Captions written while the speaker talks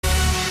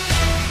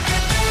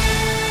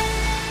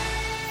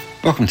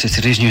Welcome to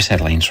today's news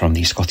headlines from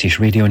the Scottish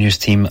Radio News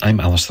team. I'm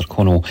Alistair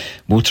Connell.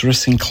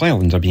 Motorists in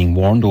Cleland are being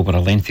warned over a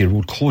lengthy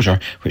road closure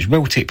which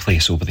will take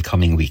place over the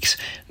coming weeks.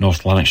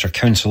 North Lanarkshire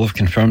Council have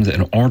confirmed that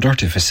in order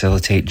to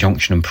facilitate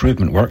junction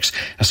improvement works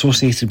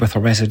associated with a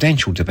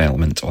residential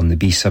development on the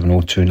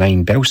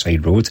B7029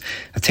 Bellside Road,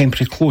 a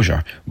temporary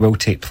closure will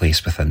take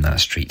place within that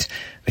street.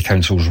 The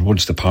Council's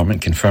Roads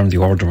Department confirmed the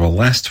order will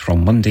last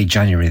from Monday,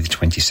 January the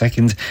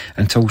 22nd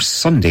until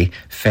Sunday,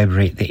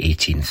 February the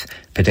 18th.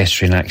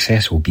 Pedestrian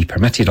access will be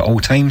permitted at all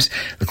times.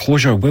 The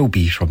closure will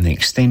be from the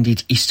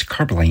extended east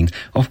curb line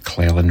of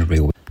Cleland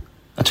Railway.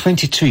 A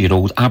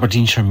 22-year-old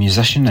Aberdeenshire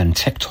musician and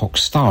TikTok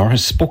star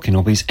has spoken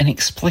of his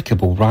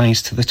inexplicable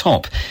rise to the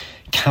top.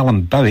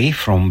 Callum Bowie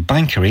from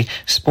Bankery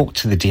spoke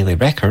to the Daily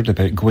Record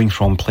about going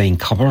from playing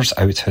covers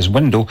out his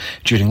window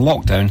during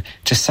lockdown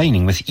to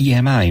signing with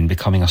EMI and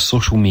becoming a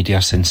social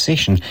media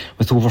sensation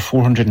with over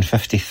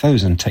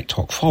 450,000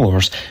 TikTok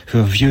followers who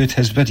have viewed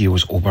his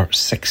videos over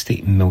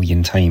 60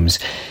 million times.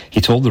 He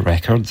told the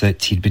Record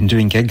that he'd been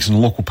doing gigs in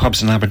local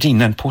pubs in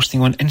Aberdeen and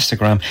posting on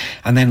Instagram,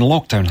 and then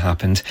lockdown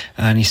happened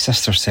and his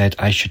sister said,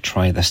 "I should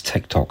try this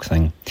TikTok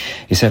thing."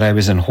 He said, "I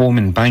was in home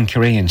in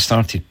Bankery and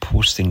started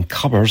posting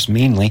covers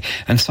mainly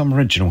and some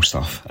original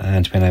stuff,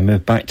 and when I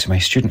moved back to my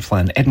student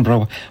flat in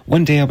Edinburgh,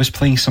 one day I was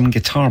playing some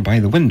guitar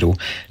by the window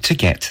to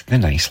get the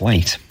nice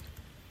light."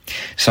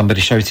 Somebody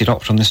shouted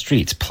up from the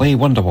street, "Play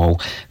Wonderwall."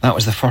 That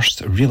was the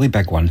first really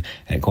big one.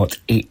 It got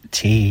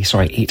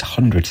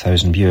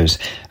 800,000 views.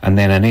 And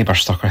then a neighbour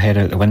stuck her head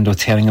out the window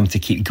telling him to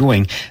keep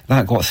going.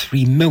 That got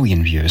 3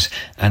 million views,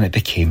 and it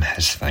became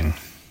his thing.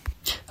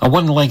 A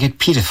one-legged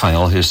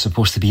paedophile who's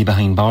supposed to be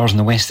behind bars in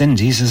the West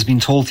Indies has been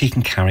told he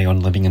can carry on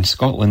living in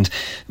Scotland.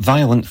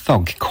 Violent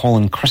thug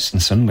Colin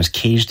Christensen was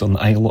caged on the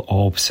Isle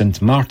of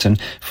St Martin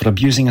for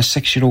abusing a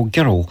 6-year-old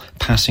girl,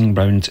 passing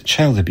round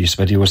child abuse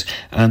videos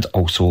and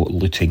also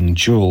looting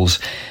jewels.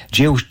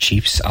 Jail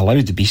chiefs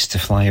allowed the beast to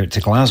fly out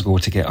to Glasgow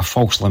to get a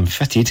false limb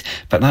fitted,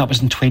 but that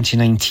was in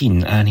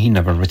 2019 and he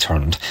never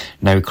returned.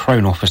 Now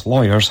Crown Office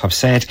lawyers have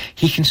said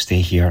he can stay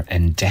here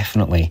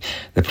indefinitely.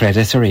 The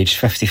predator, aged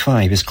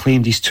 55, is claimed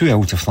he's too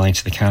ill to fly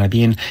to the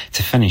Caribbean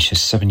to finish his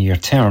 7-year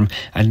term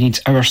and needs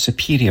our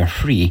superior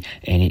free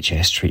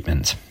NHS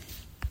treatment.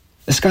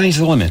 The sky's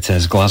the limit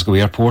as Glasgow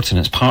Airport and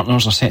its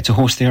partners are set to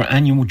host their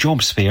annual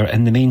jobs fair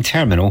in the main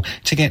terminal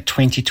to get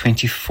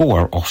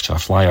 2024 off to a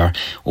flyer.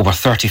 Over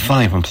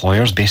 35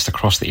 employers based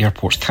across the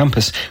airport's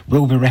campus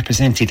will be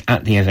represented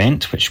at the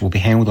event, which will be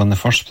held on the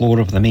first floor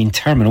of the main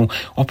terminal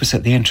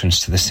opposite the entrance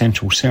to the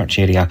central search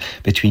area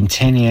between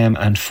 10 a.m.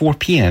 and 4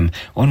 p.m.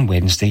 on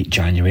Wednesday,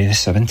 January the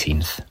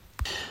 17th.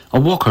 A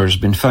walker has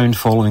been found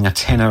following a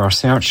 10-hour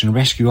search and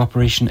rescue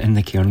operation in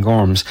the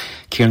Cairngorms.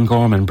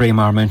 Cairngorm and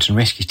Braemar Mountain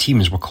rescue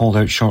teams were called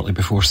out shortly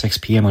before 6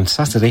 p.m. on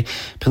Saturday.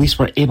 Police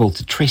were able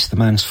to trace the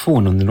man's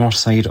phone on the north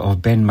side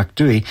of Ben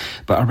Macdui,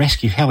 but a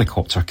rescue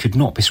helicopter could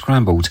not be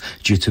scrambled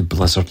due to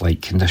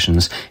blizzard-like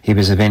conditions. He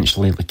was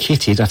eventually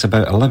located at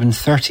about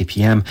 11:30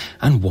 p.m.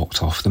 and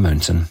walked off the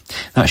mountain.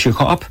 That's you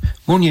caught up.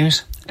 More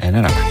news in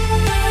an hour.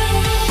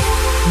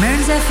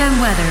 Mearns FM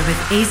weather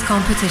with Ace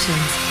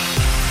Competitions.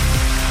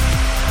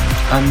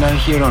 And now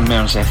here on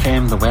Mearns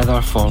FM, the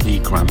weather for the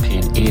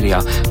Grampian area.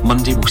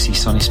 Monday will see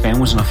sunny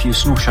spells and a few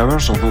snow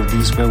showers, although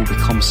these will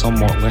become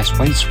somewhat less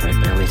widespread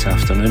by late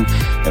afternoon.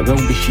 It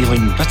will be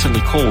feeling bitterly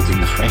cold in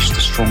the fresh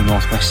to strong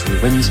northwesterly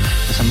winds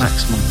with a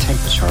maximum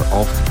temperature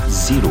of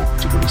 0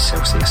 degrees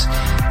Celsius.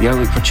 The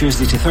outlook for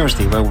Tuesday to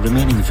Thursday will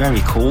remaining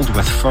very cold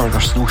with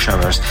further snow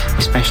showers,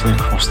 especially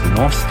across the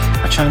north.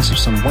 A chance of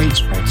some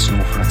widespread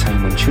snow for a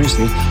time on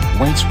Tuesday.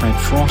 Widespread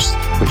frost,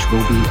 which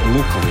will be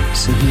locally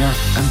severe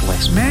and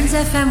less. Mearns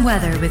FM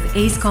weather with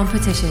Ace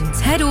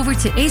Competitions. Head over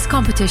to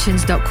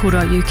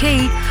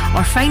acecompetitions.co.uk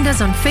or find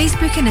us on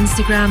Facebook and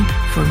Instagram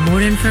for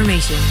more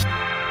information.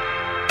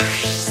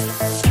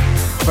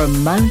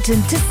 From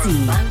mountain to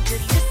sea,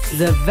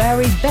 the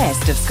very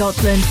best of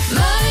Scotland.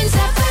 Mearns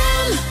FM.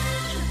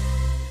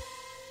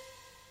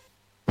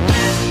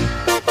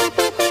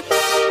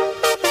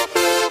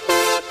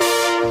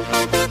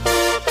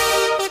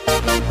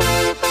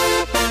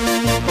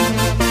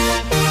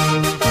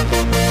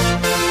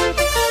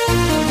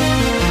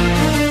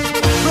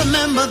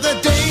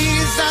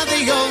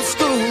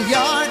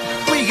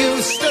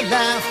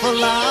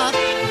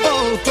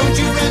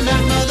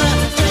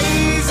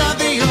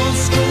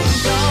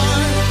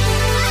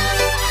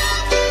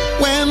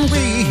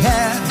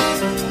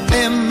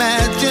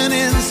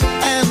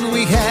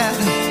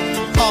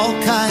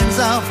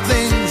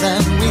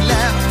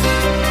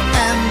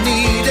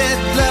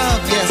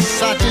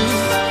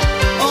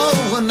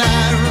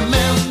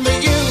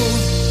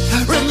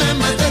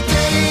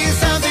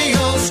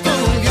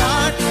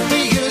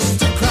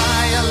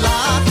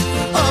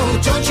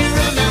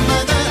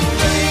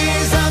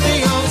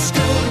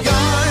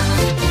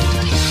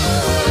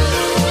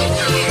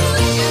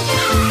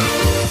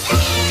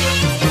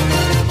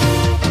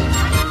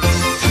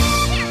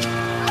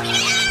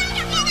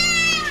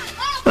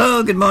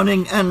 Good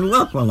morning and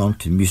welcome along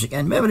to Music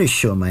and Memories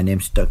Show. My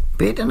name's Doug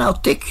Pate and I'll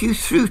take you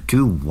through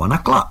to 1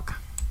 o'clock.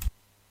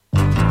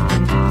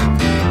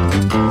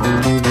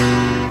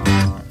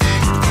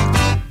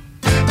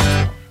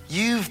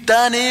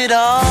 done it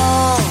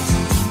all.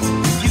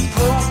 You've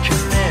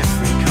broken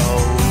every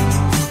code.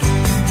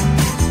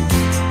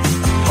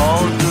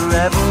 Pulled the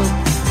rebel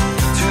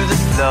to the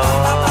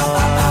floor.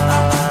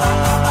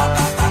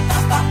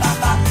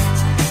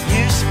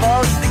 You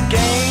spoke the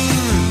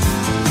game,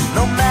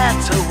 no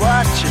matter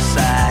what you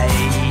say.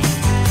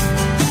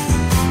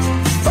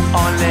 But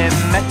only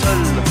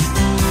metal,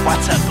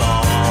 what a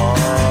ball.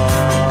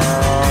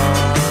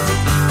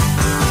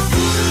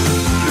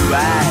 Blue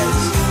eyes,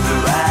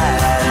 blue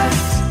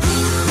eyes.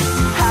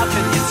 How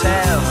can you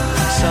tell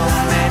so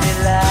many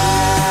lies?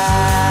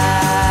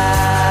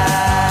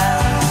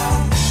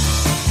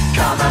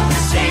 Come up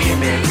and see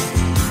me,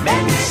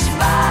 make me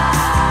smile.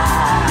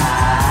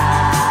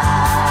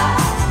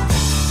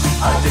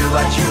 I'll do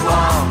what you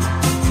want,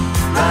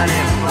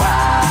 running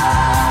wild.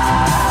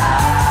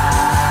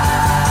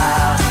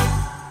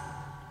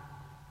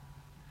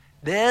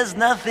 There's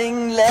nothing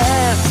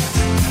left,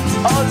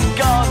 all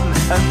gone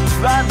and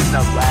run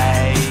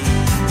away.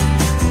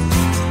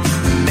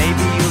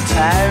 Maybe you'll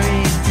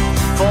tarry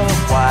for a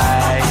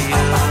while.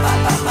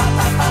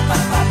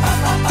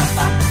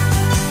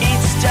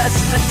 It's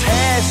just a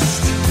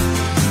test,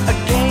 a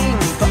game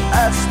for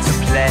us to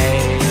play.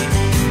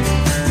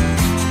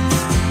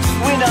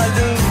 Win or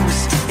lose,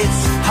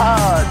 it's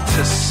hard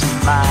to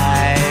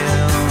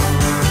smile.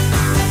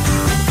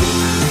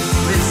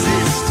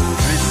 Resist,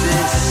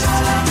 resist.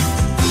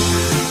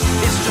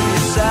 It's from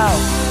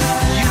yourself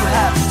you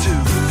have to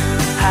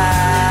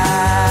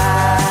hide.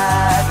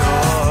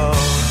 Oh,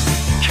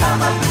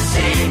 come up and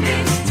see me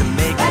to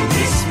make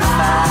me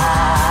smile.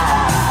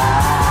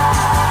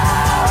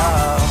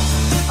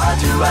 I'll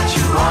do what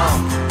you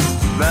want,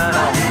 run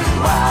running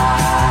wild.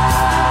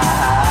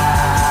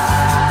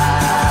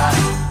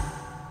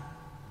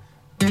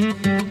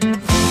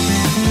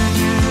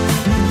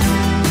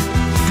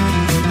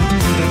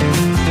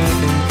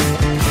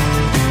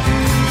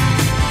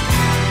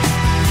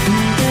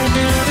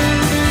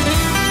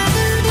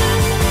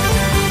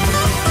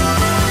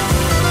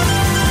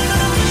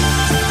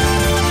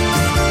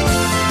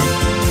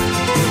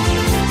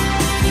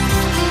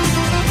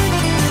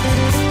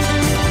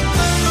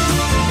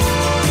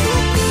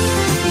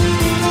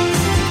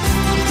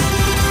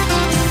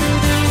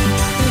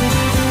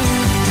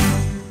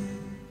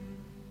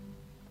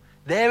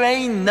 There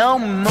ain't no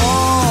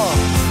more.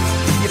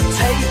 You've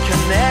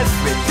taken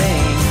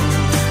everything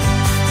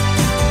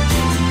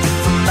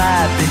from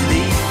my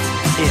belief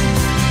in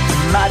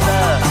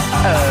Mother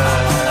Earth.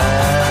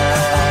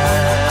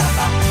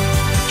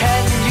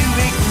 Can you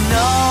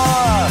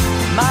ignore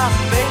my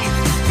faith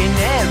in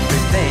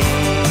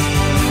everything?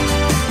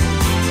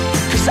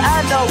 'Cause I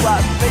know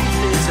what faith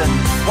is and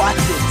what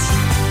it's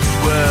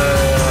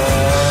worth.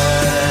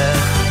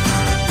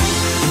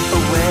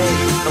 Away,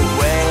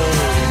 away.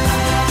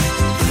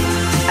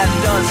 And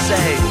don't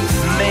say,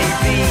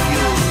 maybe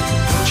you'll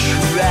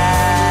try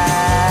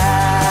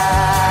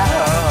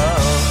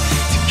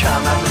to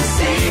come up and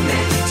see me,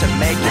 to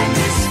make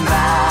me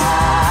smile.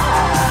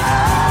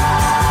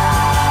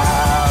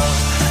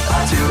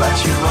 I'll do what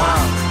you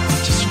want,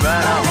 just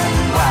run on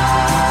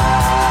wild.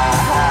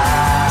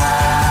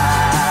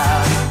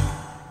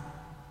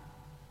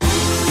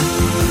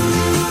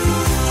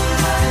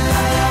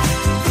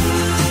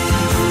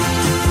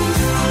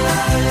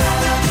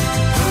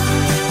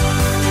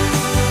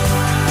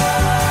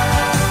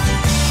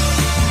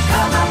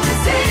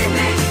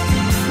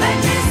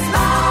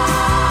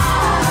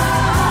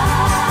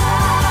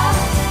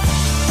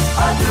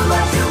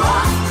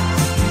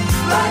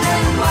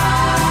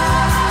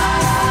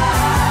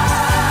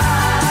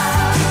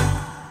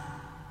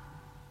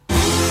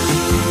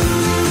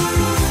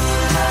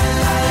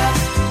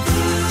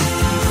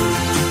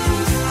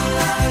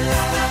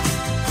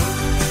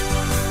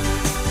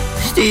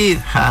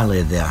 Steve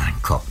Halley there,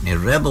 Cockney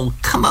Rebel.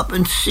 Come up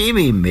and see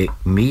me, make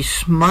me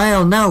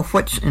smile. Now,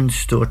 what's in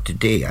store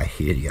today, I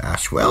hear you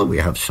ask? Well, we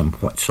have some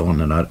what's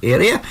on in our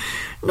area.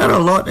 Not a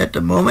lot at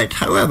the moment.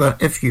 However,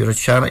 if you're a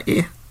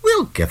charity,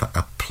 we'll give it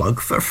a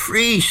plug for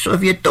free. So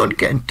if you don't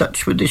get in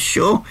touch with the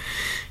show,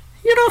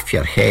 you're off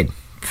your head.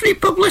 Free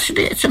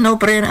publicity, it's a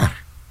no-brainer.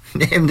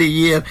 Name of the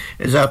year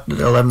is after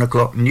the 11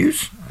 o'clock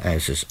news,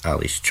 as is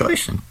Ali's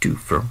Choice and Two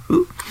for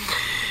Who.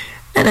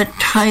 And at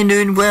high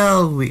noon,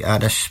 well, we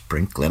add a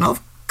sprinkling of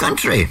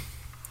country.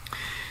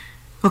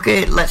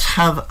 Okay, let's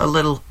have a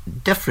little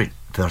different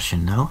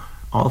version now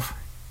of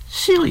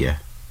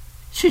Celia.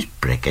 She's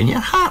breaking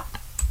your heart.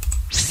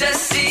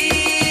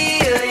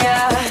 Cecilia,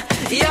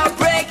 you're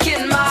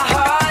breaking my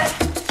heart.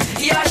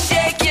 You're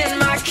shaking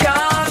my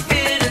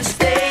confidence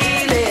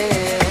daily.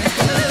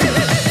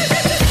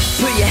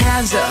 Put your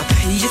hands up,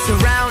 you're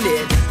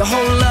surrounded. The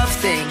whole love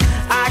thing,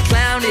 I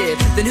clowned it.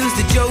 Then who's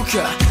the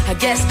joker? I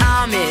guess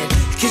I'm it.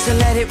 'Cause I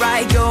let it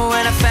right go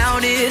and I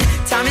found it.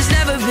 Time has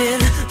never been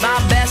my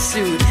best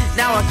suit.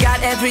 Now I got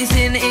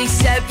everything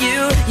except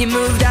you. You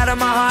moved out of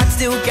my heart,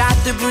 still got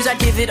the bruise. I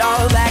give it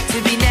all back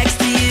to be next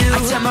to you. I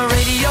turn my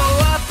radio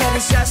up and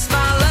it's just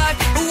my luck.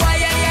 Why,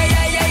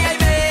 yeah,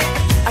 babe.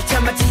 I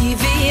turn my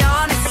TV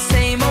on, it's the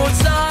same old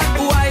song.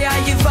 Why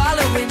are you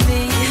following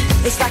me?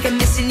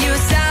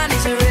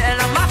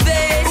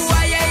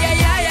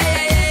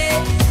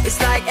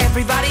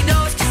 everybody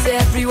knows, 'cause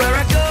everywhere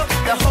I go,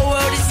 the whole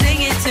world is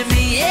singing to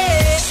me,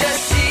 yeah.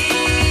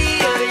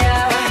 Cecilia,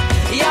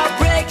 you're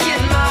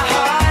breaking my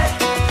heart,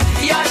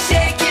 you're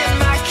shaking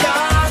my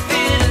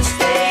confidence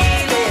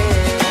daily.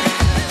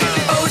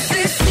 Oh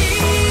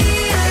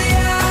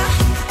Cecilia,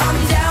 I'm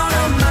down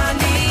on my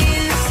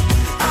knees,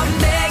 I'm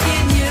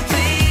begging you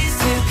please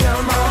to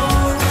come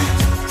home.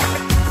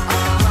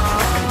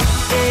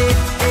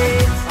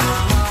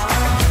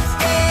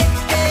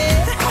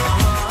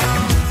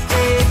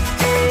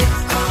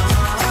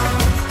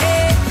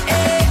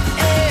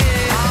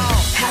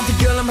 Had the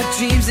girl of my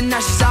dreams and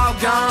now she's all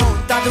gone.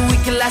 Thought that we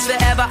could last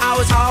forever, I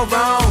was all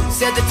wrong.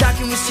 Said the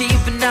talking was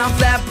cheap and now I'm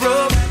flat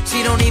broke. She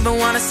don't even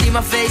wanna see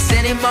my face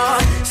anymore.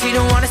 She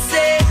don't wanna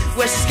say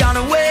where she's gone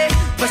away,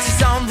 but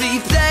she's on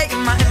replay in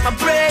my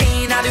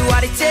brain. I do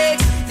what it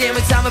takes, name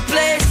a time and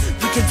place.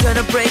 We can turn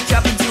a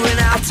breakup into an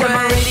hour. I turn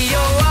my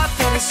radio up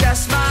and it's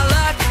just my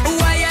luck.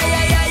 Why,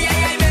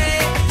 yeah,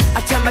 mate. I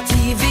turn my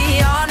TV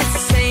on, it's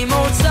the same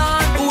old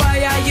song. Why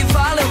are you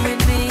following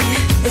me?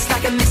 It's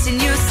like I'm missing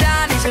you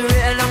sign, it's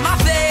written on my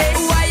face.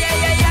 Why, yeah.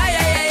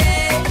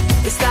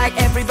 It's like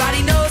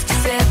everybody knows,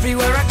 'cause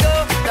everywhere I go,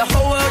 the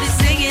whole world is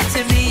singing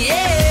to me,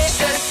 yeah.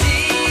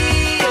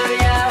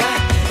 Cecilia,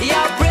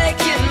 you're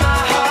breaking my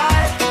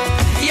heart,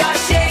 you're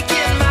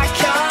shaking my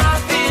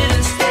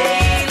confidence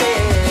daily.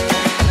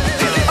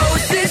 Oh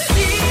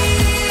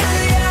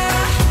Cecilia,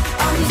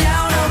 I'm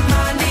down on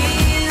my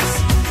knees,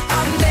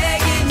 I'm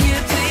begging you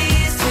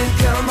please to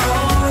come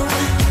home.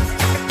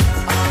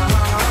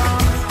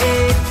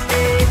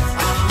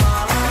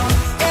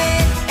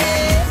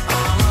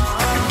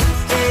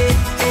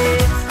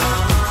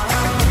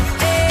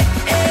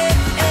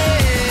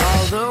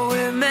 Although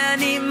we're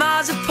many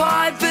miles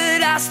apart,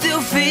 but I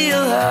still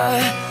feel her.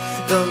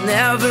 There'll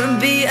never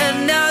be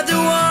another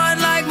one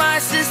like my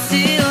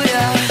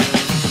Cecilia.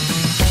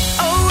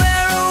 Oh,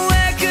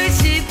 where could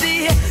she be?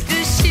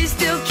 Does she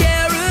still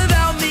care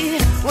about me?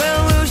 When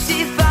will she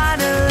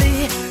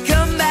finally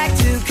come back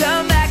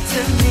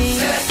to me?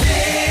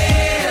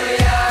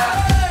 Cecilia,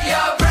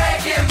 you're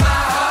breaking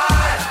my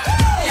heart,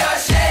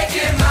 you're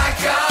shaking my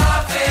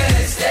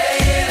confidence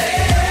daily.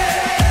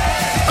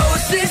 Oh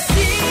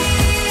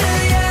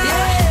Cecilia,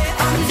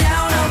 I'm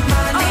down on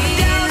my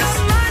knees,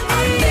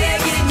 I'm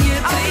begging you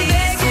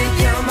please to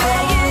come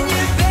home.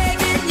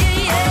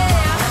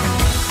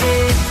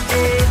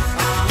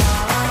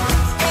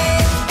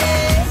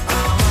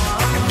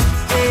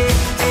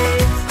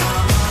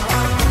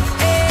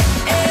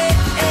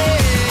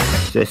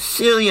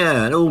 Cecilia,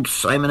 an old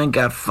Simon and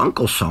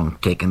Garfunkel song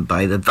taken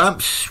by the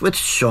Vamps with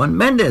Shawn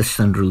Mendes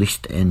and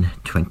released in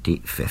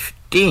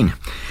 2015.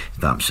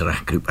 Vamps are a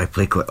group I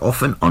play quite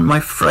often on my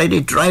Friday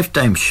drive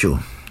time show.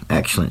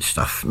 Excellent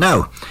stuff.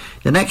 Now,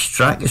 the next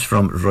track is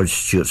from Rod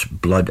Stewart's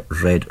Blood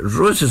Red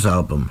Roses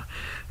album.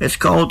 It's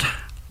called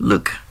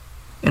Look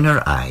in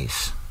Her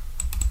Eyes.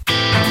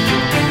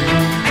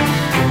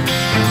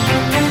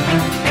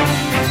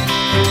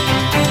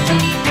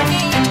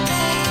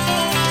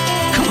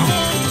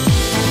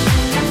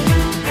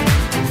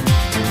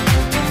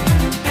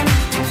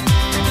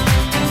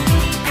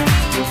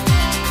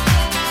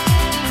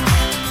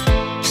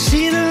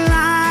 See the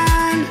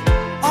line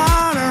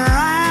all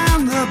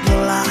around the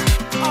block.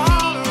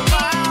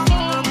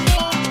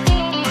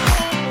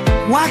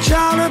 Watch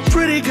all the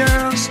pretty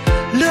girls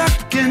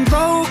looking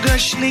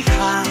bogusly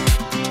hot.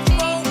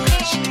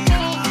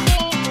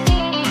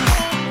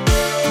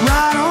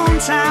 Right on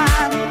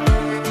time,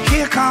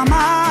 here come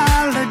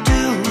all the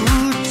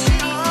dudes.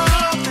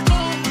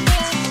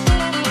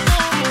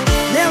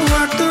 They'll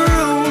work the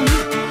room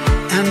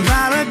and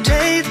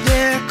validate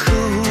their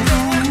cool.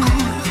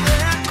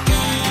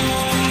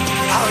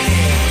 Oh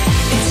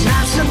yeah, it's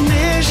not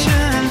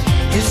submission,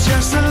 it's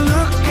just a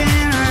look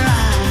in her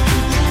eye.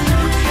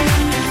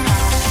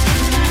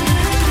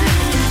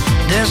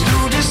 There's no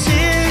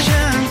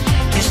decision,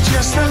 it's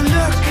just a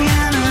look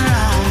in her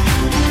eye.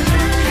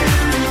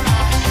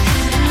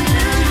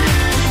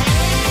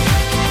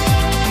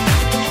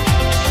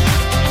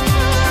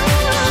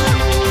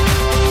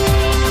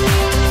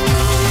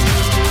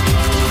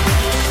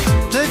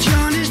 The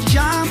joint is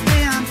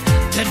jumping,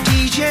 the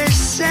DJ's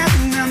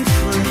setting them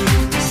free.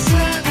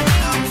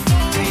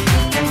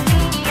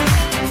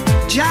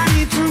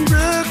 Johnny from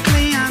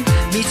Brooklyn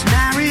meets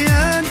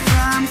Marion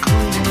from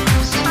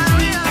Queens.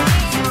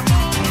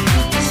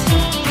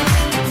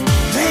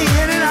 They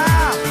hit it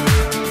off,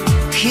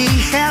 he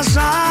has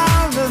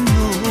all the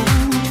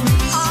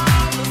moves.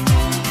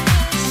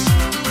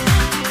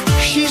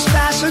 She's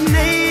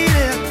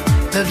fascinated,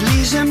 that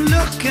leaves him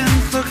looking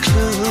for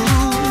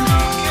clues.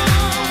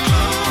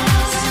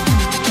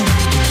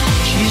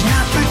 She's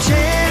not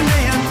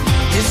pretending,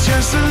 it's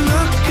just a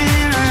look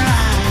in her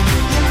eye.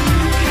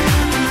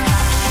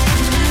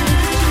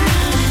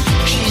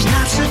 She's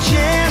not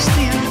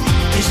suggesting,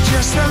 it's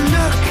just a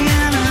look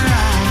in her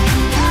eye.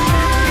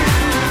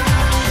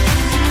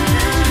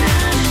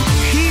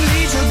 He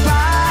leads her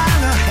by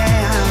the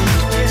hand,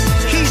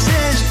 he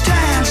says,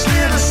 dance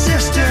little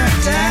sister,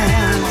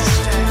 dance.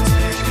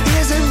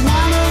 Is it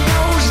one of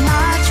those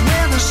nights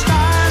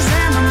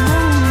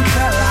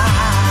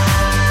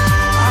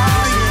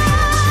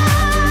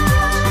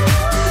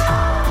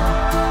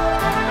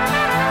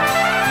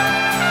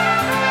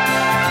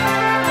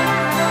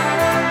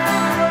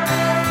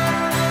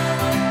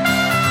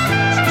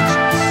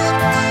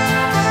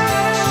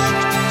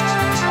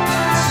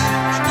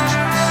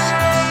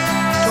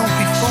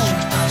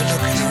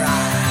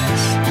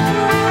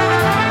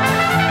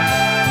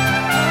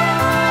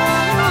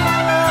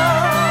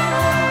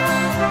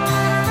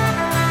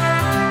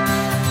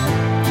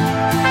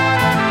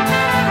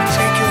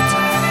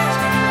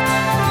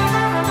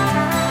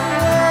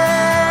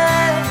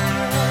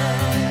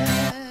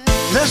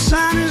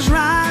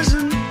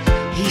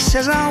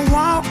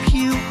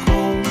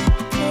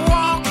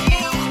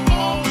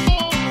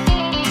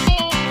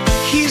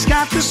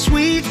got the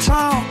sweet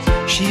talk.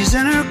 She's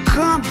in her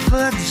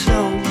comfort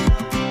zone.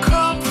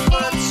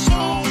 Comfort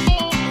zone.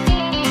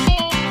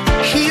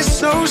 He's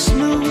so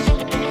smooth.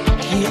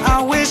 He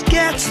always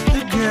gets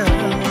the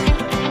girl.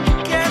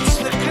 Gets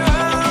the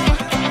girl.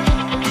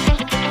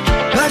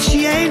 But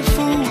she ain't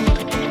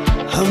fooled.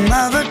 Her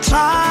mother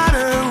taught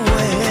her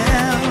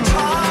well.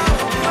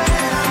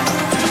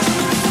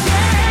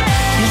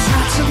 It's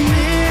not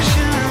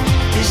submission.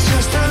 It's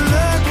just a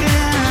look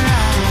in her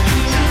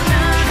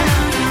eyes.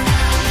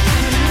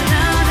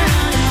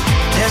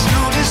 There's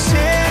no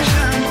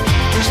decision.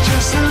 It's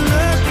just a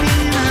look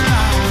in her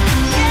eyes.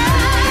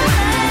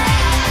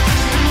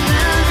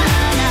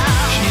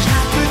 She's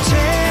not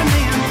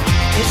pretending.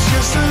 It's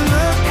just a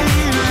look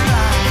in her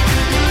eyes.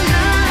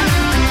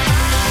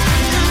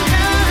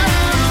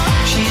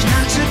 She's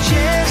not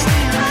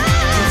suggesting.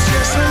 It's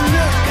just a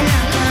look in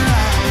her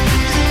eyes.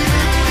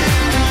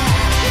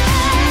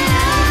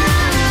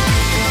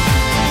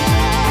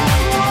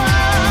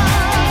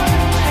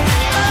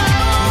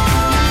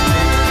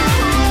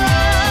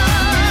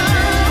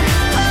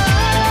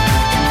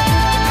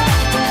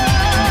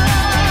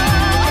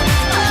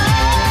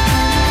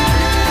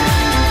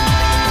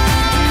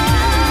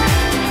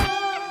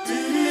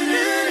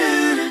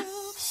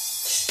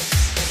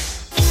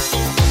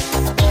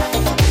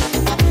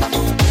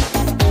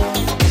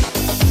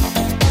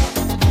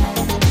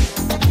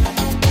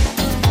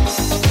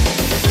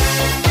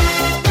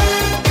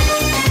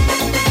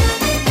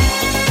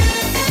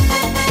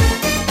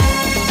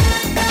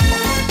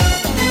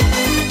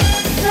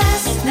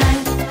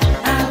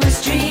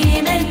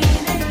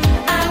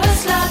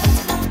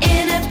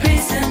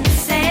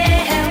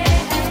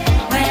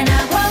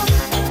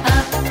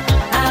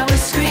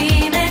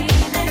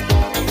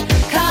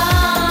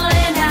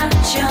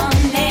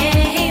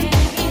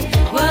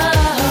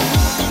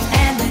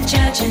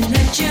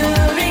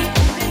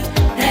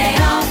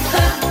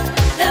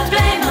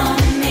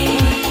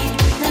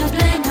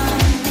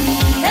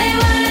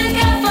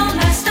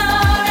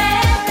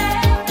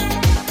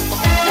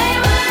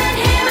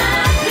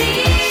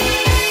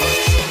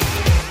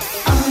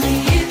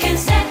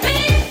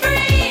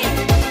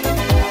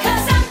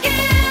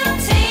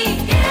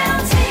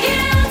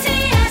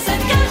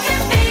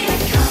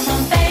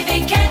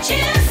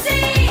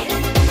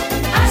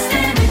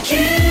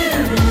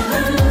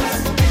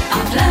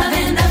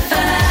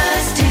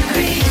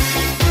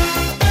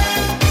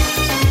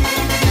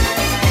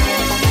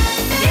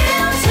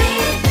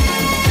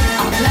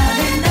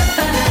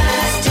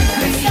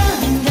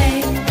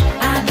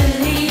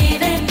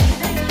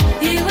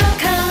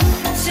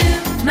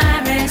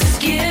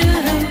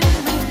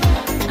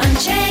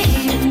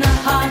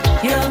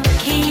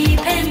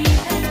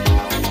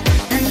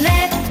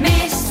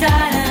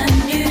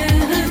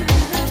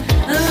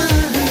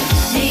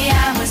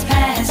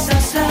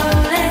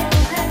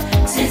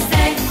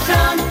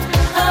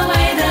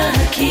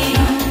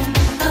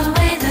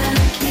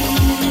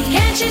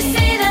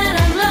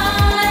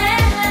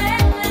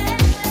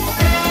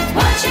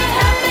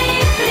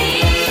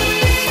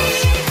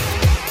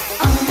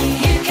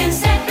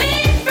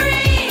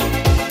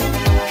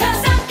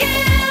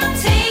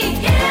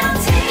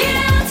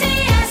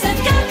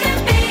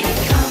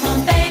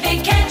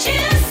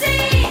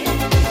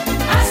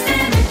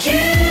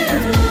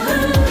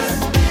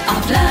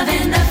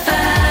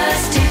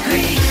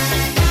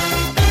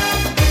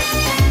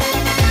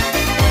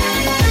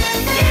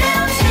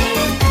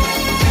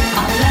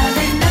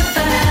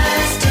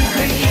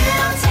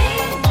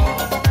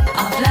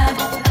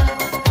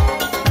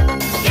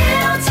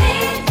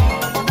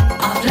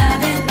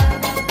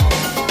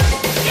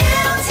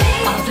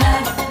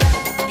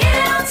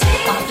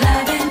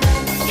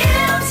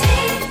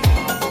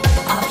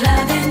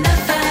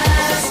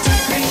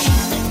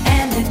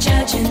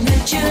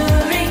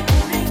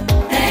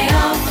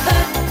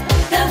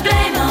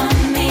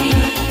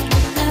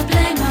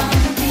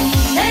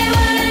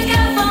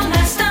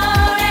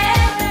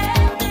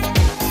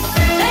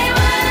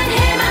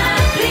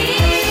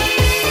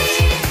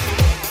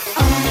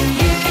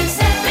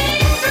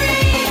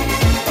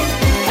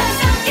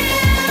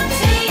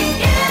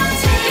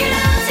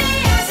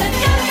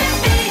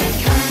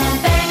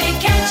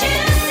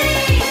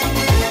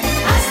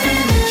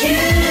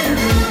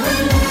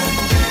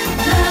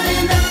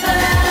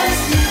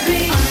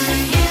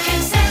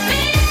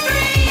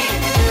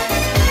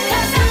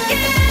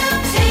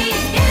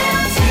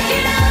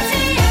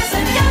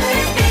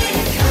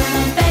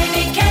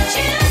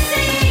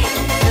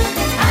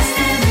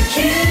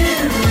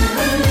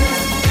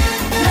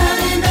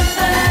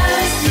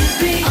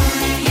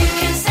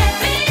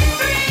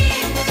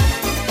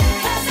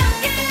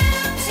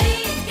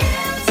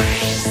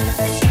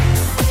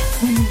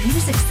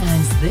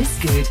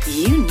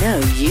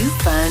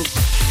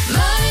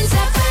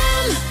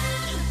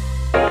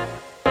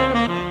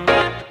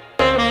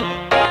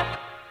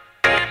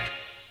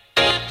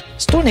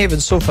 Stonehaven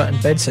Sofa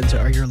and Bed Centre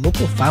are your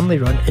local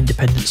family-run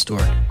independent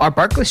store. Our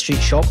Berkeley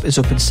Street shop is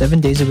open 7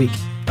 days a week,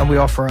 and we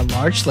offer a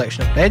large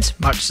selection of beds,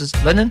 mattresses,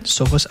 linen,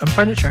 sofas and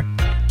furniture.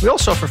 We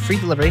also offer free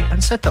delivery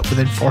and set up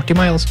within 40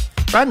 miles.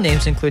 Brand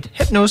names include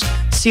Hypnose,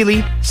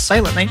 Sealy,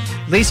 Silent Night,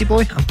 Lazy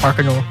Boy and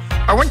Parker Knoll.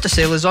 Our winter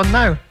sale is on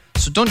now,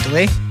 so don't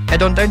delay.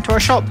 Head on down to our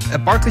shop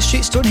at Barclay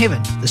Street,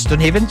 Stonehaven, the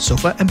Stonehaven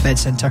Sofa and Bed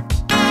Centre.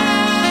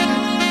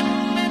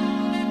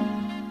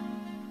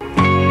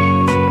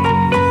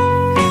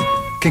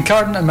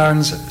 Kincardine and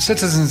Mearns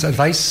Citizens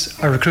Advice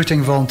are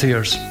recruiting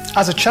volunteers.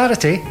 As a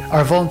charity,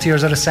 our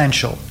volunteers are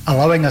essential,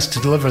 allowing us to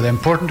deliver the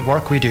important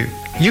work we do.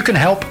 You can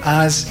help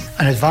as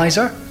an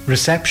advisor,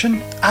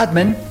 reception,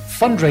 admin,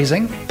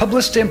 fundraising,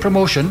 publicity and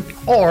promotion,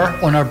 or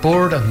on our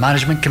board and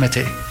management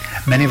committee.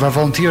 Many of our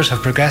volunteers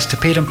have progressed to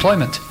paid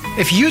employment.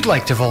 If you'd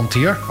like to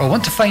volunteer or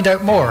want to find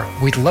out more,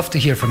 we'd love to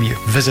hear from you.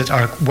 Visit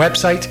our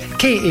website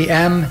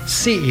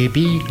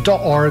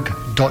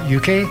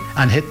kamcab.org.uk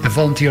and hit the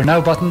Volunteer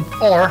Now button,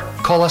 or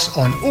call us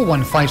on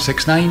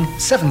 01569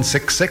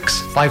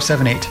 766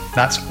 578.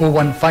 That's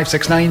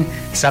 01569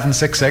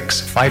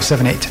 766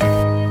 578.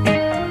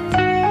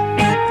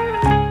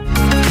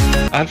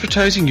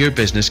 Advertising your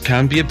business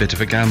can be a bit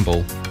of a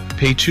gamble.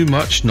 Pay too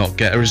much, not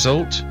get a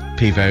result.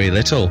 Pay very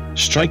little,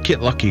 strike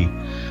it lucky.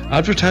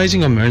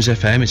 Advertising on Mearns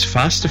FM is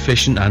fast,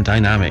 efficient and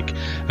dynamic,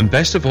 and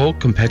best of all,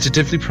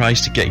 competitively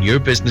priced to get your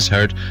business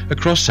heard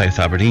across South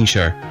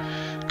Aberdeenshire.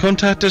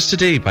 Contact us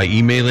today by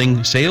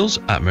emailing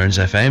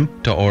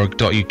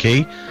sales@mearnsfm.org.uk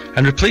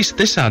and replace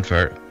this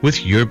advert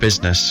with your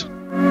business.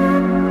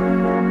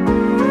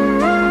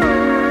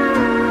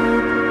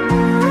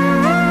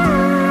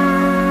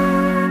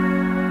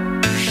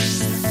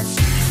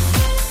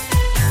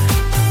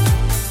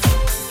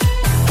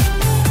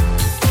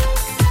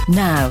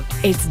 Now,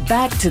 it's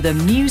back to the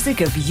music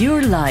of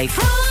your life.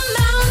 From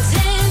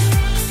mountain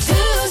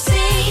to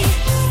sea,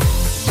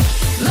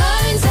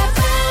 Mearns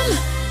FM.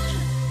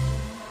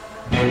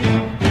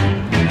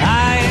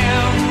 I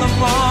am the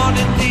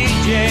morning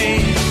DJ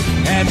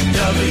at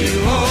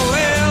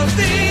WOLD,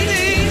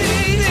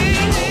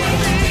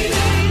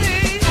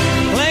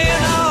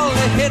 playing all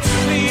the hits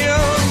for you,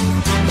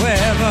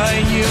 wherever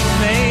you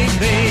may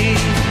be.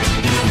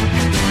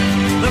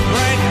 The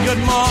bright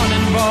good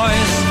morning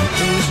voice,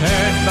 who's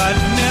heard but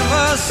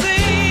never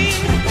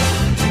seen.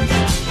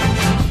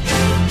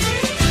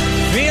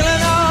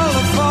 Feeling all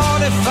of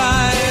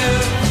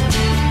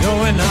 45,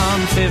 going on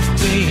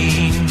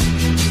 15.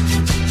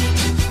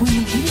 When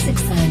the music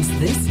sounds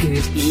this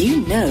good,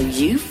 you know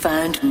you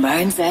found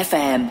Mearns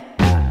FM.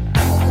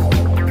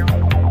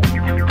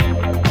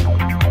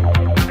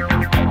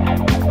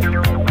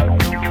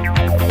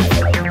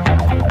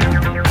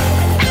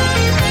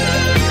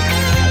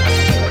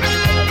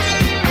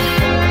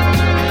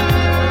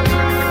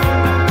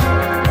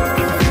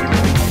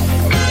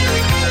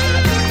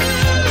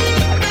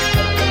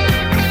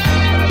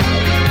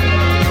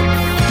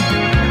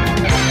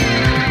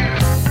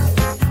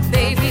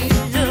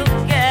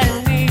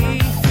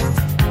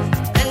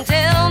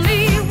 Tell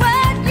me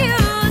what you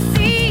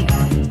see.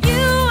 You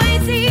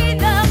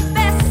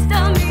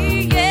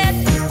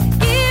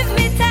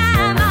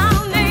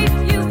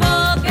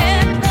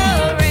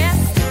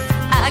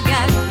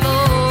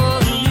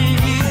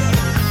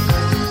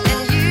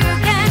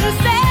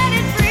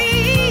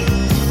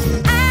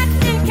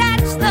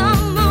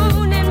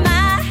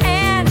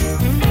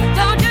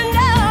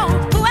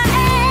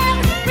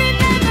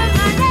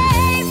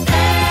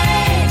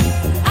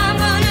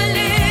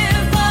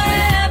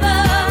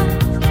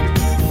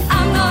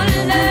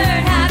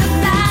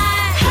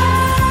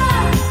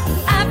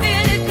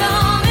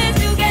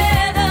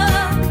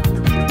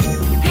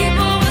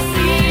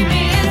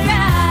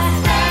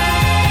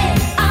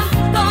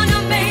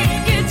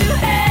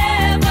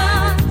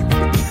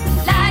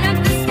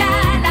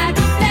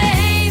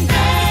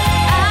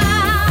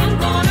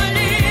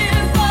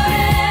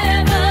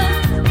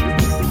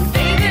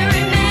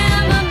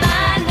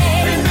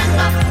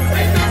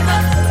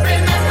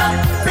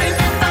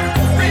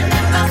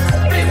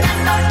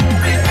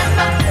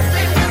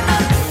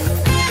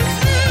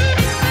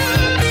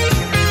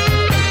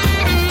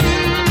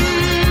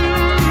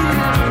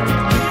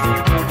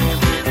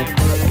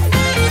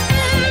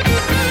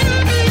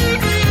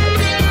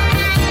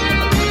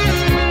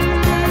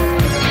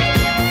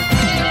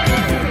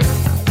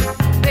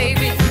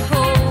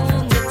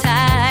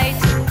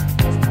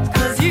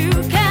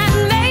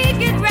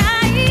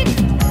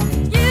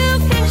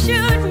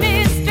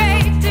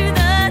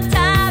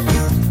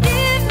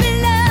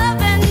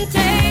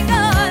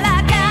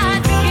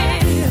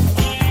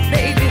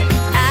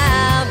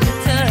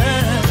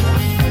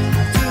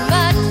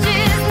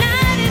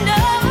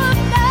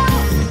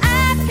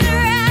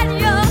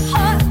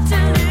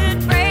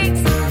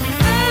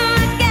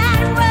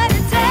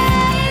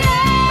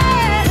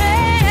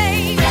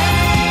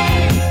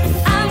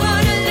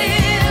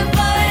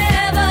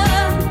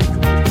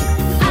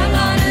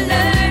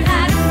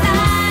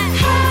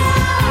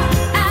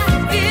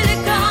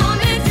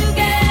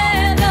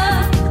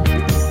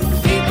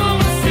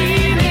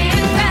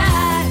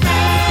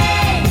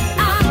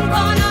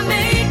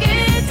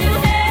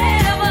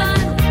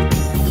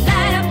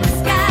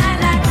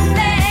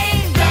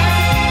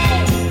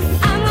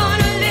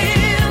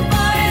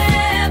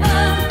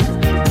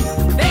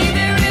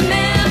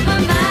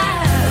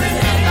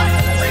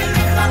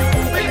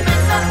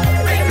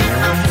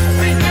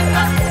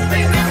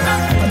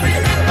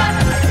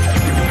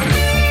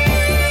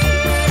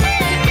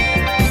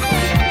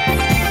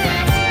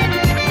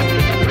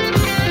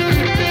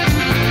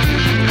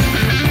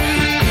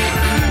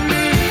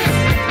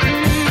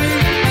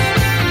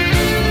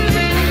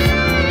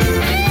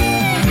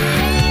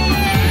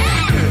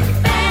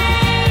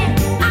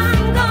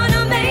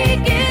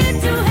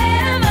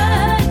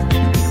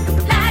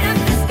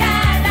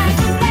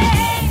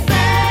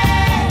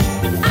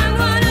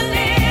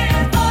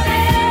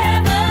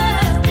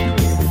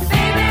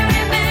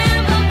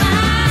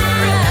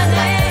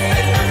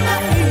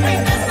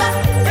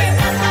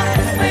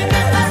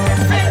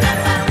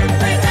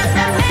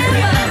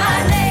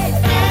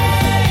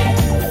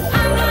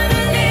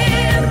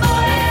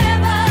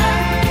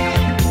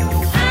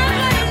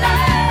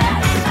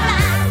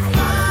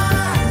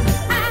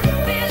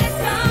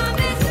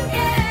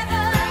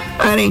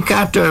Marion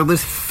Carter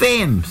with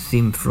Fame,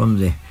 theme from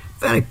the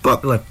very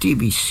popular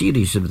TV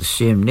series of the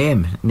same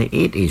name in the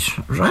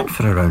 80s. Ran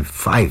for around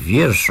 5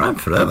 years, ran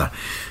forever.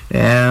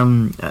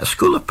 At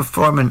School of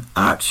Performing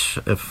Arts,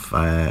 if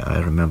I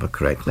remember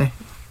correctly.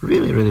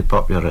 Really, really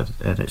popular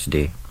at its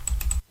day.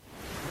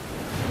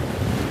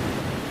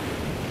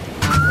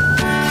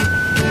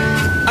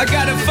 I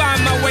gotta find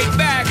my way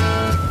back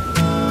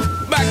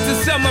to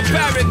summer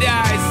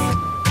paradise.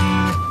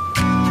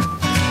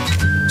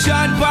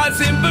 Sean Paul,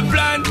 Simple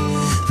Plan.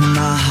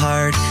 My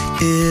heart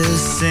is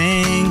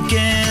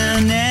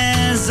sinking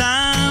as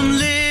I'm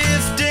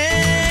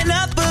lifting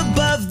up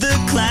above the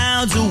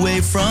clouds away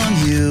from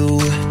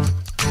you.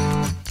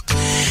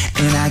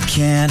 And I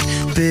can't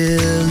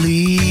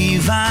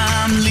believe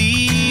I'm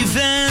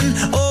leaving.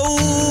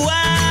 Oh,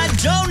 I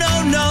don't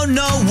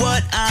know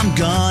what I'm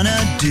gonna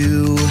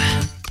do.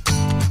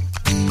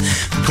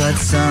 But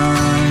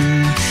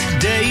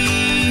someday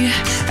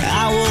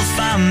I will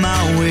find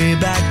my way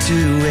back to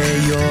where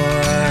your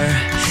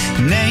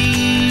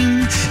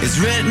name is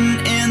written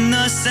in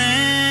the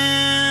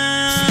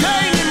sand.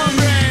 Staying in my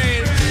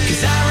brain.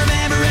 'Cause I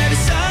remember every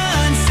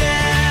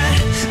sunset,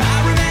 I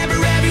remember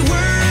every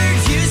word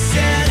you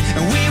said,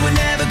 and we were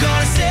never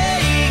gonna say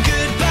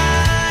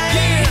goodbye.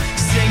 Yeah.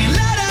 Singing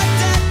la da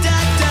da da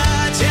da.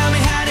 Tell me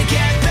how to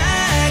get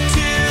back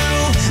to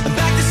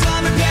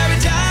slumber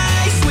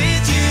paradise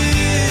with you,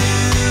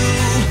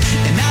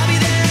 and I'll be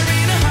there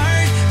in a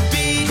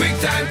heartbeat. Quick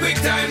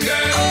time,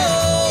 girl.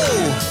 Oh,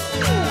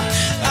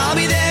 I'll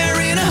be there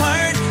in a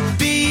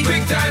heartbeat.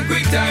 Quick time,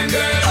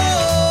 girl. Oh,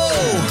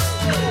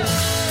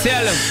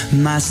 tell him.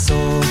 my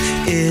soul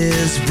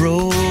is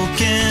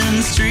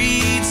broken,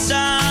 streets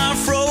are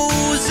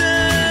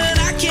frozen.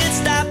 I can't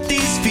stop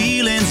these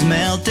feelings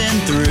melting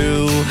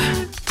through,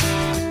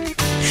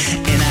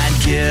 and I'd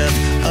give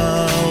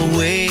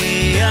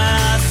away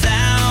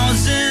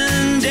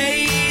 1,000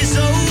 days,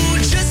 oh,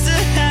 just to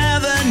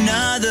have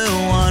another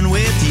one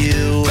with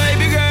you.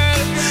 Baby girl,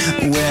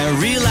 where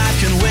real life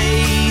can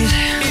wait.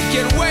 it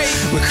can wait.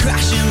 We're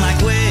crashing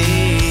like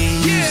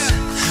waves. Yeah.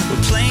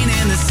 We're playing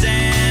in the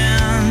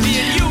sand. Me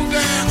and you,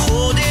 girl.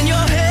 Holding your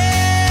hand.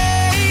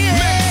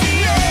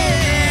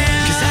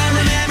 'Cause I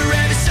remember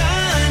every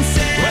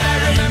sunset. What I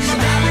remember,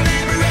 I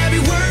remember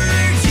every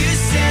word you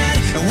said,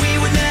 and we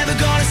were never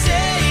gonna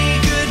say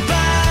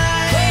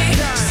goodbye.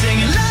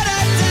 Singing la da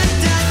da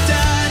da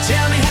da.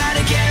 Tell me how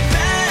to get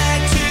back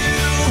to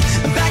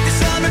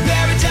summer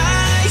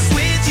paradise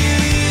with you.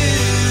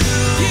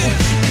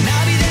 Yeah. And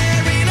I'll be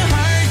there in a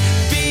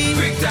heartbeat.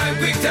 Quick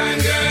time,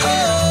 girl. Oh,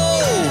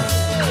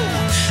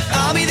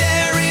 I'll be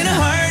there in a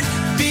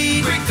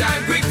heartbeat. Quick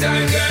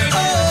time, girl. Oh,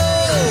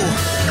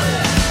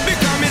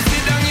 Because me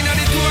sit down in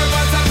the tour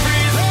bus and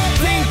freeze,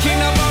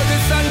 thinking about the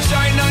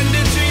sunshine on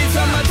the trees,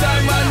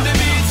 summertime on the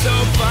beach, so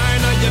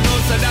fine, and you know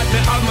so that me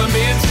have my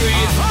main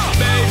squeeze.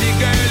 Baby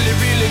girl, you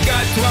really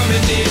got what me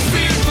need.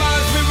 Real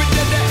fast, we will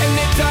get there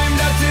anytime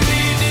that you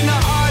need. In a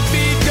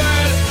heartbeat,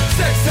 girl,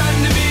 sex on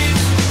the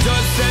beach.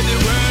 Just say the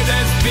word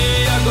SP,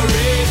 I go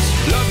reach.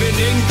 Loving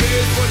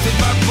increase, put it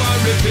back for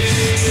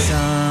repeat.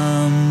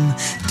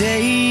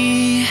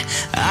 someday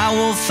I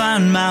will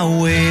find my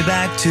way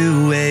back to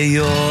where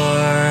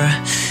your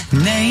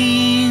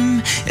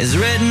name is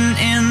written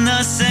in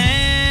the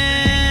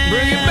sand.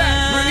 Bring it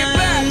back,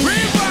 rewind.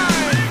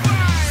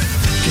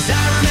 'Cause I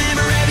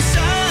remember every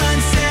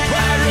sunset. I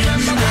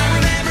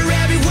remember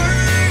every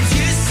word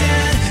you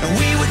said, and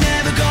we were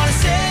never gonna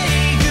say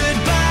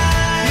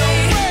goodbye. No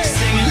way.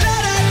 Singing la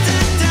da da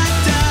da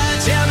da.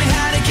 Tell me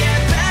how to get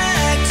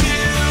back to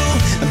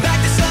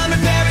summer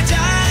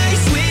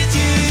paradise with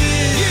you.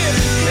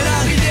 Yeah, and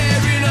I'll be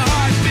there in a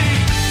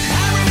heartbeat.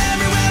 I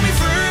remember when we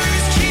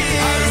first kissed,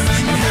 I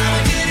remember and how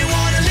I didn't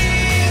want to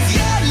leave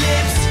your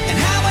lips, and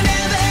how I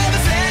never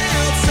ever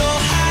felt so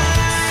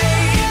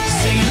high.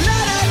 Singing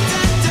la da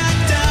da da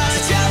da.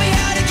 Tell me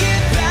how to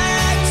get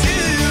back to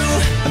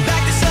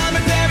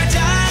summer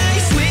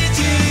paradise with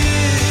you.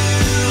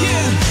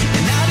 Yeah.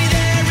 And I'll be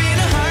there in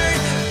a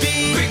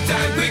heartbeat. Quick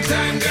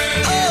time,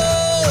 girl. Oh,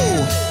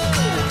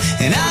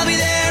 and I'll be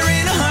there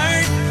in a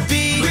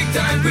heartbeat. Quick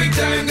time,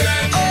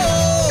 girl. Oh,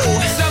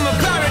 Summer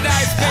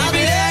paradise, I'll be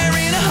baby. there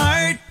in a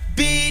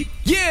heartbeat.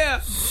 Yeah.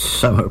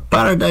 Summer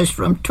Paradise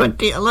from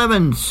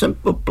 2011.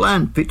 Simple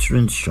Plan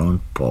featuring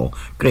Sean Paul.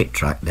 Great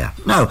track there.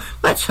 Now,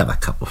 let's have a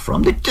couple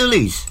from the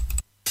Doolies.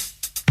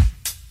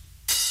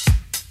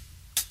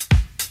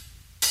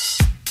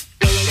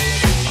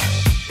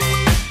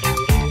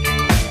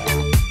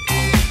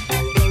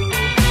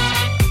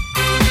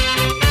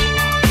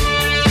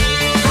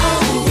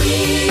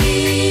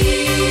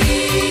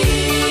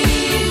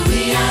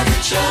 We are the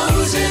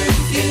chosen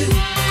few.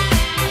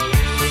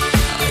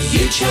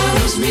 You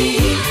chose me,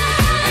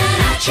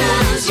 and I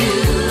chose you.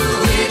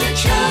 We're the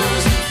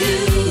chosen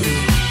few.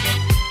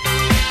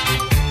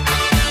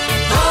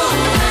 Oh,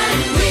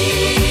 and we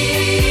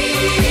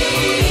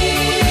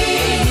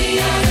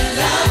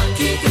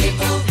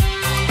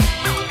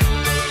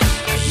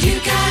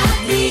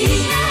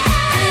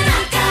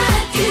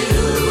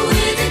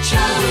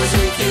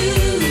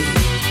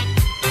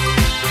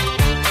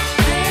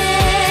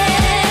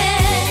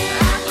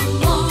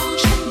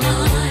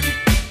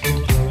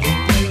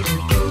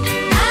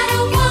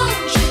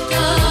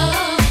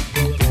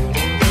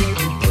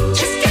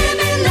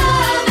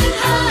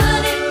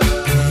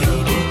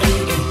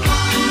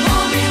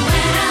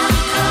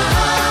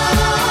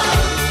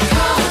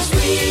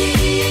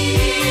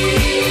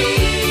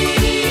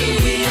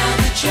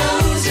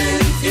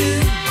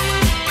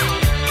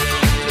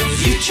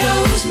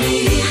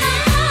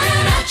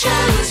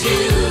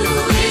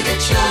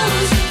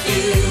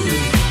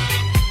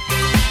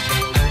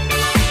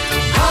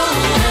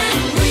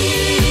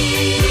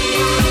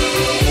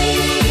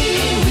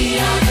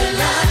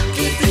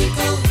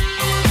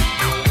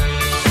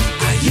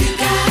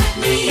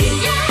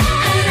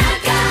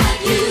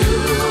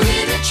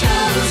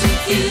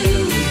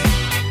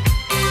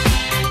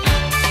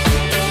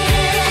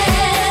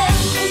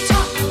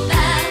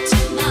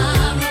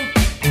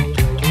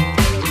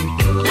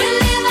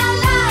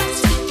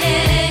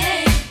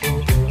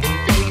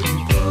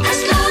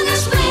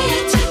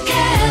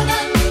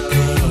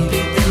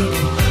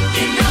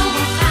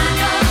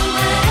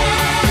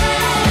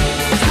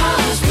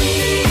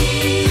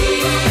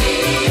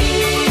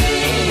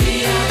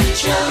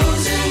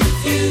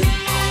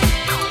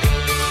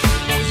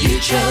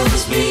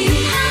chose me,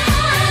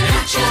 and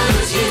I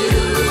chose you.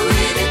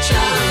 We're the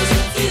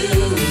chosen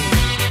few.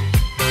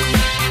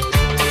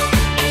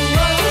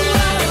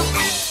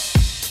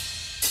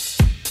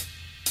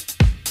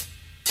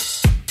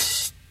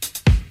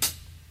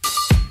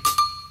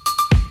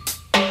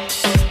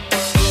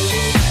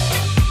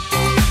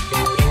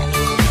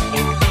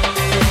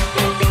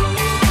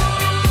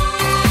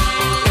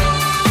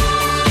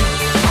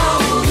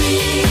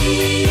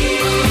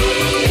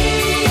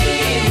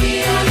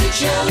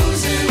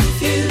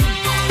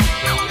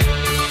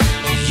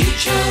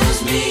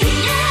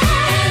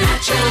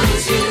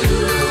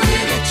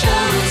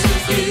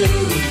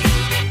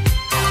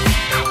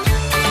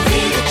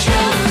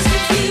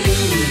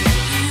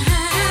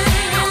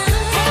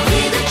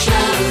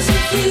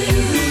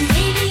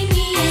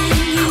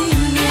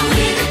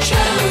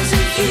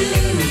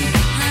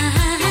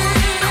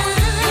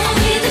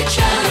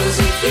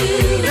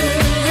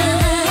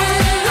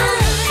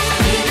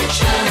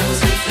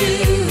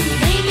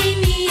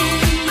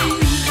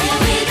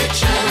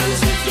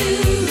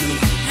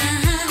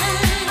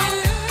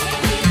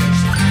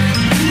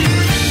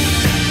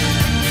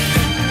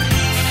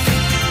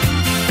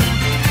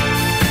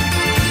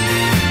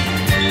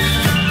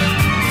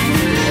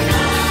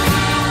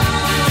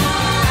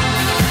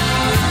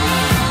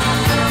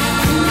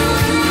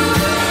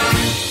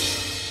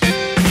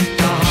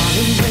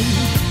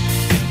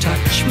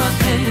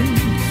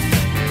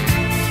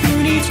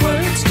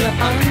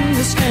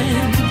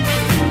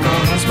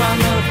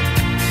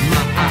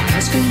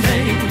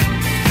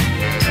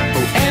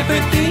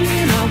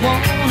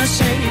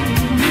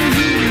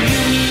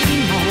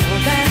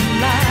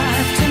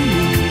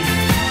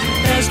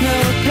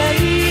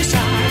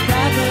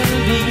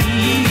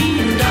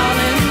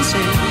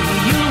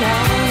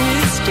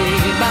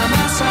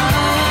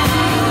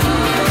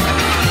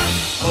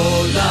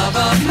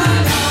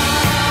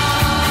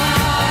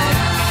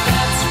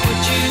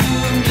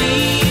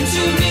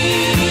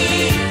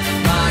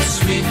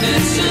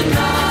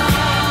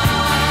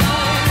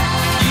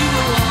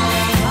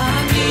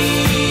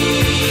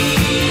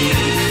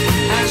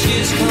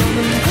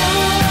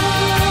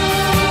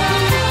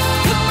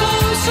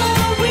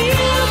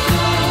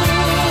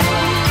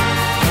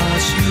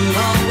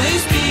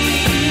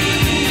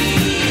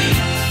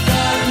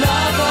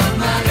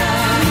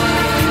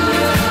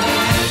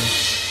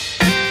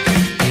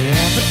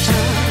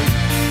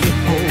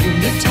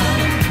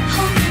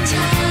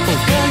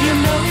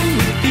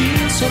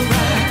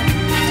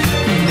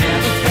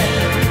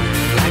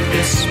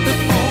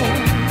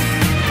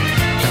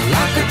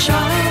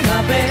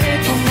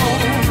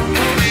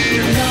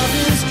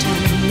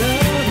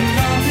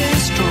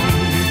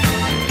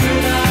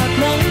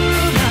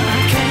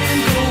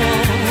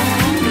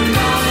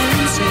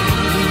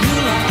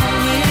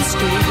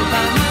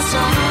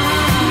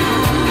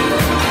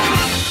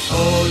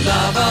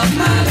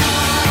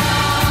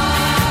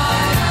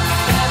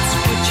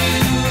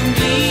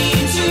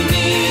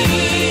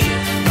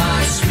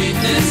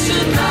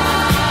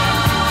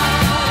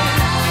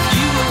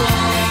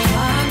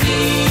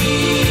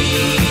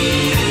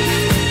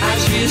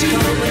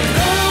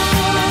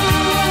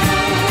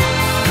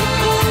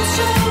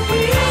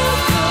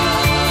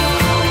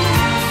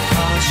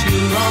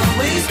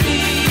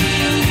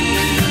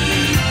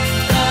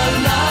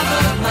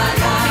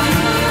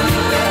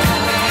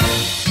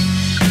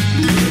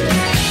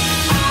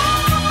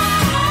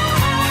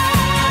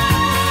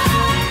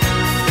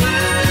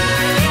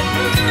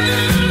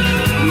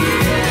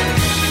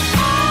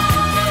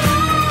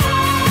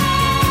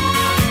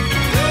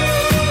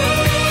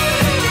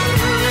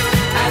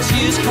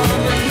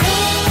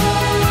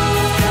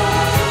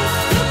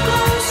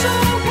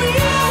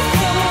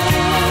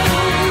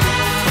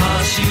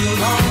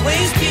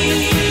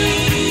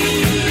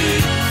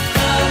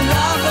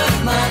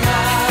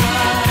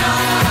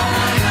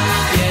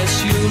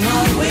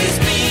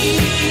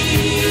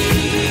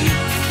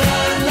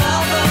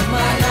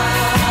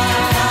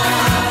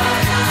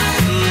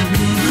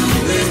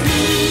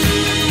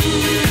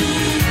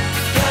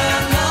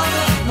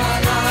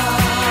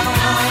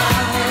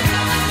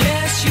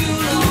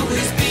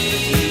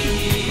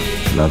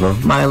 Love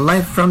of My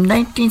Life from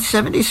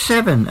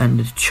 1977 and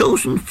The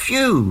Chosen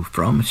Few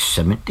from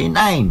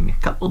 79.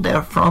 A couple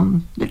there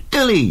from the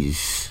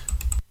Dillies.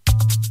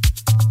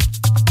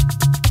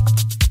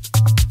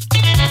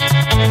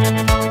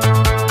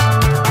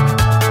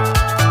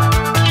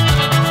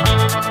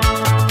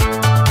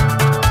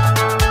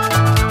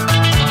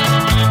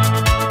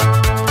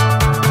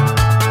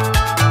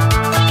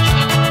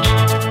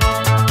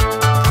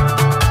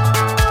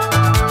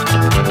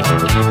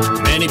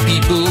 Many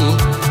people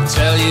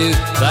tell you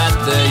that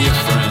they're your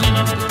friend.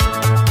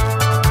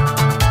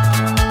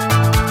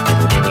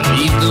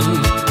 Believe them,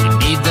 you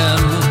need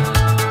them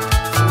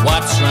for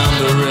what's right.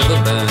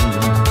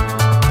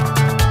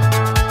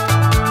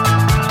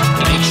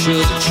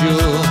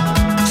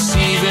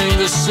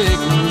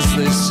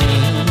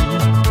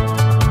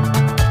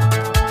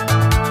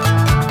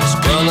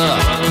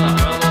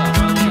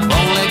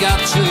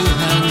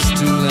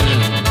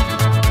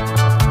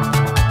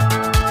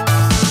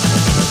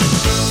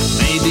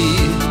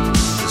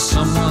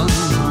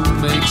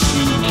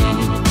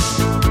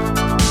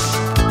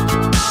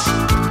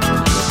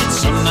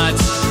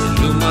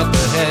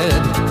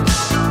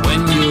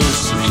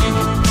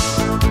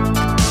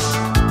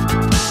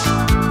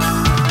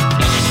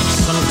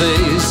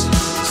 days,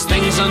 there's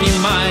things on your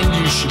mind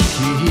you should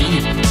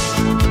keep.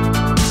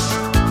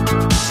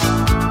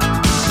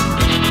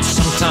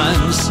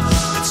 Sometimes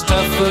it's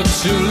tougher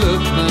to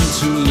look than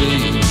to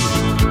leave.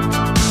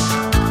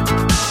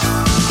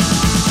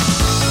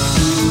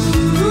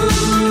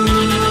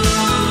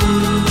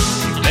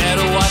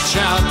 Better watch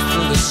out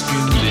for the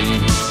skin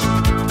deep.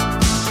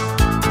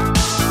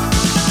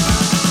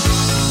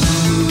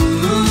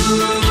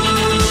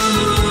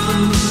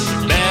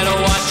 Better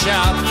watch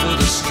out for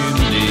the skin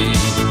deep.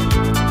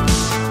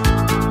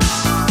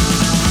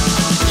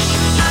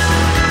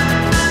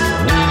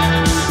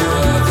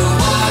 Brother,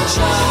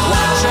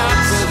 watch out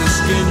for the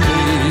skin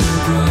deep.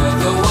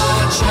 Brother,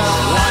 watch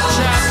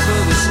out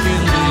for the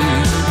skin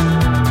deep.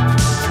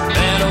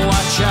 Better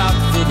watch out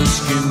for the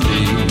skin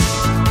deep.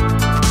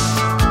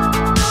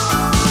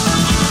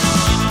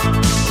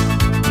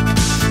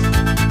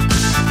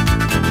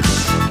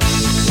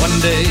 One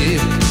day,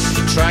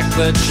 the track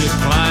that you're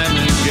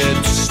climbing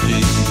gets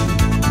steep.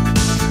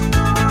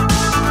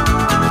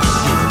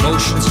 Your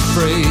emotions are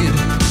frayed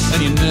and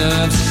your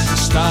nerves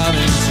are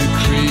starting to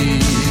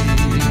creep.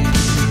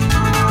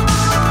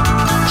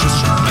 Just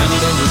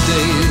remember the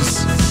days,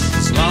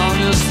 as long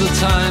as the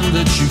time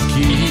that you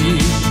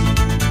keep.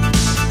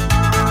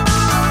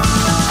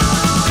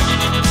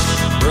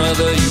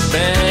 Brother, you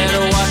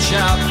better watch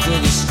out for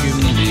the skin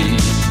deep.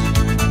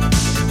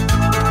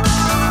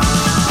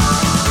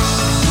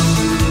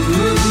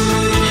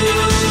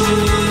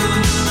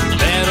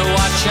 Better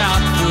watch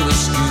out for the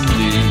skin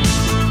deep.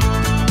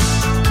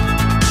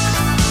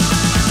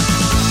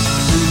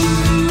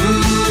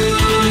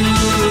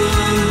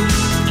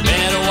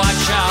 Better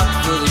watch out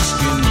for the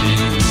skin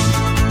deep.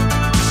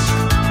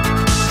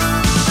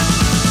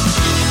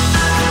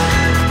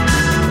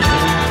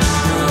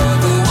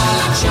 Brother,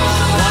 watch out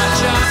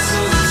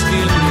for the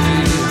skin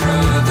deep.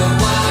 Brother,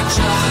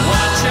 watch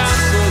out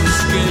for the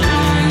skin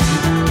deep.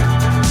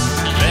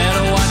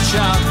 Better watch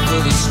out for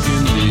the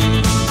skin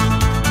deep.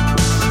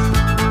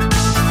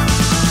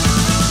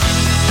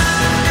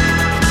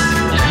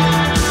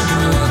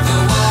 Brother,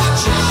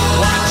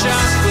 watch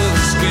out for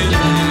the skin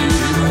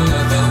deep.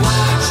 Brother,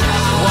 watch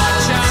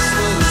out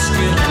for the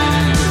skin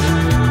deep.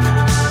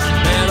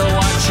 Better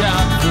watch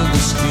out for the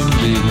skin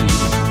deep.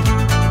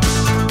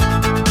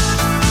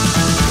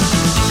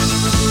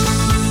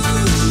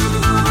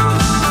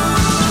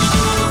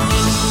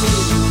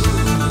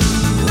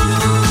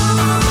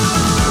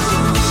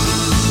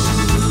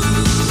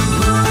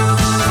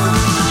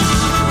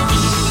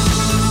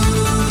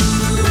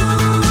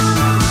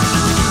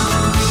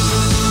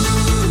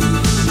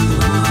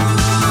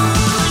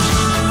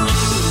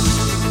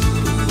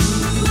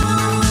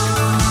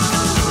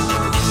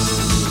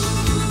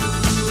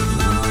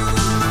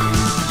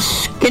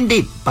 Skin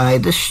Deep by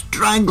the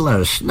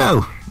Stranglers.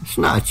 Now, it's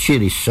not a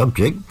cheery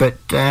subject, but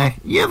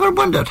you ever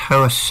wondered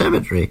how a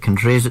cemetery can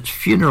raise its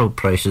funeral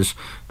prices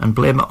and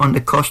blame it on the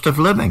cost of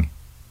living?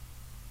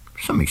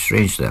 Something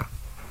strange there.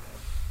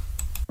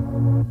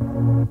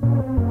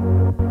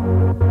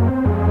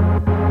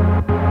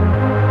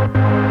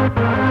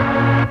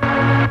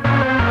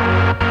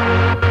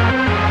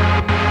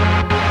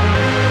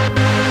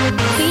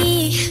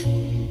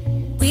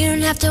 We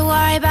don't have to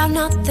worry about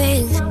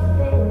nothing.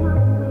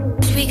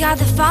 We got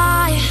the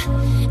fire,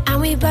 and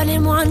we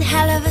burning one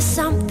hell of a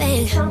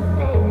something.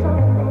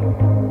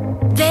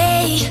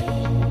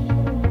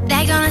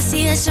 They're gonna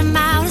see us from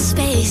outer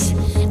space,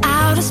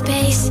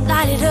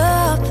 light it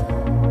up,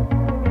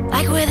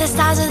 like we're the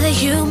stars of the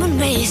human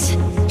race.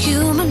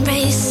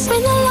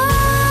 When the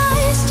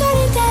lights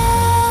turning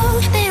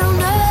down, they don't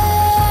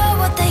know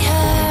what they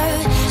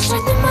heard.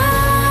 Strike the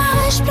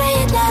march, play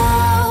it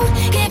loud,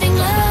 giving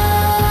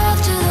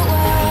love to the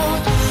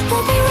world.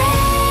 We'll be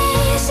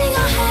raising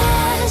our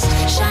hands,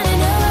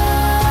 shining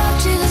up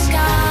to the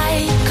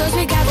sky. 'Cause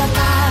we got the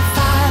fire,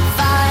 fire,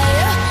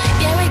 fire.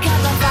 Yeah, we got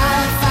the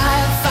fire,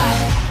 fire, fire.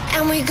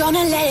 And we're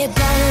gonna let it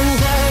burn,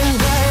 burn,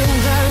 burn,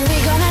 burn.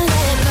 We're gonna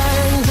let it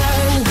burn,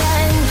 burn,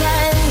 burn,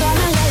 burn.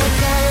 Gonna let it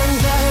burn,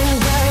 burn,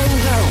 burn,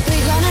 burn.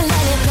 We're gonna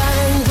let it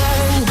burn,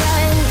 burn,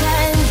 burn,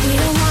 burn. We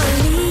don't wanna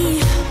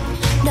leave,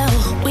 no.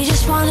 We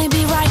just wanna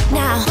be right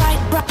now,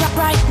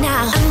 right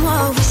now. And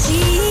what we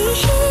see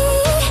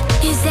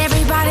is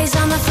everybody's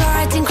on the floor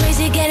acting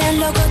crazy, getting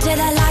loco till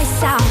the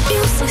lights out.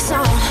 Music's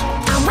on,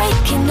 I'm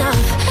waking up.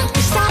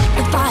 We start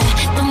the fire,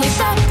 then we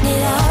burn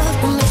it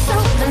up. When it's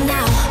over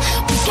now,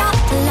 we got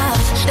the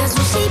love. There's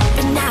no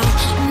sleeping now,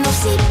 no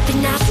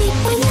sleeping now.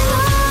 When the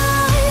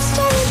lights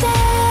turn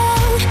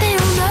down, they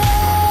don't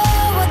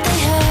know what they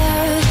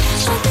heard.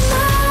 Strike the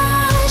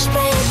march,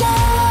 play it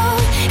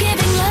loud,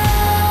 giving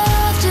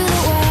love to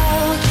the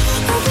world.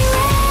 We'll be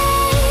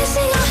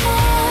raising our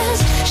hands,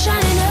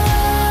 shining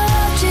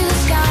up to the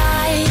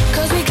sky.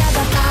 'Cause we got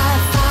the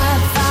fire,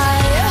 fire,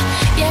 fire.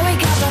 Yeah, we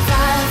got the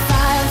fire,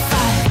 fire,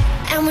 fire.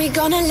 And we're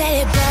gonna let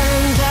it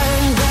burn,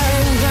 burn,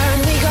 burn, burn.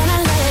 We're gonna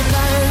let it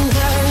burn,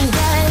 burn,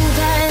 burn,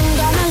 burn.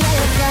 Gonna let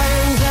it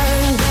burn,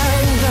 burn,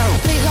 burn, burn.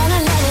 We're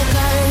gonna let it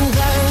burn,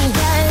 burn,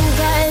 burn,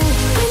 burn.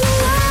 When the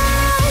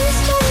lights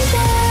turn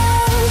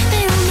down,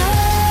 they don't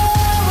know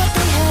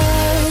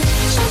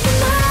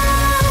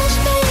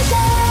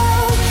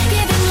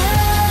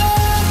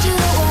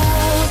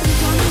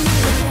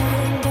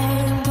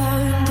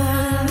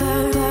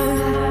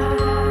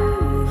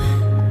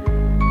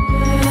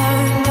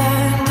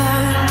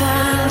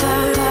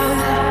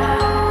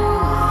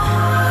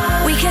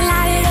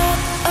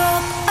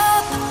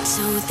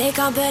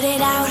can't put it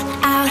out,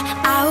 out,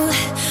 out.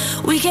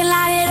 We can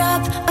light it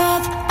up,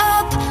 up,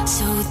 up,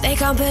 so they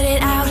can't put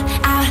it out,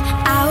 out,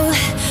 out.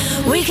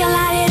 We can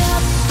light it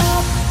up,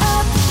 up,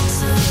 up,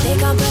 so they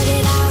can't put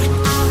it out,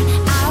 out,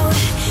 out.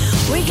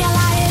 We can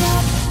light it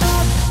up,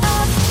 up,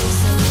 up,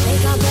 so they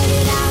can't put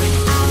it out,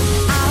 out,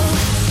 out.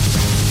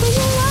 When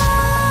your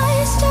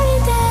lights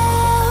turning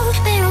down,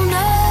 they don't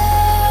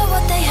know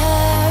what they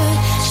heard.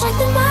 Strike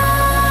the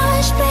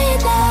march, play it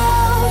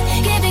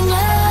loud, giving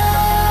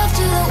love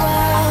to the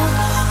world.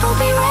 We'll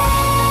be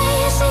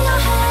raising our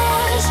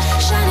hands,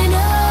 shining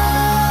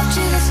up to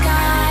the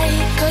sky.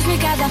 'Cause we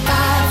got that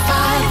fire,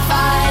 fire,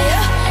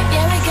 fire.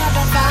 Yeah, we got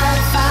that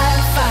fire,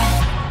 fire, fire.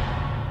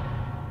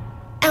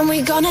 And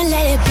we're gonna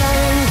let it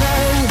burn,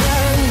 burn,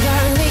 burn,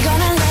 burn. We're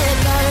gonna let it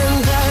burn,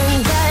 burn,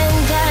 burn,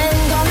 burn.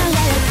 Gonna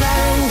let it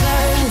burn,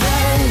 burn,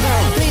 burn,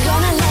 burn. We're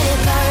gonna let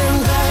it burn,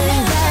 burn,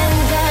 burn,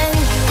 burn.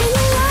 When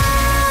the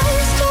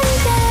lights turn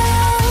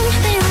down,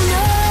 they don't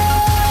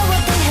know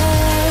what they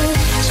heard.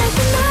 Strike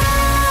the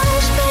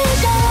march, play it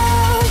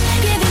loud,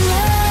 giving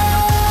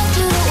love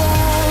to the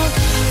world.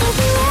 We'll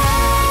be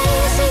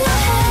raising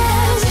our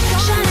hands,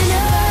 shining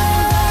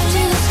up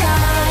to the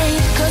sky.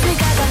 'Cause we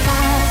got the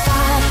fire,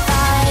 fire,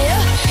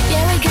 fire.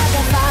 Yeah, we got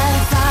the fire,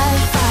 fire,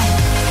 fire.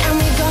 And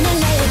we're gonna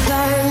let it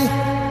burn.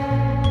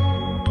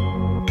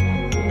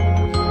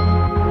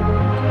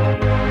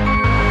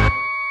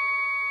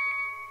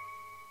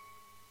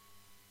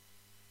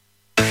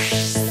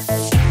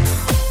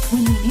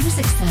 When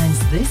music sounds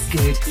this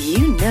good,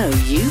 you know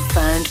you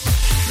found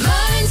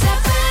Mearns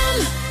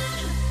FM.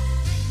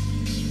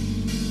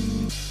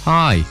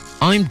 Hi,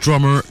 I'm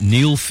drummer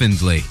Neil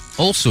Findlay,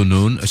 also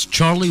known as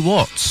Charlie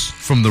Watts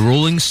from the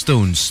Rolling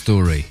Stones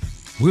story.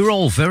 We're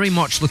all very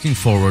much looking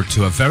forward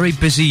to a very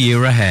busy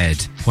year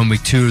ahead when we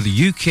tour the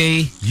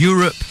UK,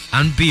 Europe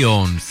and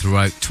beyond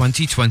throughout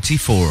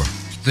 2024.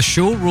 The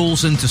show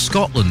rolls into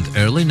Scotland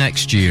early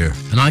next year,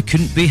 and I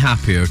couldn't be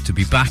happier to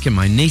be back in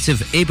my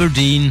native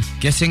Aberdeen,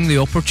 getting the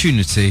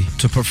opportunity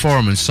to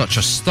perform in such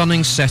a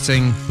stunning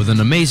setting with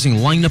an amazing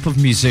lineup of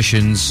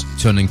musicians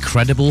to an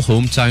incredible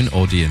hometown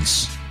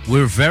audience.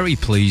 We're very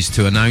pleased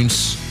to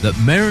announce that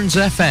Mearns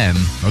FM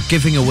are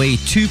giving away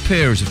 2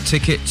 pairs of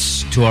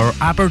tickets to our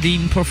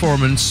Aberdeen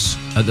performance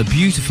at the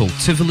beautiful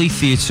Tivoli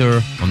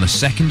Theatre on the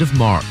 2nd of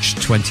March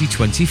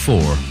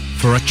 2024.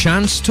 For a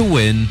chance to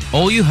win,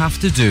 all you have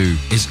to do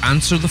is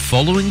answer the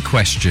following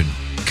question.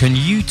 Can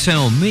you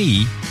tell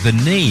me the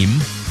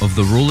name of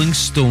the Rolling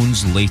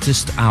Stones'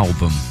 latest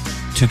album?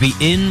 To be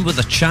in with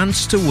a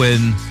chance to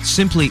win,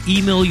 simply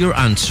email your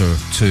answer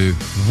to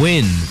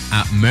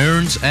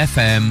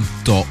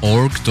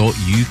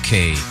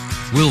win@mearnsfm.org.uk.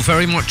 We'll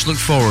very much look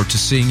forward to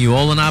seeing you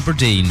all in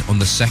Aberdeen on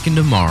the 2nd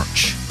of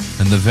March,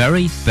 and the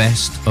very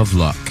best of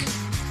luck.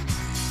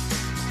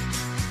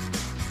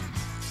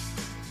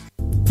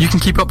 You can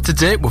keep up to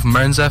date with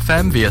Mearns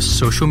FM via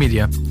social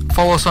media.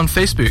 Follow us on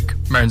Facebook,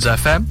 Mearns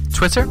FM,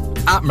 Twitter,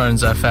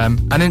 @Mearns FM,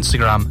 and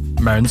Instagram,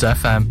 Mearns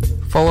FM.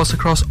 Follow us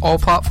across all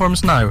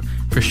platforms now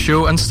for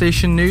show and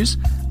station news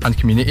and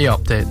community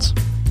updates.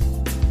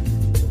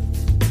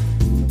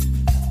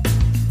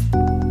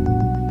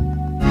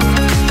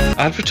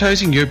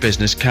 Advertising your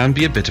business can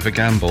be a bit of a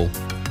gamble.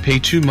 Pay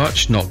too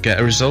much, not get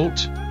a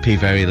result. Pay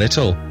very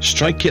little,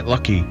 strike it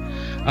lucky.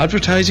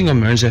 Advertising on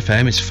Mearns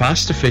FM is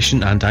fast,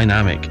 efficient and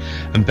dynamic,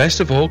 and best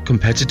of all,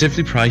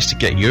 competitively priced to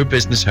get your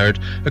business heard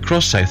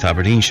across South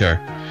Aberdeenshire.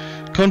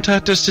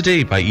 Contact us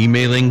today by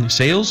emailing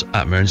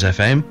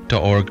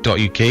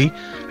sales@mearnsfm.org.uk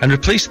and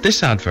replace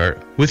this advert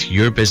with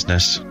your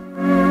business.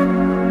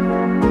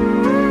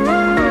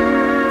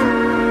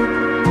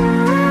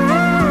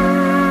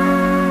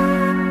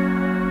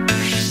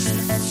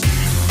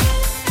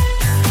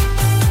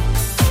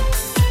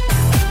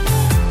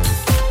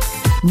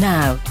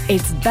 Now,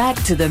 it's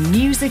back to the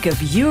music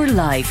of your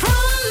life. From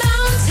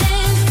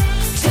mountain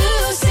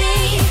to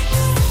sea,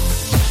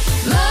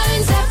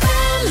 Mearns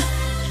FM.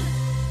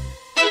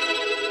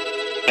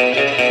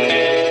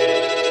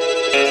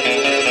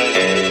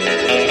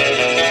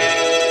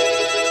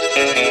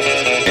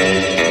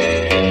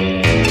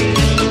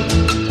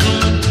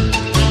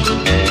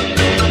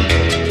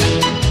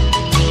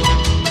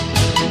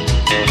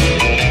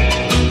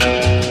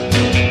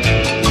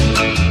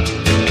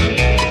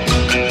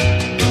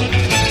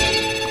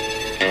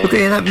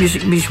 Okay, that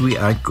music means we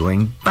are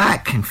going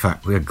back. In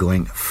fact, we're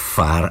going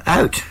far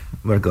out.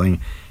 We're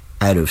going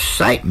out of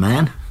sight,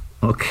 man.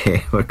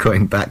 Okay, we're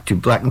going back to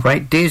black and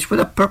white days with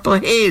a purple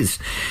haze.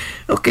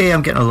 Okay,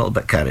 I'm getting a little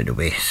bit carried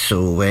away.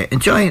 So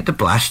enjoy the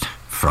blast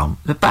from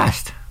the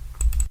past.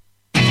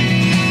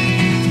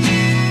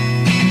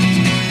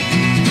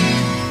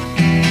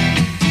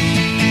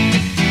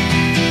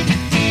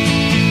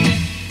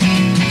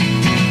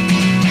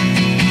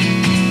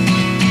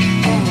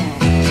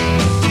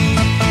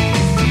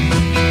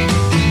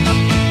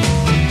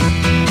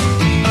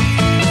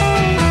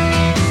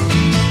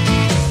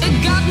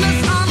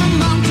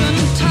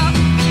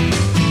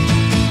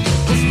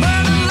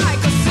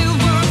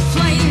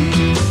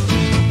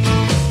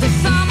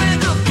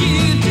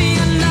 Beauty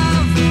and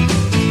love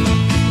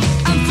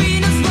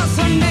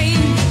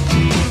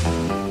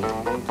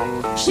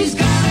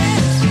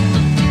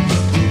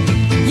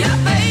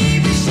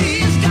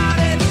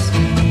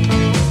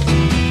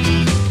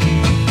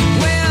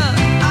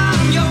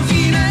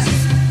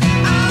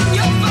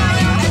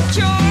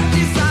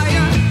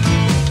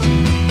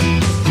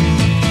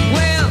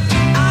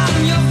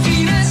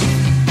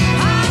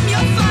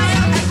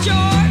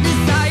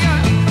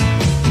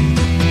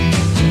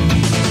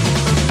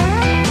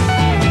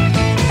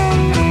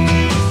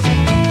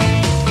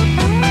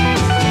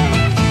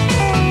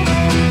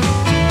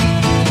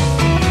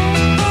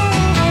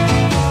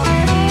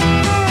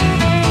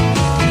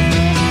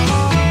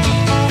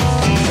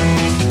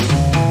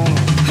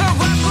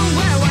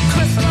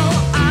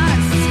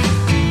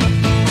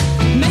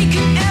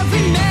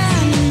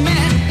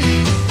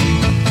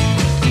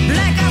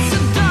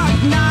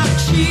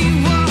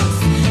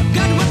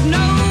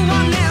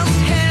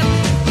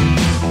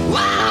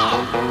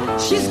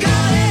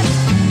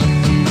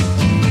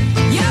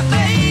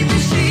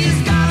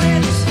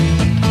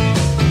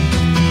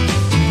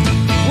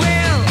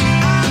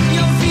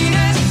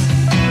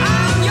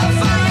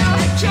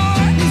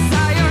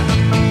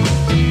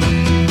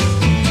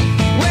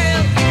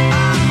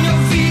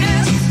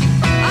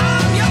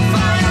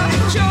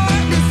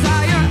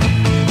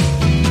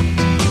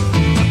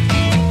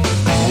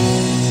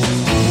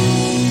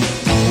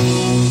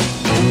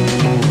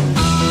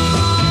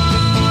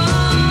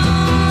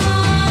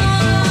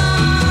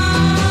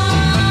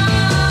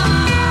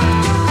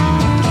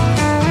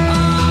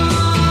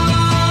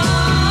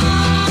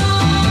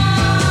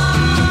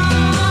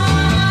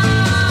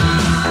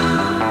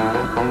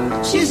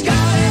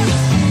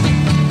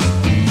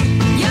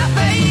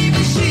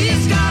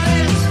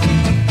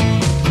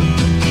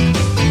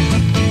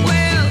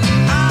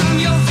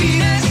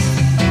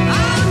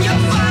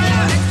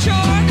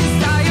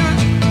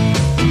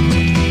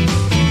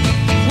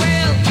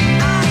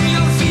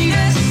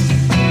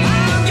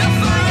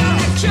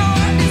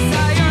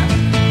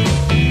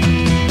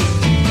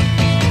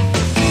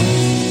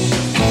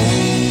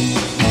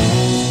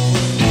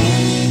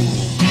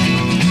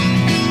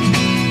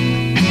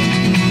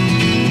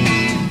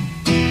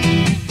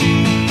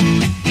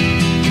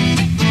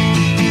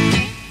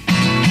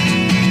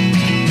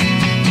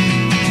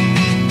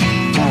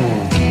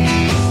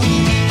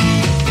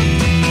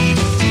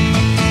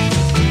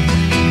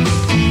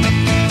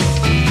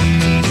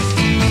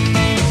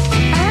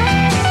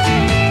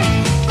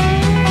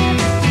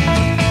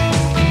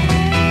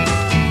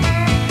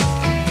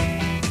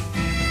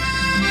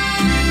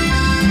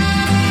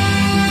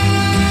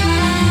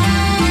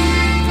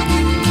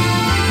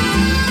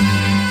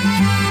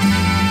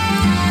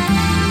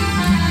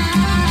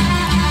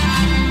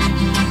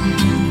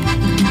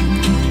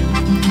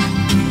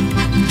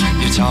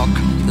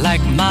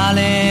like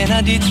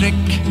Marlene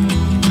Dietrich,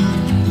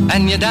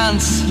 and you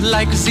dance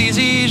like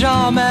Zizi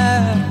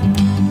Jeanmaire.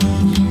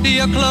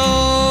 Your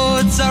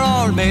clothes are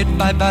all made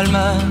by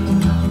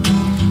Balmain,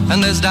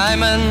 and there's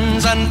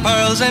diamonds and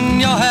pearls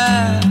in your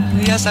hair.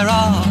 Yes, there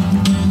are.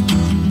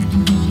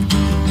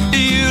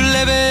 You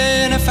live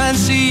in a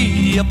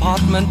fancy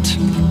apartment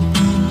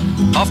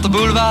off the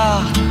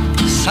boulevard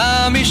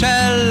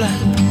Saint-Michel,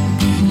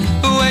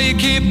 where you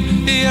keep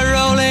your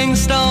Rolling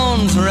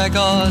Stones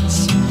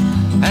records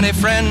and a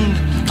friend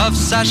of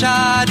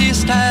Sacha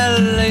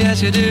Distel.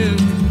 Yes, you do.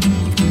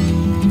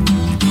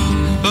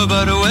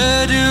 But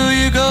where do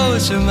you go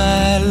to,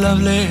 my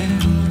lovely,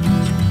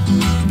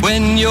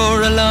 when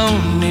you're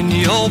alone in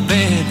your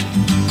bed?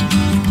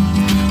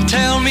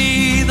 Tell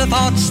me the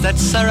thoughts that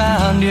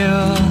surround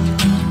you.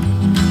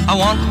 I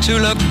want to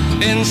look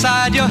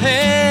inside your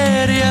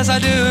head, yes I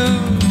do.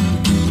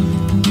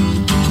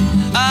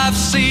 I've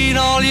seen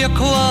all your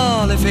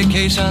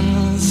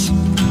qualifications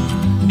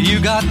you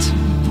got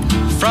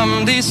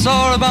from the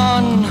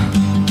Sorbonne,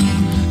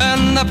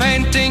 and the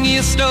painting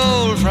you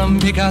stole from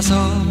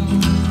Picasso.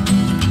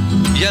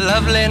 Your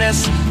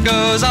loveliness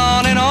goes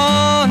on and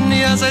on,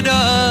 yes it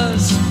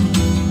does.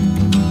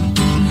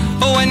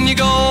 When you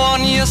go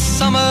on your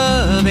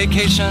summer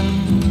vacation,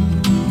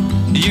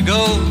 you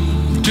go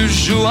to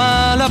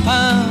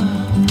Juan-le-Pin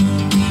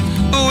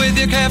with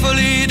your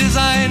carefully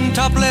designed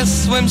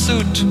topless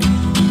swimsuit.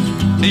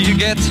 You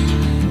get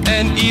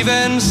an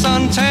even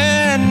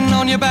suntan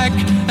on your back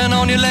and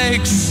on your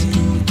legs,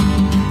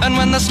 and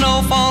when the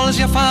snow falls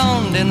you're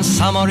found in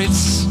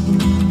Samoritz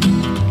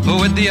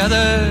with the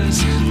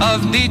others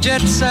of the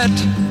jet set,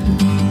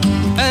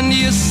 and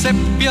you sip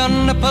your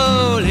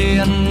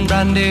Napoleon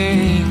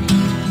brandy,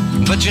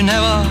 but you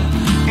never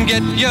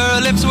get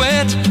your lips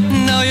wet,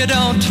 no you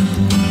don't.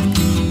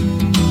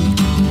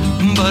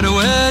 But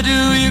where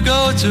do you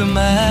go to,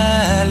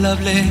 my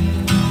lovely,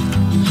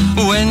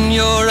 when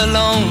you're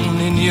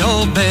alone in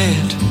your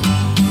bed?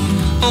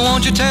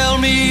 Won't you tell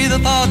me the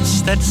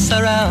thoughts that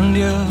surround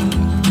you?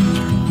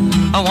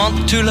 I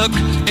want to look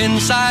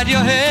inside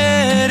your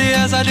head,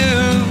 yes I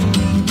do.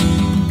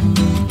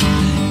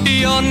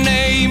 Your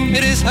name,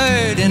 it is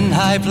heard in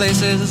high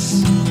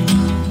places.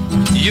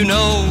 You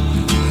know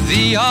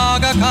the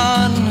Aga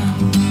Khan,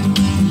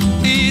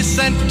 he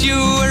sent you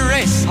a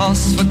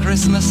racehorse for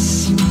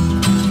Christmas,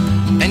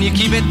 and you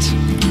keep it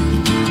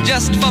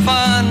just for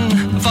fun,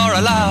 for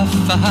a laugh.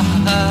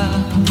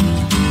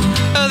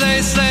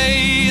 They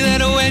say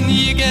that when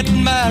you get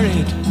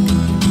married,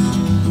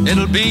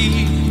 it'll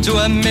be to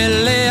a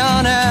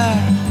millionaire,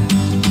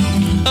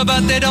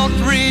 but they don't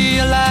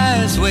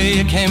realize where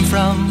you came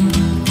from,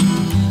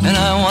 and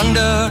I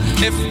wonder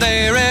if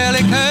they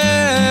really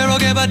care or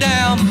give a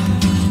damn.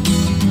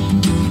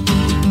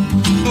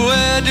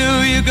 Where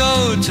do you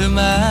go to,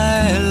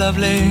 my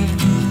lovely,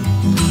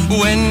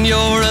 when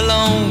you're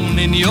alone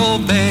in your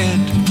bed?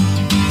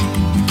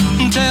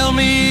 Tell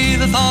me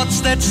the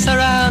thoughts that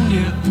surround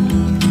you.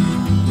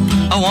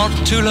 I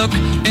want to look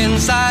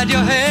inside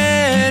your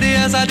head,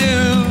 yes I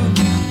do.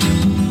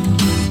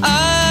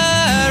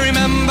 I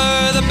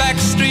remember the back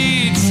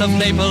streets of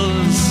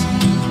Naples,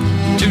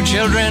 two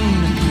children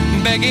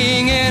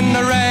begging in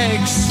the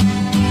rags,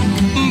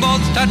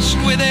 both touched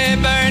with a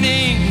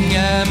burning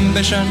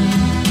ambition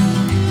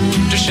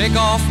to shake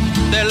off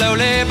their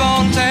lowly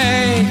born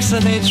takes,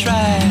 and they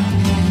tried.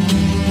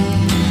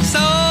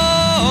 So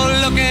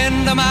look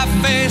into my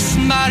face,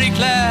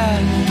 Marie-Claire,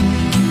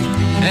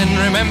 and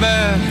remember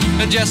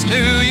just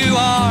who you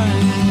are.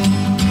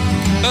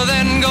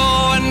 Then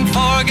go and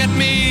forget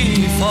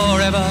me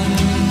forever,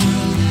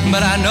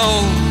 but I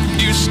know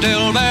you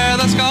still bear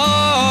the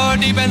scar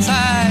deep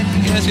inside,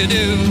 yes you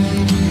do.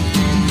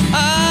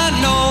 I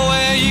know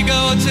where you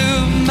go to,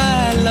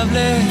 my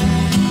lovely,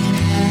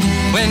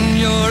 when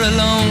you're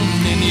alone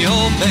in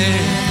your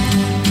bed.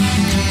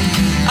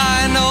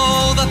 I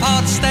know the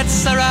thoughts that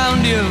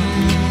surround you,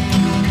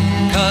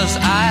 'cause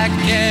I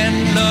can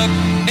look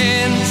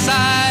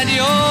inside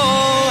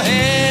your head.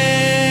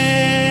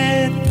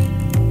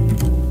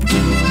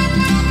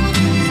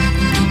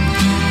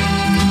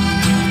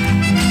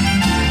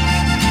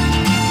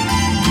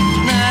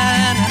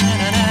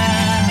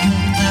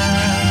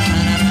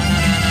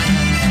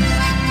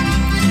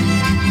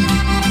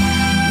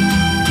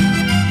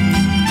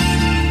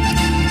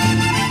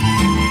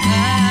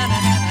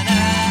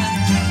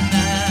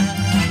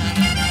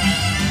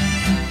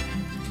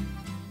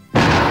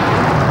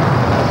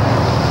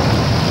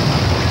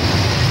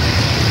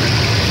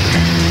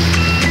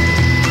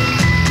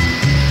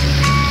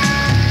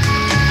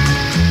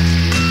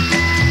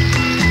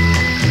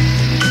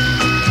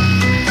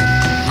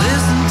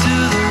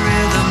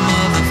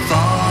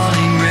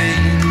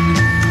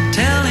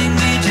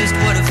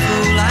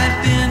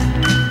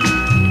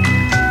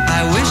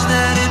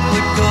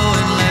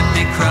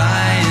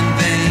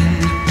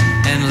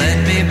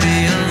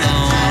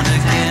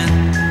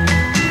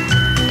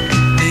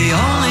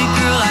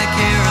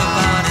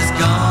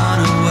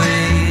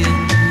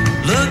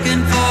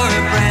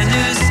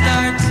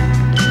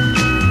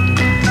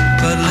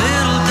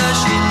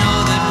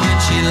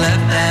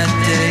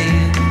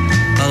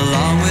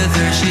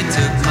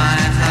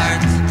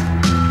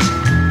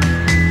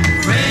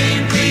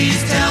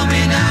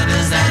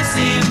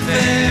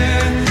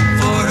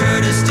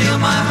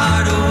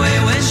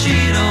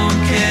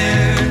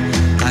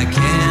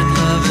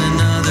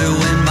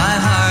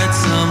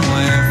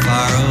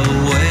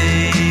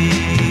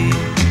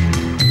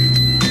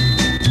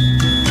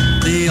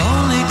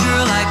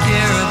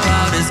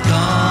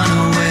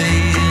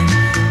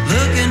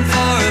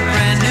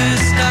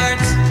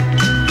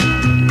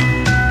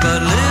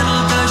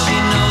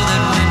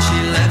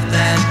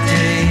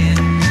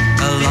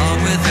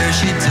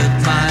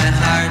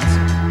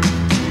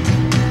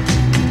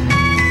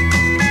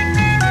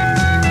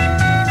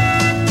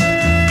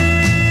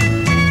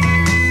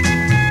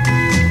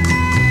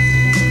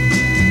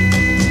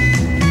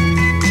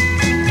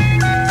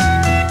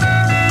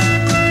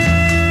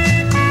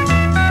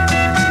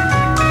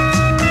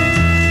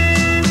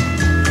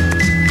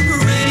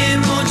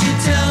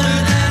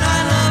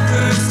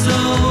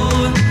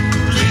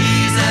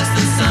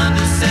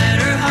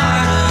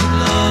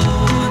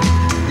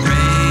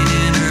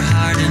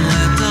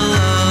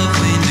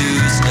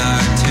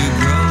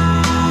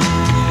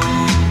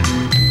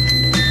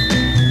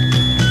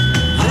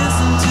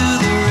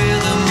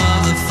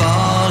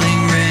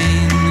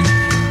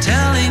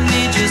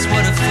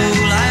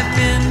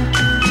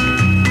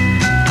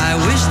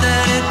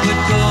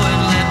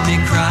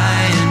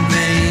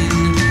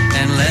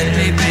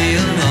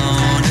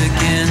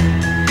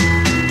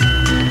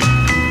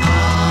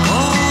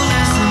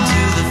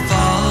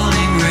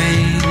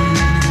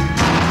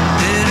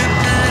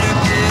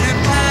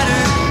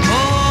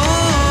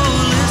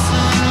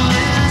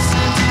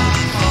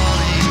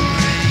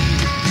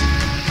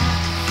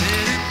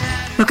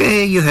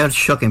 Okay, you heard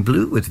Shocking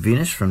Blue with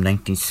Venus from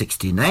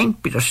 1969.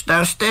 Peter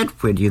Starstead,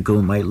 Where Do You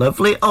Go My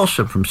Lovely,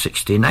 also from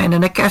 69.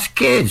 And the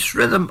Cascades,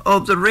 Rhythm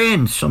of the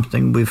Rain,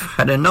 something we've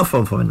had enough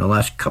of in the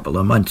last couple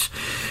of months.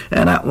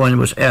 And that one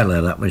was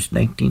earlier, that was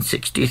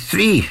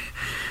 1963.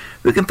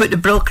 We can put the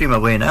Brill Cream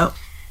away now.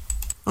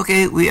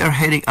 Okay, we are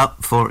heading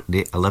up for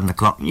the 11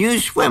 o'clock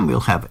news when we'll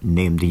have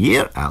Name the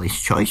Year,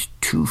 Ali's Choice,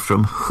 Two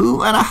from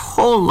Who, and a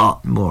whole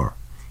lot more.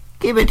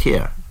 Give it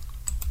here.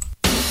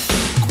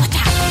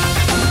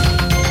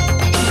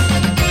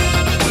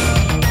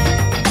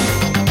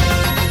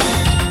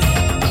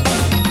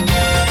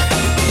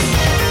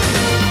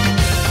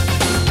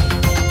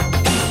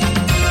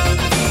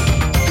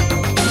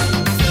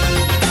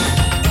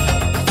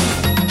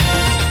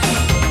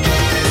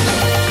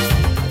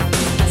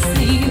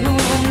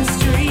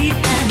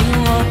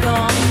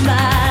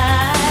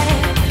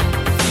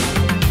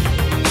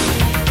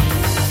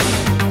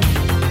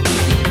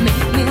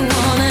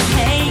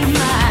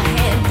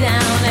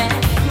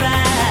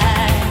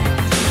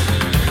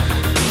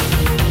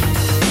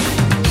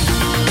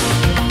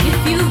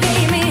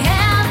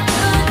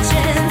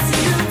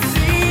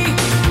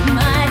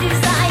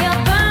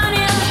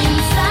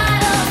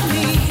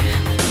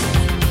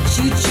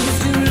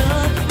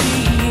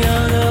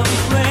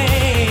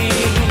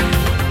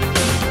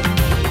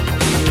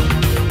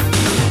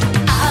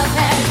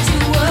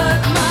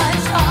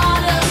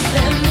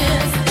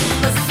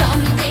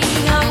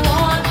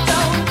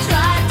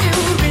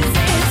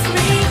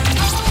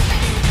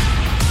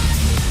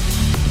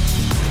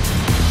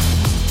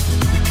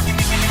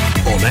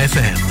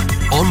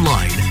 FM,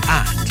 online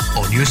and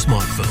on your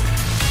smartphone.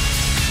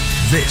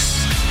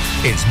 This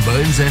is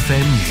Mearns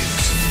FM News.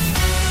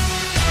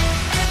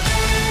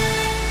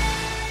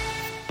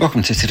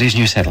 Welcome to today's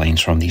news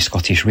headlines from the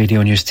Scottish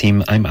Radio News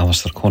team. I'm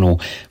Alistair Connell.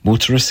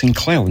 Motorists in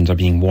Cleland are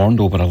being warned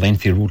over a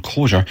lengthy road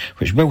closure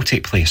which will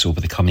take place over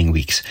the coming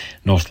weeks.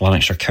 North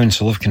Lanarkshire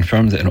Council have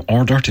confirmed that in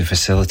order to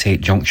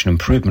facilitate junction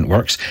improvement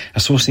works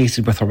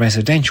associated with a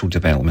residential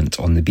development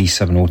on the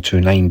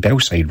B7029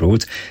 Bellside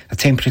Road, a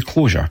temporary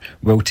closure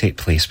will take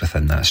place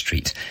within that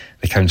street.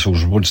 The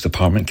Council's Roads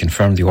Department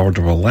confirmed the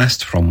order will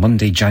last from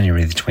Monday,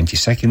 January the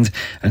 22nd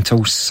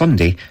until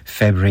Sunday,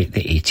 February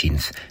the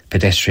 18th.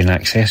 Pedestrian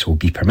access will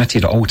be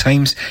permitted at all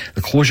times.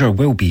 The closure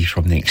will be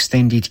from the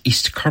extended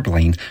east curb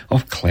line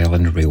of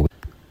Cleland Railway.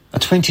 A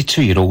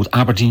 22-year-old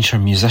Aberdeenshire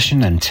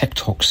musician and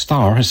TikTok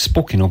star has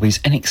spoken of his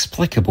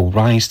inexplicable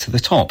rise to the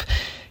top.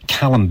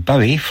 Callum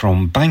Bowie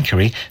from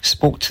Bankery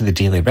spoke to the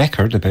Daily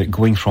Record about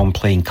going from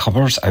playing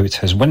covers out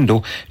his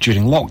window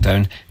during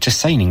lockdown to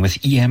signing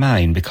with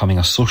EMI and becoming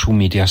a social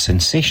media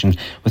sensation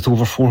with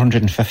over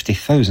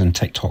 450,000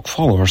 TikTok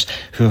followers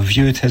who have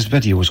viewed his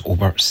videos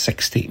over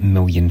 60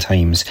 million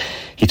times.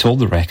 He told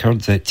the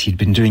Record that he'd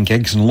been doing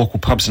gigs in local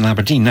pubs in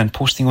Aberdeen and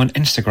posting on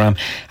Instagram,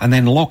 and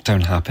then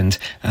lockdown happened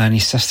and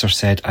his sister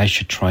said, I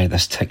should try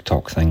this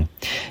TikTok thing.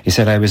 He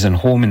said, I was in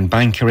home in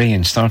Bankery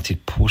and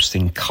started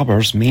posting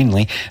covers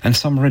mainly and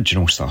some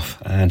original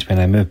stuff, and when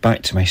I moved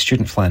back to my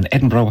student flat in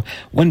Edinburgh,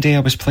 one day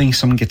I was playing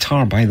some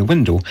guitar by the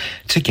window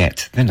to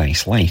get the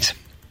nice light.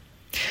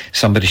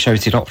 Somebody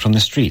shouted up from the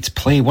street,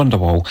 play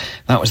Wonderwall.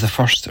 That was the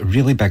first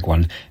really big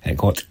one. It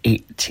got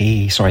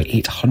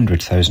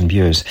 800,000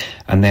 views.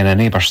 And then a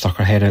neighbour stuck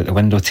her head out the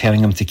window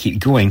telling him to keep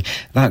going.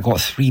 That got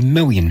 3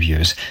 million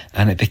views,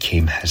 and it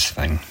became his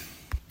thing.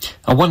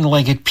 A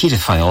one-legged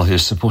paedophile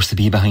who's supposed to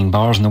be behind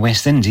bars in the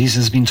West Indies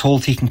has been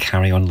told he can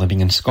carry on living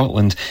in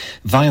Scotland.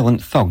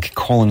 Violent thug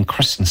Colin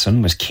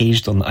Christensen was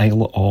caged on the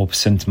Isle of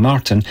St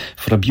Martin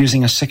for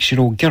abusing a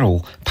 6-year-old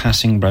girl,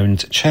 passing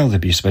round child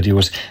abuse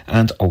videos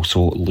and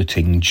also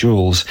looting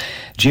jewels.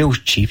 Jail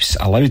chiefs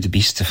allowed the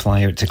beast to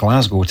fly out to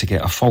Glasgow to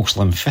get a false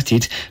limb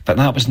fitted, but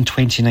that was in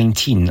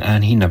 2019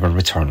 and he never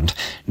returned.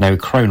 Now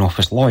Crown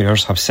Office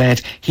lawyers have said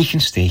he can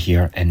stay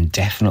here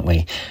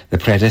indefinitely. The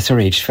predator,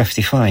 aged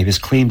 55, is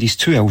claimed he's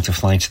too ill to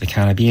fly to the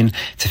Caribbean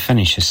to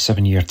finish his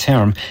 7-year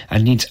term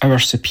and needs our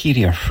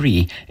superior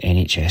free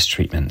NHS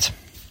treatment.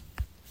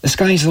 The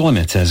sky's the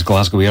limit as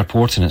Glasgow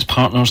Airport and its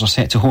partners are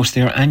set to host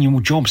their annual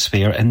jobs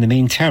fair in the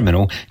main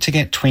terminal to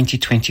get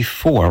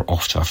 2024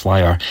 off to a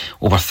flyer.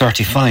 Over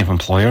 35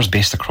 employers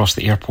based across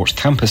the airport's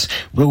campus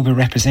will be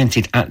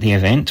represented at the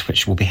event,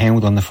 which will be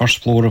held on the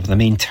first floor of the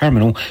main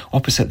terminal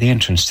opposite the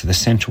entrance to the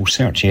central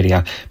search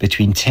area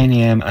between 10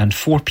 a.m. and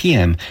 4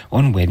 p.m.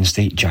 on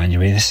Wednesday,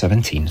 January the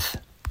 17th.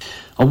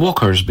 A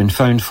walker has been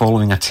found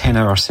following a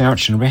 10-hour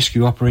search and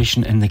rescue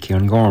operation in the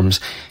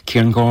Cairngorms.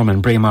 Cairngorm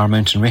and Braemar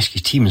Mountain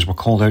rescue teams were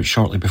called out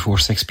shortly before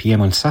 6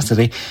 p.m. on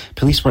Saturday.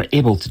 Police were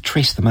able to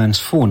trace the man's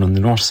phone on the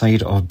north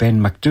side of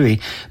Ben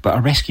Macdui, but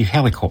a rescue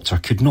helicopter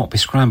could not be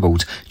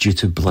scrambled due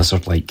to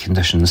blizzard-like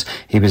conditions.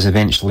 He was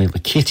eventually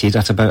located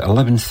at about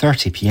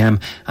 11:30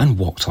 p.m. and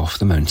walked off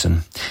the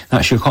mountain.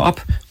 That's your caught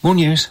up. More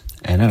news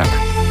in an hour.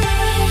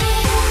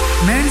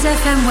 Mearns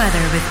FM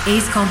weather with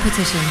Ace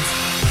Competitions.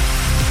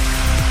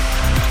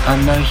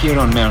 And now here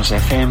on Mearns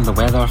FM, the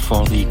weather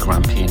for the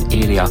Grampian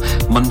area.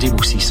 Monday we'll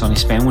see sunny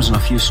spells and a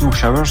few snow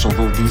showers,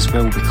 although these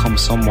will become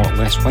somewhat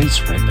less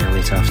widespread by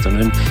late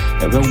afternoon.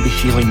 It will be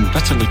feeling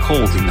bitterly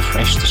cold in the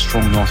fresh to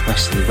strong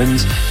northwesterly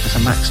winds with a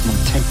maximum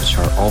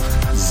temperature of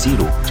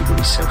 0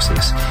 degrees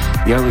Celsius.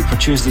 The outlook for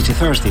Tuesday to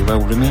Thursday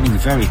will remaining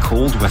very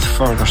cold with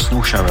further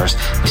snow showers,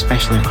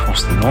 especially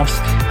across the north.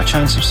 A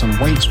chance of some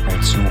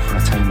widespread snow for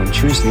a time on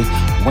Tuesday,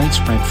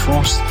 widespread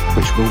frost,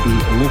 which will be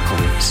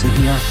locally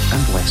severe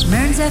and less.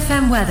 Mearns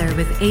FM weather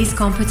with Ace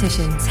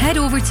Competitions. Head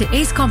over to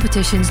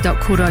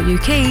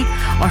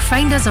acecompetitions.co.uk or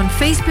find us on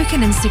Facebook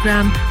and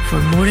Instagram for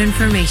more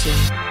information.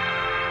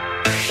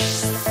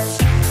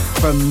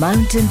 From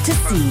mountain to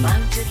sea,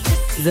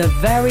 the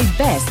very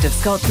best of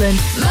Scotland.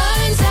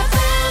 Mearns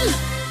FM.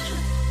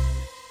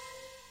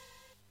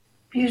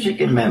 Music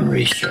and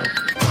memories show.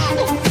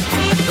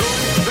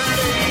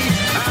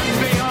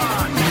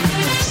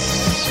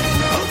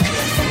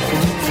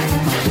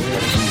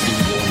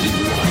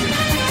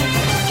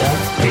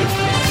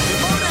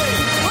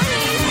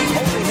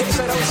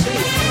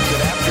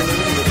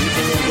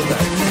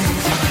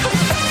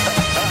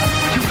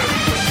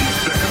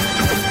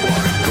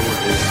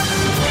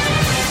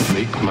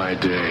 My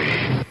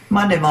day.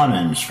 Monday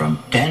mornings from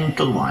 10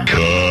 to 1. Let's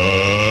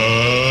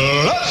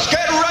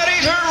get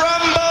ready to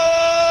rumble!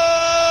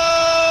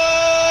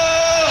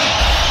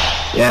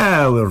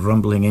 Yeah, we're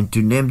rumbling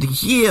into Name the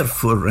Year.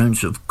 4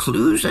 rounds of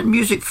clues and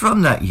music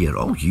from that year.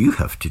 All you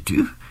have to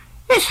do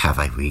is have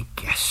a wee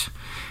guess.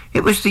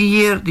 It was the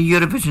year the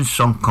Eurovision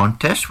Song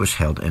Contest was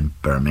held in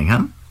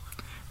Birmingham.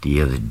 The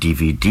year the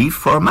DVD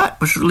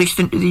format was released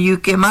into the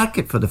UK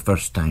market for the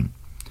first time.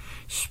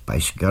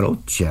 Spice Girl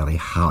Jelly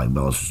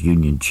Halliwell's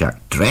Union Jack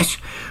dress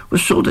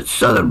was sold at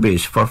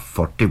Sotheby's for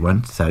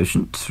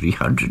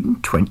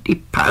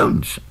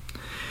 £41,320.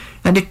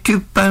 And a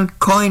 £2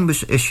 coin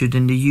was issued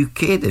in the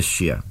UK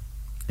this year.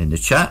 In the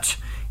charts,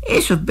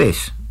 Ace of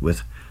Base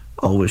with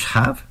Always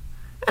Have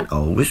and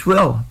Always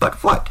Will.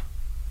 But what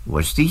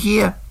was the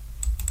year?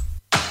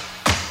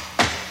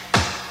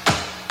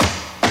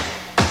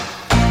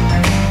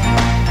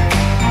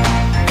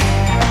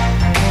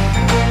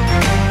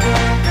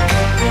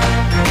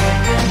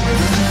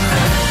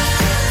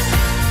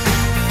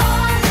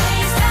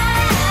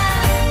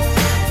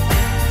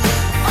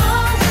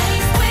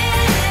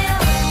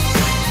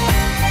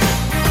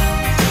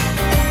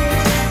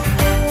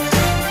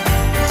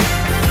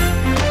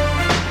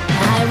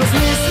 I was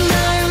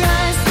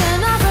mesmerized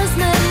when I first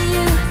met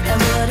you. I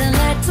wouldn't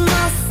lie to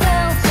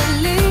myself.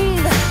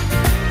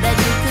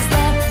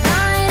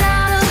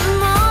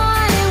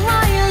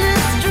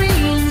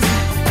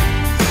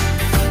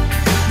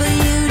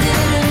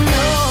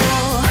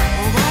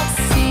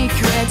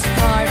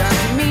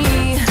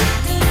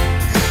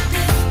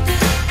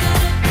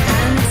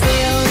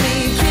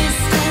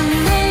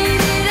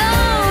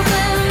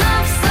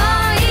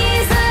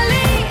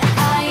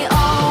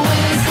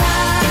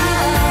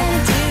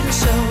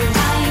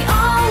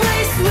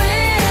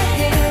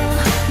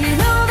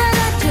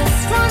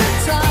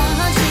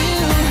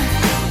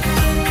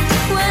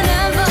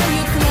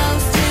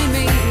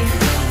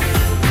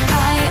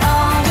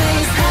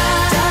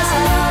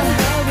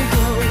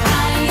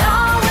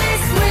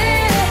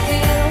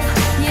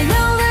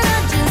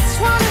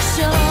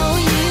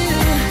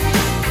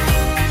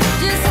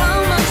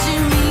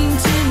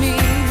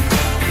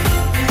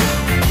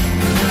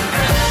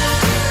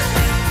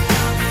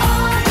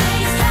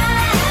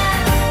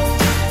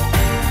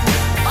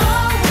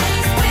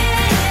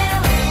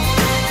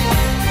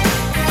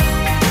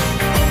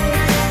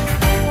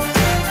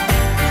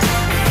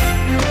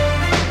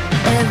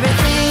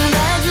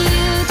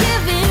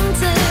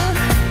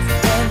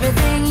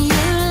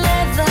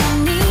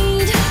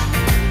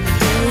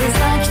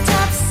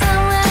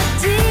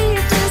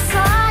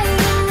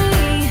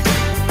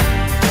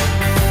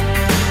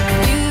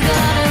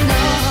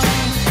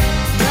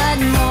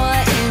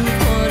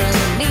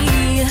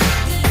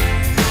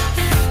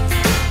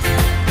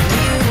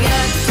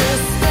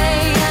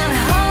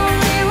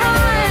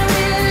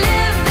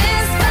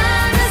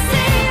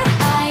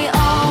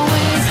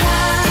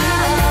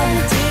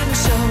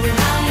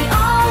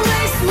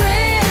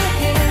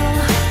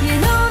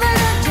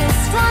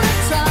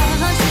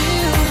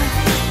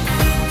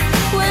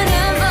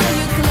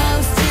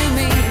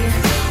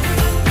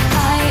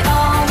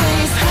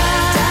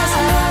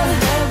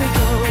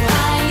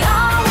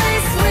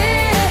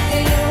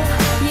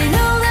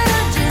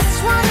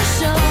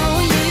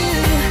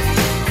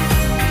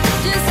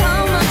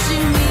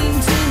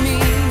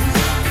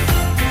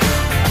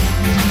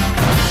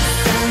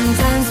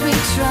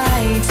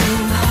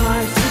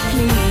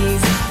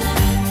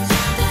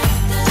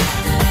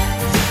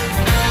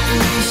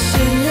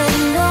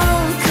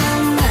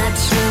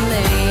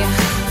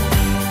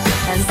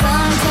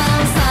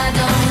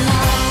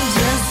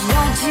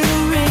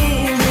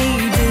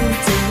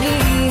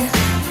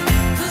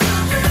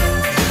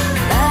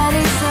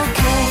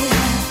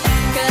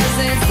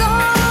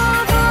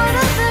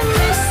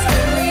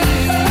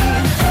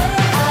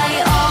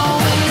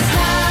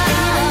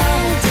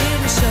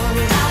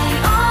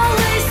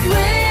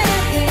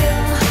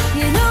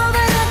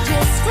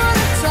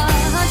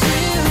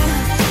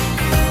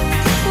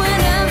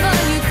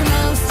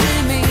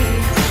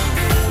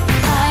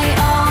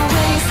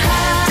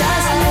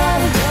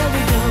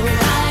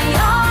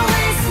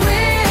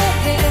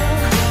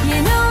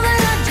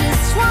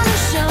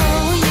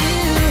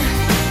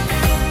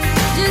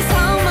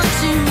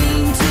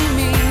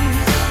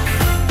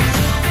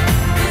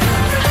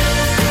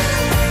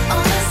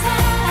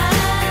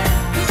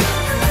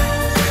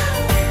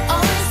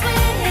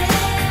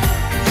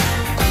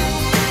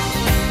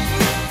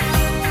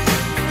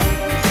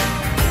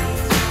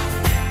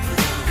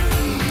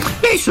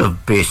 Ace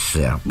of Base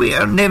there. We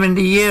are naming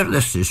the year.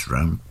 This is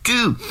round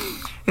 2.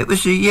 It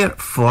was the year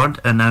Ford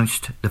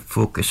announced the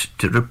Focus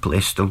to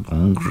replace the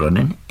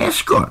long-running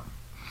Escort.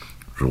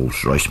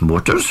 Rolls-Royce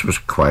Motors was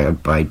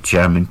acquired by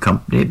German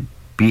company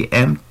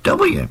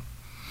BMW.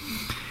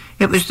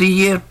 It was the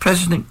year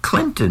President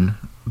Clinton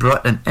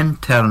brought an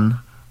intern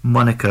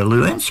Monica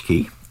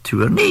Lewinsky to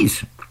her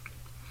knees.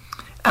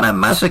 And a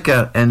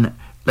massacre in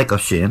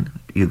Lykosin,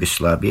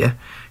 Yugoslavia,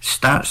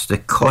 starts the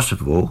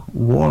Kosovo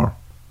War.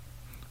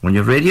 On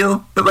your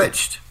radio,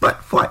 Bewitched. But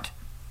what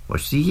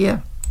was the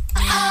year?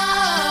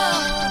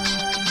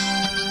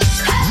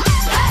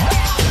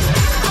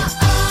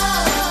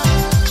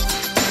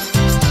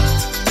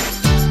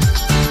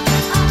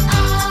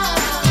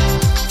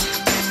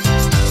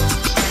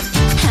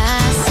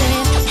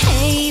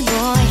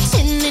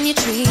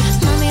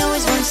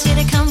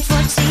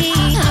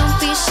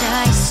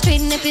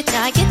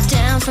 I get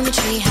down from a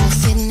treehouse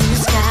sitting in the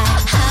sky.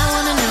 I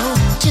wanna know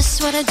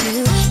just what I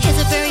do. Is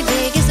it very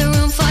big? Is there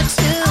room for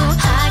two?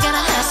 I got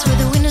a house with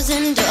the windows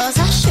and doors.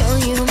 I'll show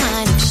you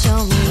mine and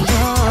show me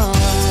yours.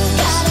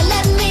 Gotta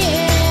let me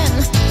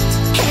in.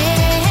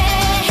 Hey,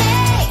 hey,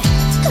 hey,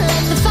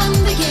 let the fun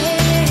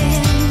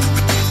begin.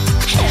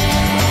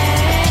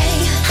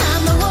 Hey,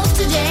 I'm the wolf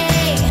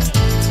today.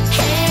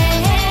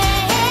 Hey, hey,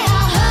 hey,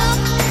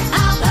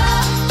 I'll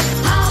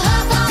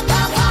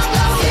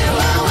hop you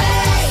away.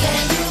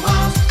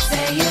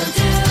 Say you'll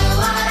do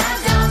what I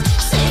don't.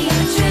 Say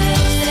you're true.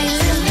 Say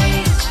to me.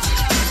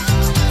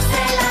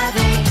 Say la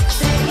vie.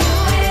 Say you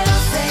will.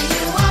 Say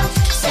you won't.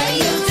 Say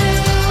you'll do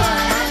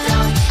what I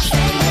don't.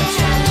 Say you're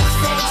true.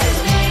 Say to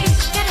me.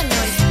 Get a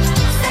noise.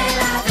 Say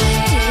la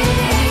vie.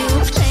 You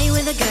play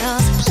with the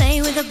girls, play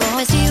with the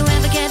boys. Do you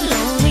ever get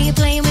lonely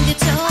playing with your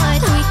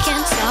toys? We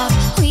can talk,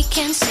 we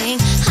can sing.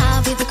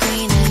 I'll be the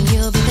queen and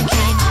you'll be the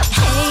king.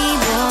 Hey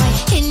boy,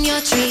 in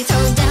your tree,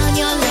 throw down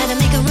your letter,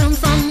 make a room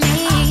for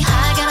me.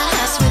 I got a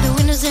house with the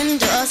windows and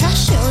doors. I'll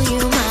show you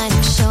mine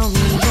and show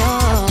me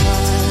yours.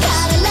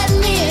 Gotta let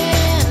me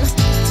in.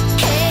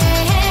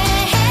 Hey,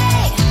 hey,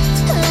 hey,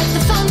 let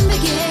the fun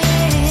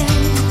begin.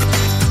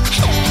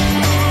 Hey,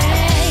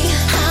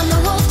 I'm the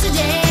wolf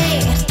today.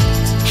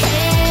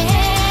 Hey,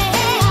 hey,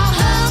 hey, I'll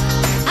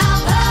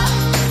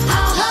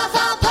hop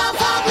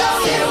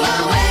you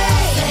away.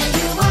 Say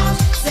you won't,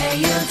 say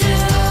you'll do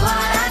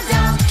what I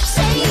don't.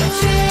 Say you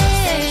true,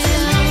 say to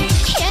me.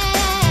 Yeah,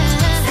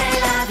 say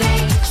la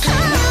vie.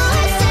 Say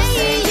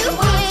you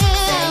will.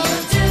 Say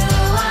you'll do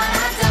what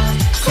I don't.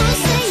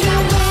 Say you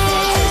will.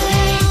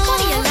 What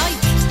do you like?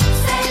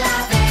 Say la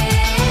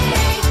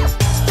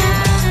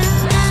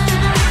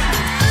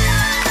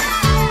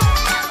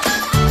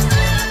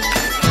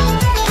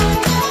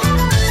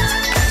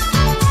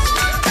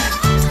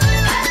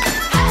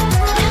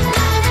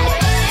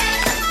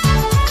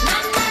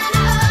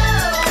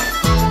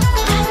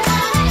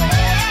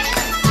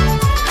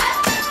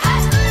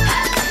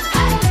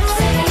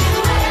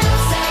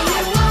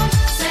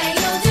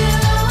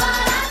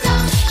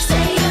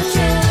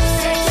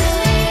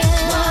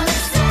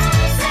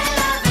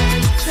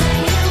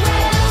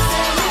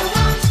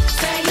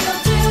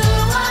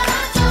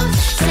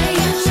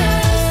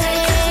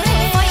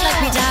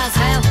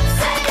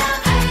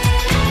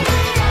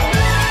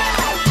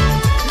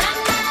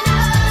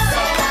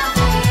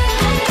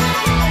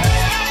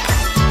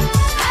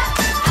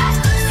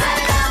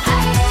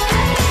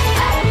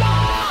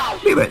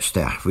Bewitched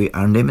there. We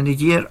are naming the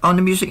year on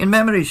the Music and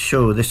Memories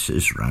show. This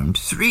is round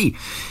 3.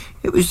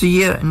 It was the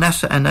year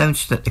NASA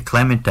announced that the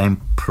Clementine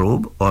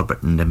probe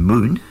orbiting the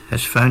moon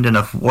has found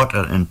enough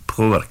water in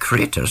polar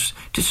craters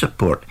to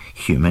support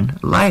human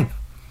life.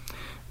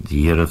 The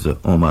year of the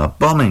Omagh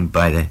bombing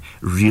by the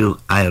Real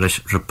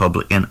Irish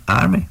Republican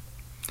Army.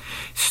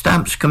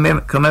 Stamps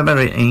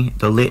commemorating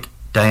the late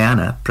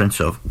Diana, Prince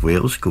of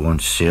Wales, go on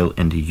sale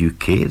in the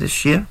UK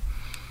this year.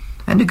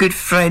 And the Good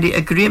Friday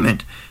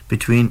Agreement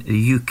between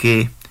the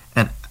UK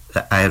and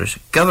the Irish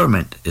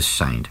government is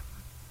signed.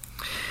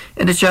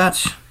 In the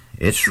charts,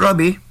 it's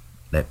Robbie.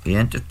 Let me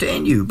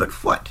entertain you. But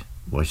what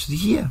was the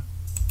year?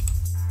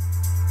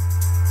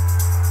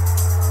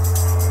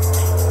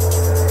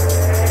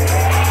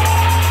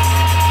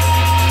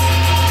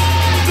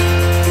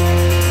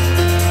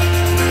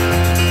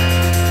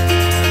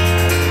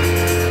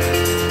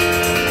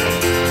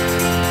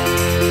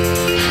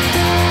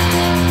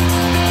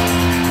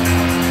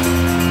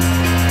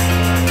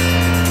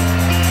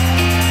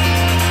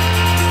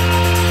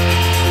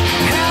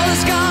 Hell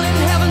is gone and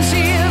heaven's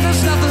here.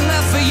 There's nothing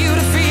left for you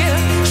to fear.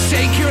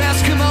 Shake your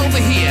ass, come over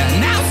here.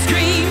 Now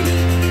scream.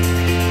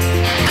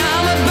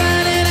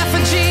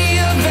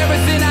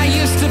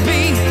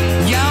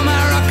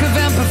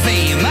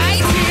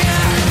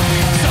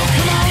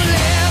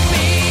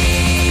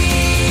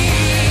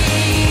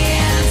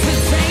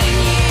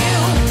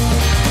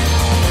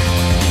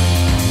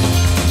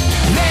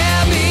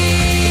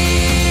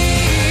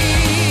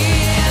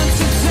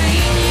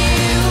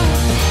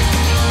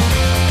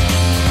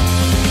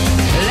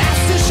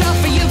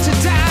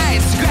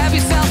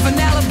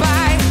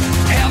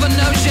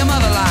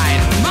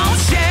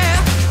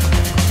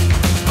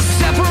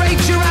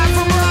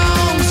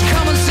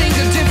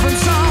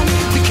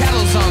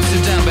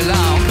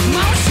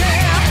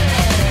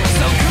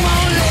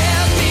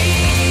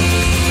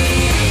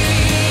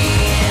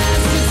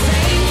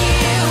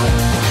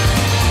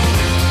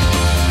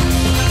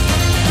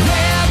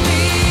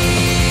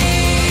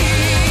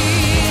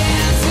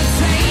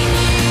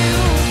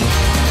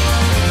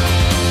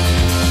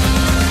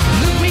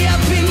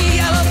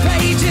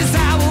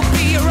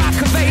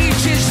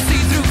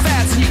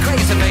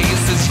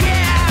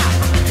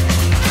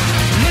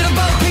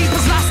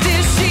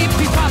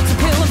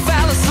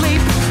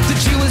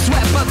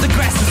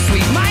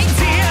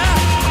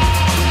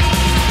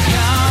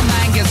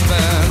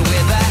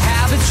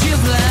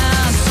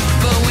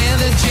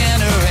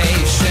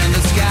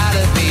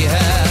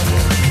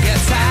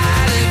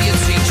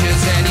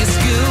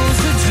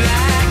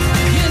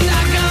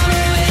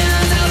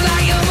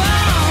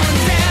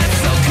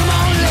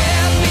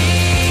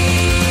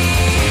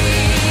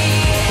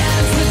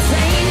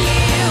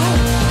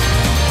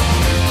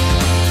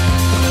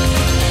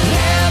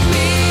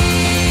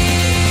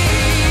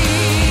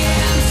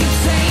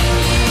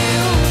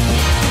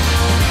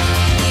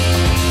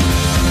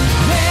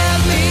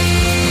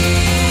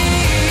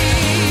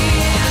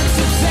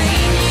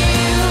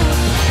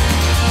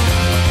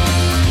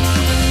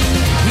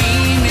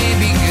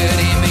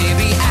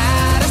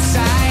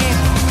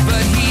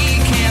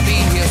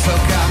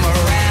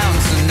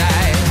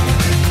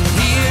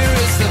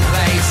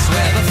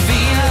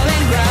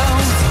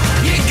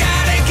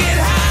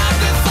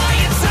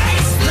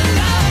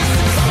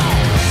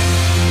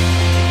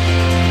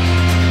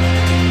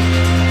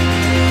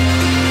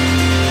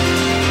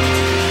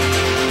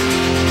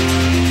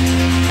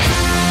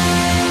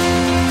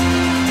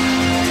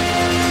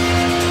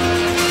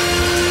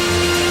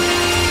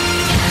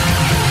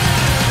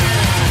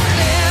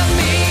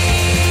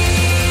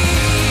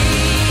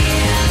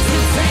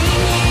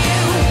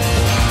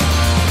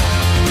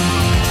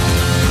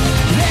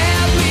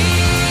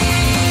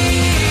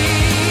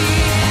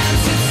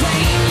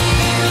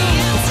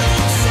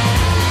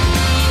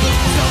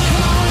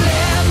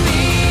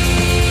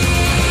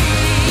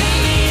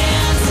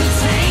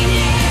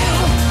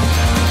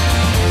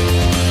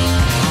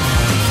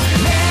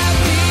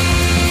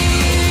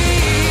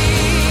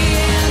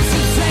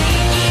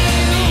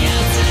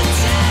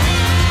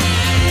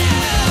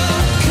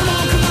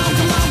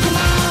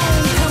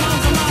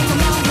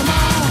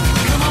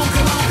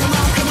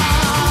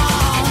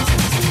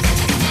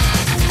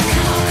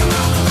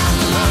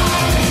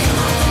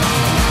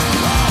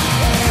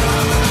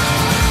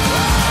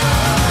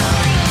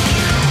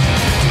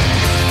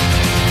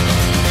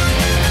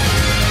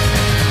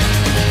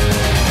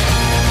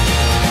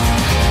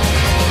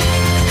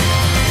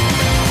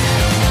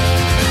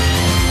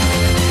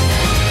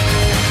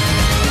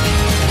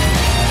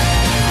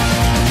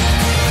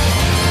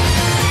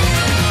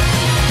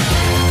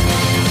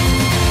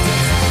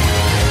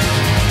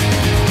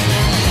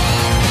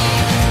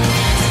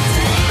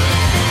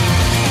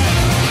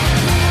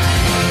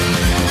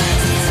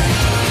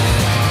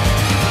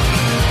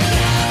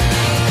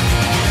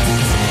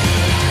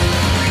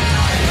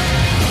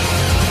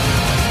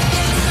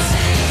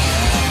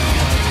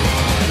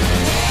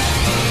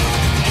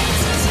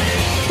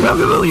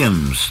 Robbie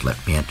Williams,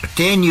 let me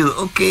entertain you.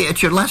 Okay,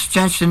 it's your last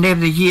chance to name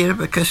the year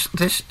because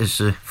this is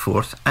the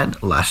fourth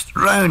and last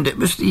round. It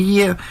was the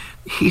year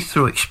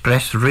Heathrow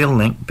Express rail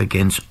link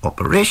begins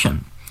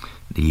operation.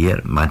 The year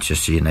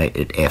Manchester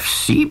United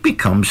FC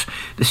becomes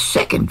the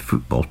second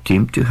football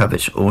team to have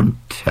its own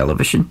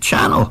television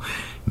channel,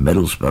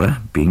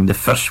 Middlesbrough being the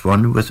first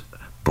one with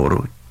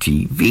Boro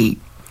TV.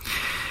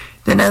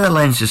 The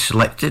Netherlands is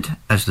selected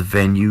as the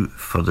venue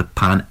for the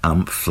Pan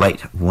Am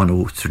Flight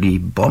 103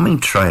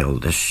 bombing trial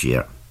this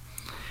year.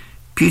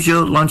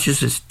 Peugeot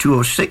launches its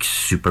 206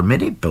 Super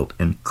Mini built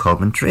in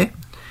Coventry.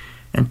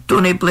 And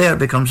Tony Blair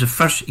becomes the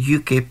first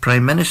UK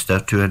Prime Minister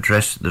to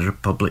address the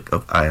Republic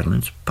of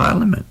Ireland's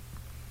Parliament.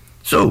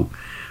 So,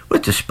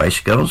 with the Spice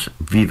Girls'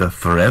 Viva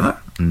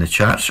Forever in the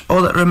charts,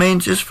 all that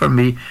remains is for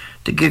me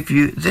to give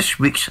you this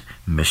week's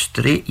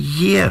mystery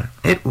year.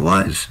 It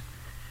was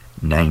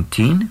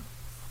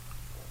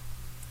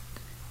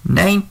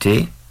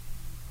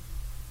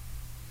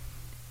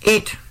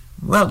 1998.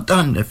 Well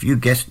done if you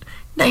guessed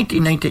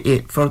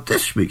 1998 for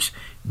this week's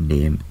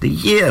Name the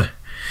Year.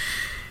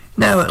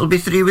 Now, it'll be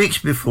 3 weeks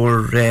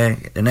before the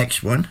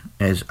next one,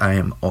 as I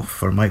am off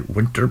for my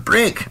winter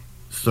break.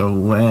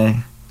 So,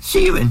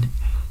 see you in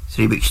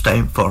 3 weeks'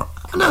 time for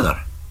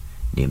another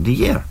Name the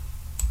Year.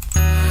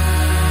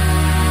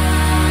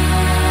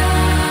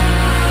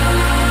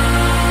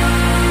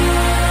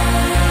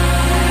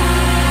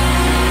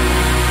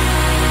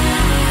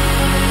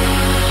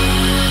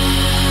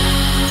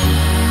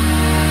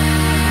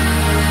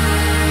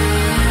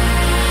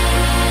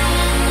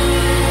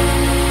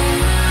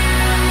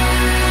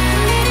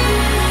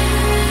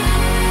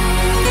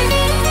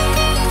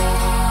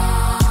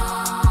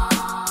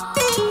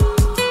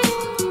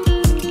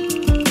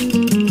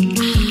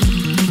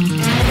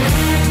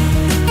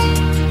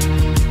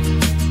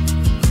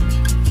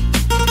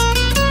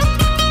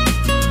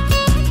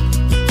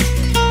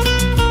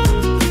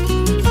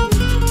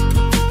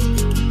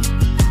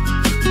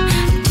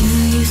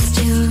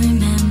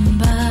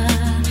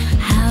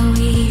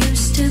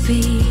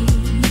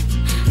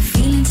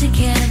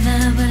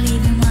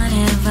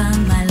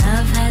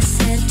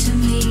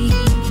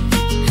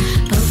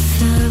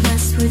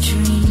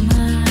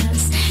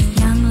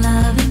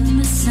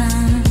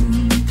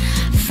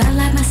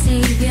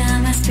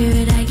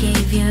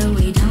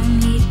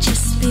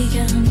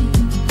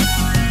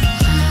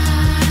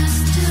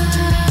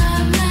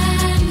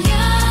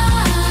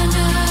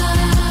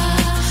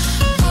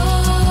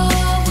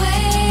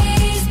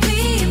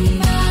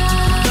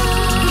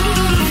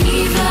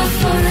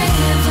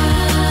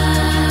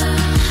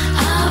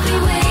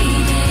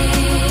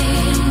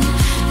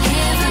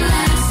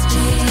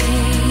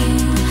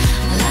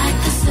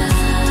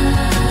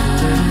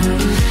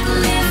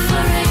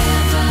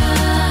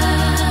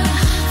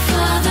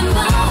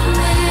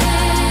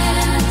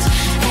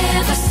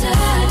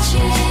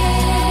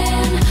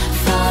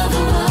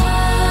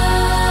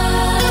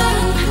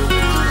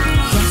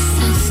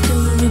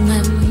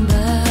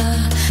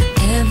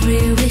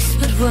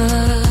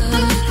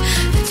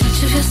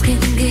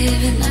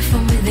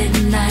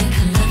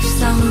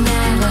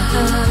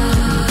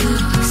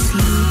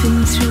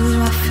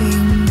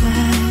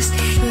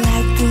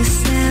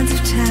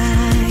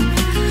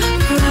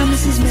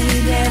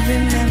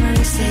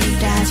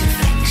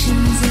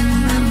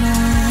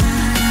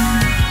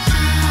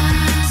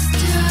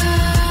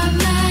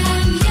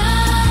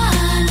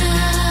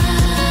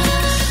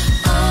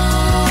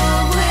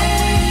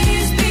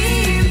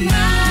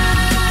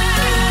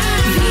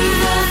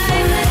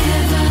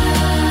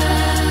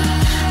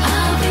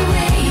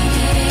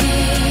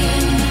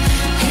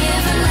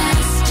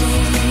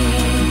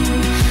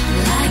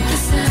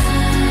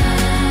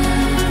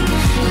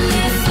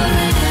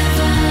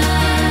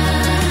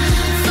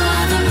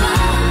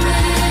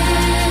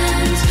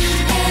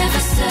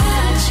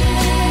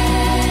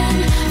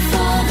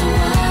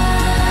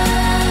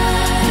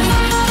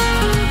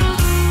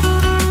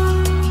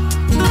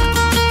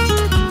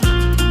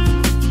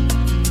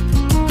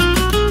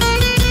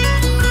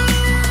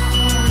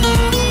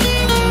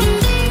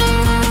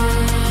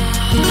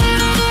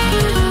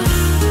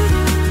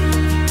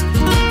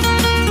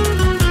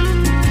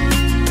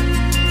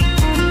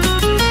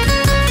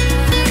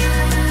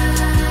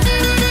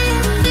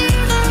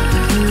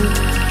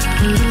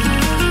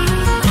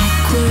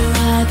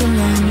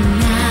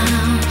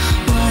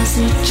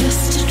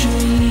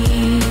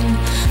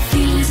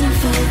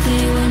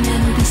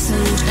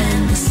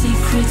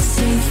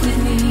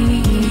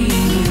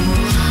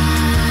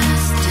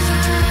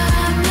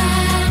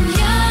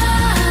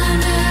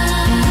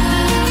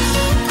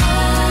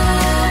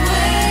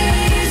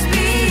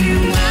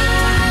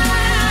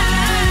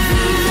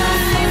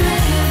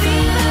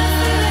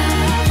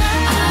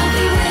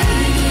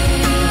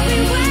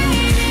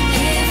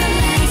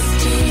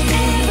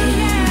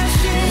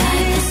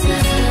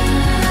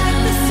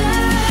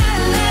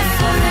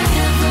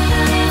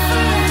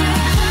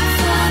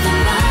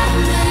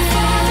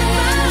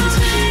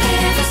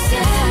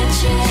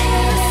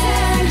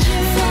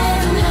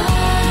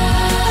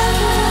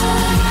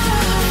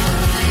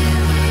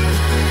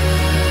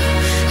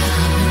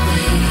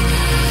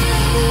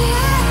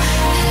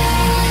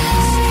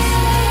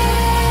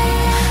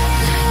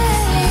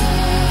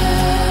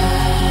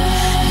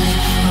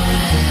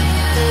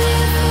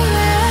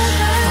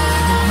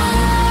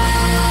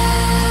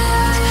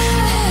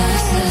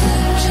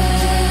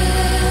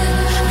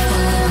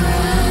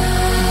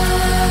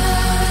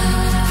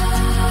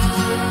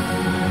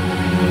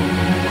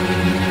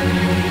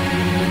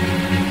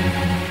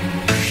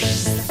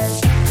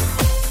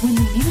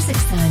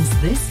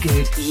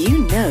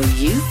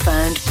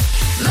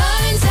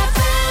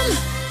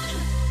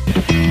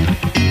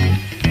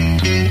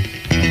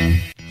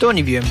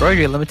 Stoneyview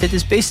Embroidery Limited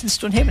is based in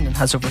Stonehaven and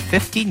has over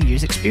 15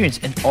 years experience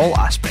in all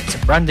aspects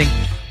of branding.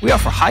 We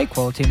offer high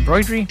quality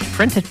embroidery,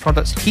 printed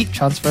products, heat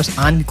transfers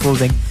and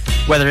clothing.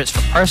 Whether it's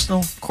for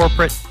personal,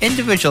 corporate,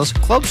 individuals,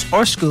 clubs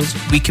or schools,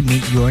 we can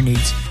meet your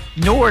needs.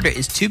 No order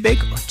is too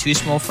big or too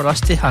small for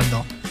us to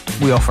handle.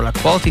 We offer a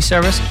quality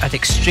service at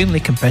extremely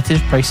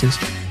competitive prices.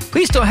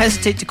 Please don't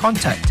hesitate to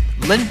contact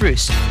Lynn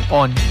Bruce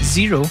on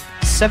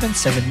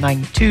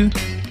 07792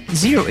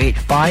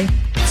 085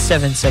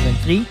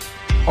 773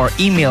 or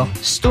email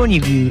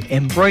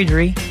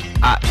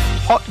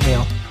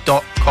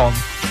stonyviewembroidery@hotmail.com.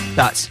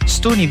 That's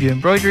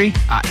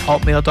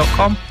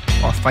stonyviewembroidery@hotmail.com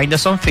or find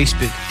us on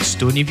Facebook,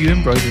 Stonyview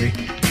Embroidery.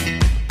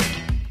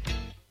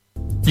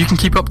 You can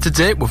keep up to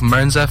date with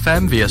Mearns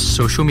FM via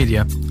social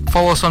media.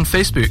 Follow us on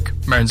Facebook,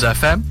 Mearns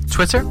FM,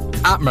 Twitter,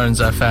 @Mearns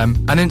FM,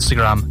 and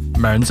Instagram,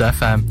 Mearns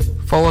FM.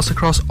 Follow us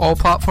across all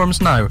platforms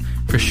now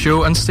for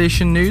show and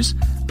station news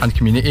and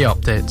community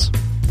updates.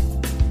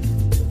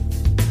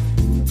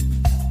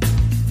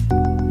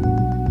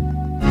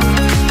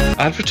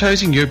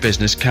 Advertising your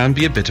business can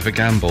be a bit of a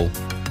gamble.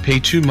 Pay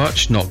too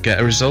much, not get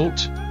a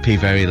result. Pay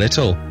very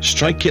little,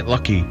 strike it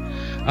lucky.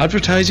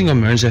 Advertising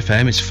on Mearns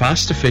FM is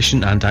fast,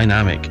 efficient and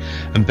dynamic,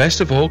 and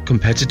best of all,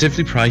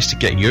 competitively priced to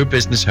get your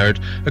business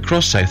heard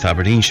across South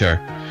Aberdeenshire.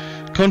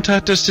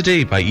 Contact us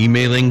today by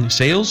emailing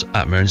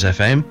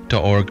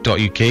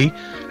sales@mearnsfm.org.uk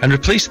and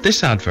replace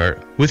this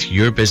advert with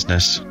your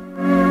business.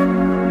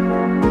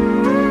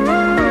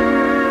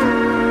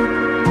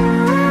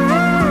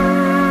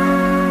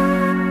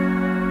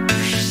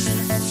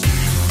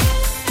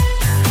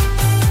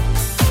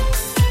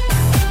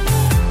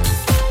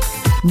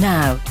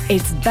 Now,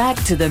 it's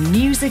back to the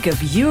music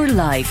of your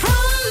life. From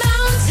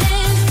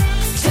mountain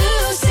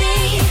to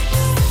sea,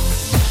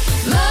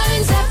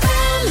 Mearns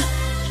FM.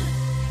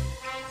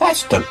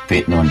 That's Doug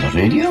Paton on the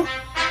radio.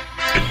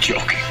 You're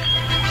joking.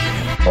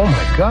 Oh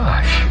my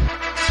gosh.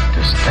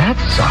 Does that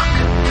suck?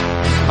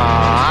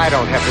 I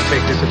don't have to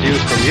take this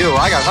abuse from you.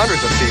 I got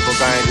hundreds of people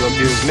trying to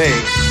abuse me.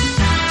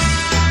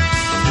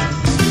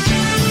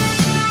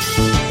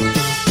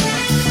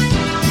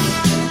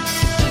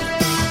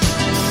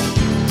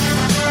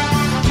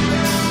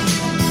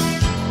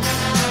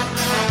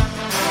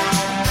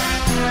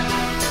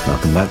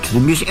 Welcome back to the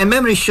Music and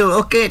Memory Show.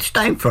 Okay, it's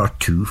time for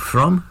Two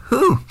From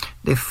Who.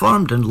 They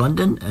formed in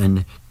London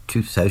in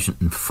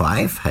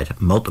 2005, had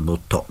multiple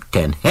top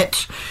 10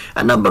 hits,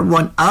 a number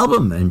one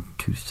album in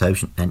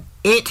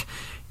 2008.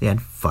 They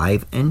had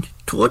 5 in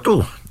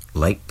total,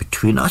 like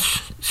Between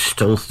Us,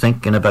 Still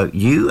Thinking About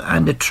You,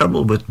 and The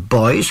Trouble With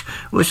Boys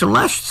was the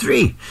last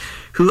 3.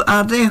 Who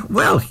are they?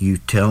 Well, you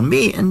tell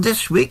me in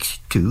this week's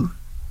Two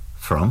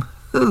From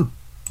Who.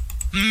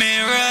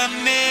 Mirror,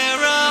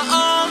 mirror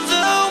on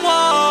the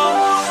wall,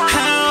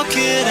 how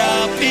could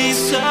I be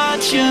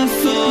such a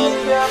fool?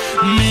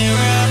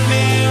 Mirror,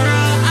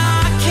 mirror, I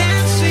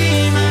can't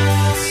see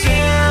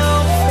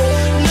myself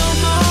no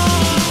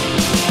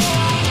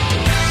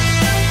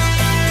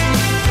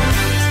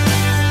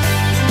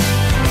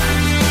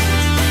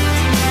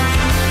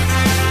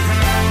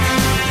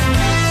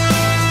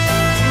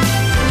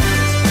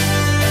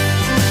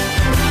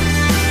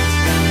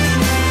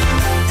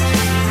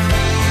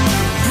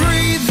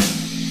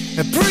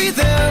Breathe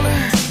in.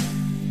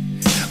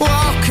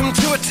 Welcome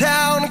to a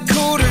town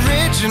called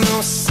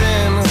Original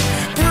Sin.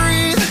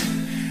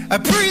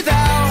 Breathe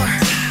out.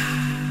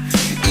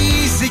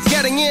 Easy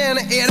getting in,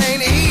 it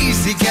ain't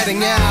easy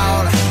getting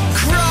out.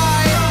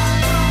 Cry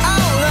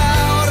out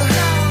loud.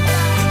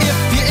 If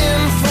you're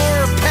in for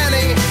a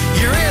penny,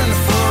 you're in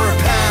for a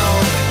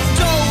pound.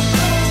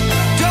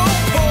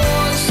 Don't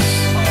pause.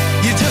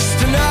 You're just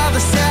another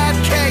sad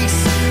case,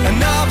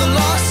 another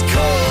lost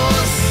cause.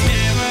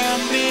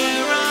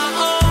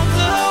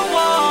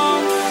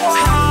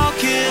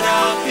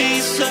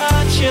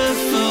 such a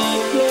fool.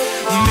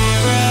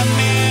 Mirror,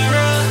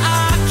 mirror, I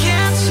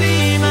can't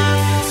see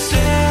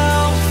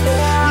myself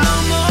no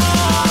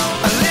more.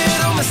 A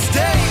little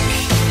mistake,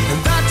 and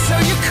that's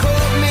how you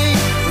caught me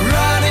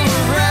running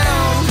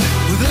around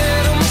with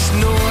little Miss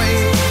Noi.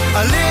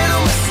 A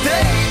little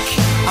mistake,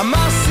 I'm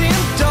all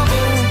seeing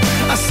double.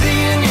 I see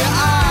in your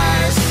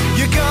eyes,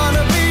 you're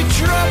gonna be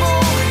trouble.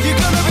 You're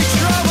gonna be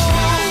trouble.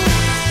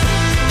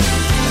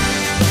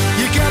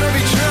 You're gonna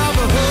be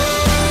trouble.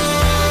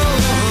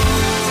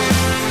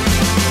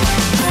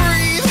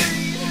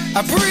 I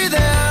breathe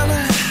in.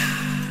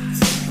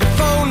 If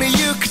only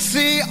you could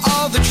see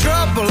all the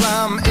trouble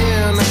I'm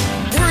in.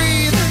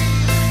 Breathe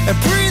and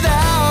breathe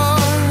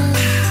out.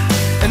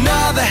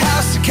 Another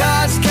house of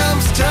cards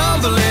comes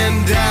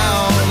tumbling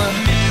down.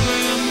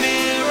 Mirror,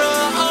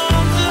 mirror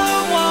on the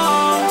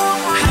wall,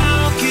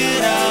 how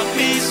could I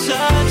be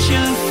such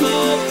a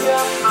fool?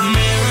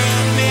 Mirror,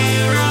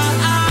 mirror,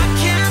 I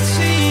can't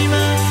see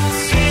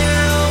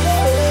myself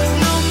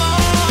no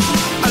more.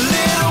 A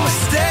little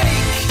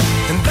mistake,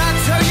 and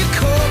that's how you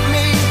caught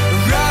me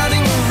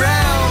running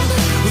around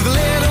with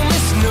little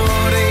Miss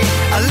Naughty.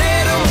 A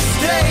little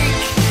mistake,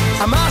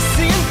 I'm all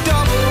seeing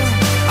double.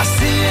 I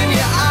see in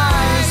your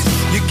eyes,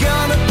 you're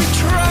gonna be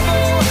trouble.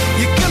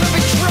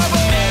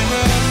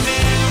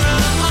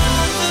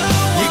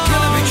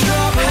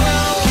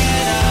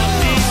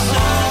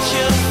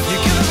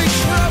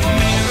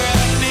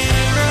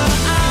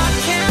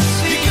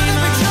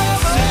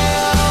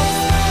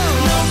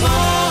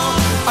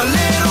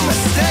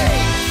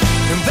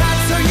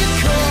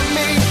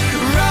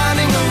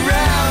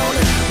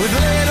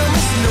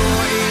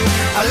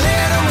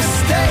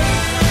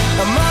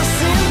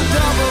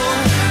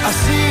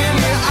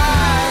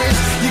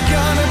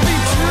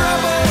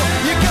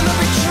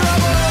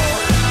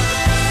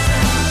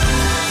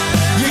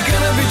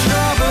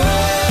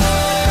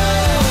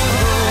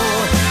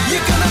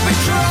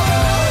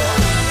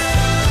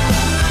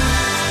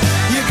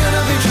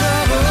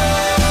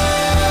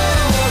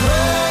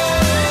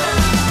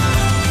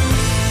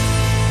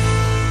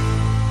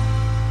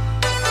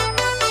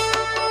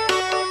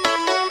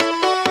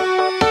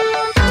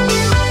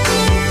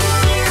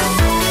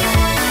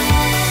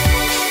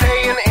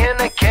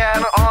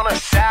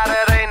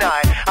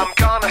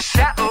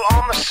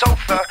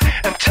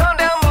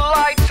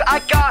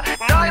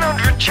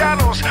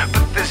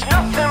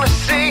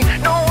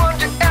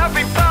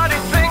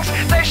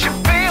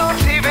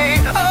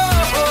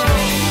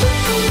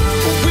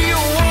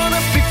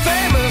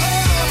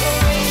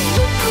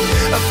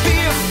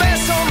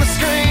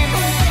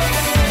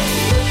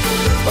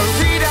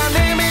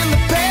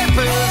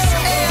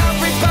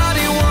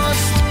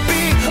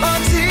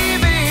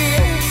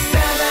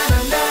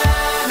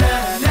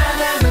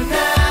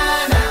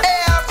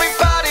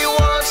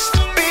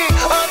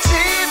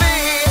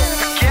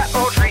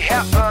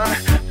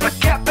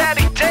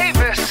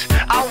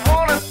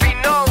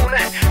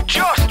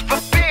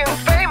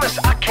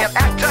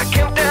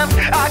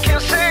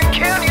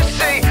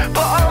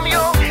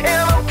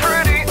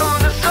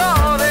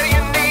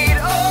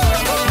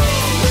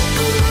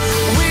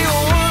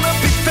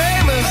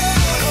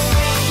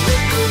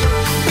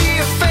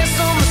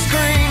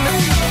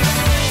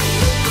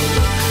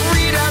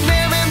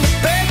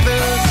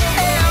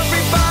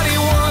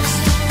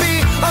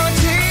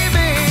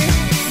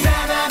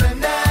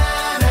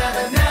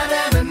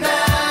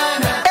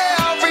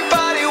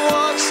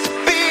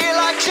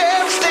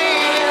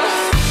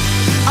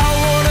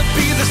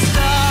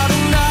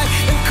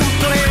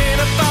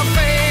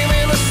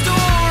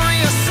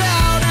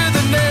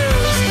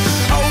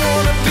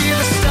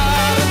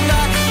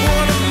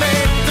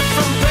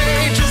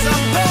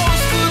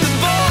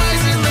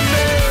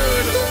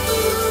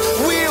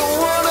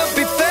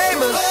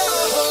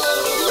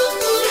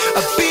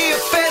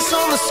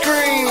 the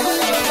screen.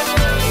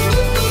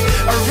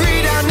 I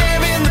read our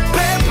name in the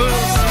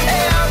papers.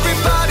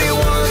 Everybody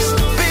wants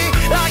to be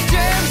like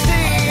James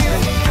Dean.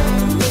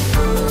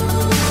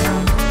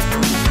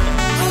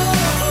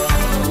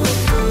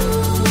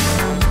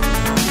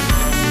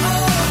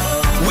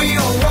 We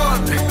all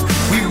want to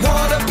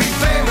be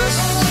famous.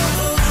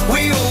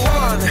 We all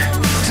want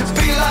to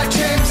be like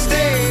James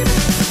Dean.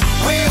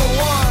 We all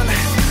want to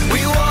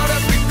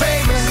be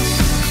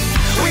famous.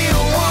 We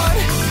all want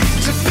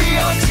to be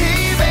on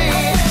TV.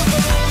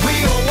 We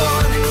all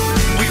want to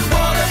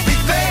be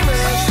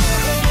famous.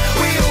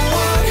 We all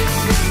want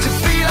to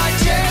be like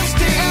James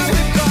Dean.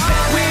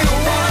 We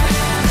all want to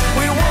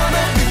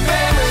be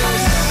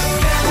famous.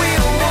 We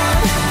all want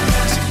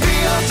to be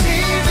on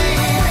TV.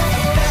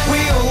 We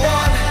all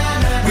want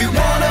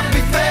to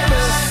be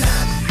famous.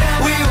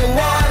 We all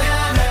want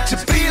to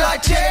be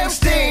like James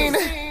Dean.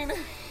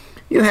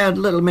 You heard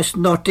Little Miss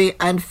Naughty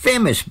and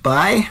Famous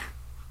by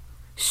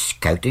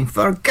Scouting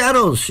for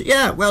Girls.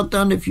 Yeah, well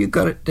done if you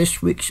got it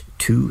this week's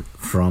To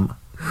From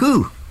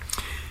Who.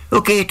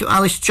 Okay, to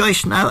Alice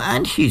Joyce now,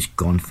 and he's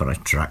gone for a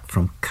track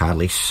from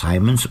Carly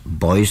Simon's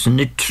Boys in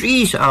the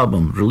Trees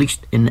album,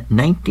 released in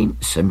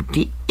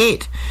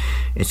 1978.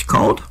 It's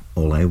called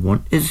All I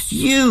Want Is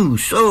You.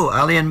 So,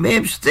 Ali and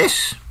Mabes,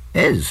 this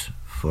is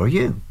for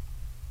you.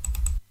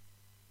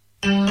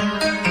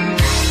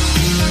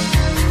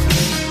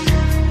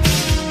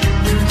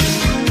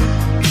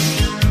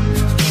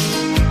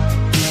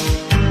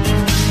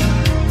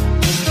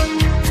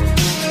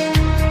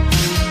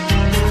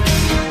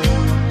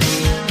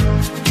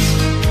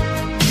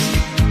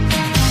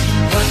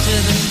 What do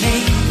the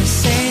neighbors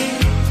say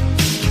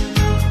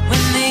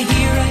when they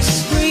hear us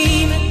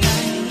scream at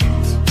night?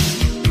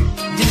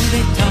 Do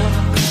they talk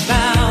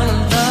about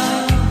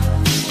love?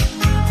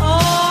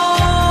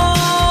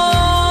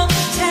 All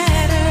the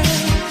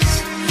tatters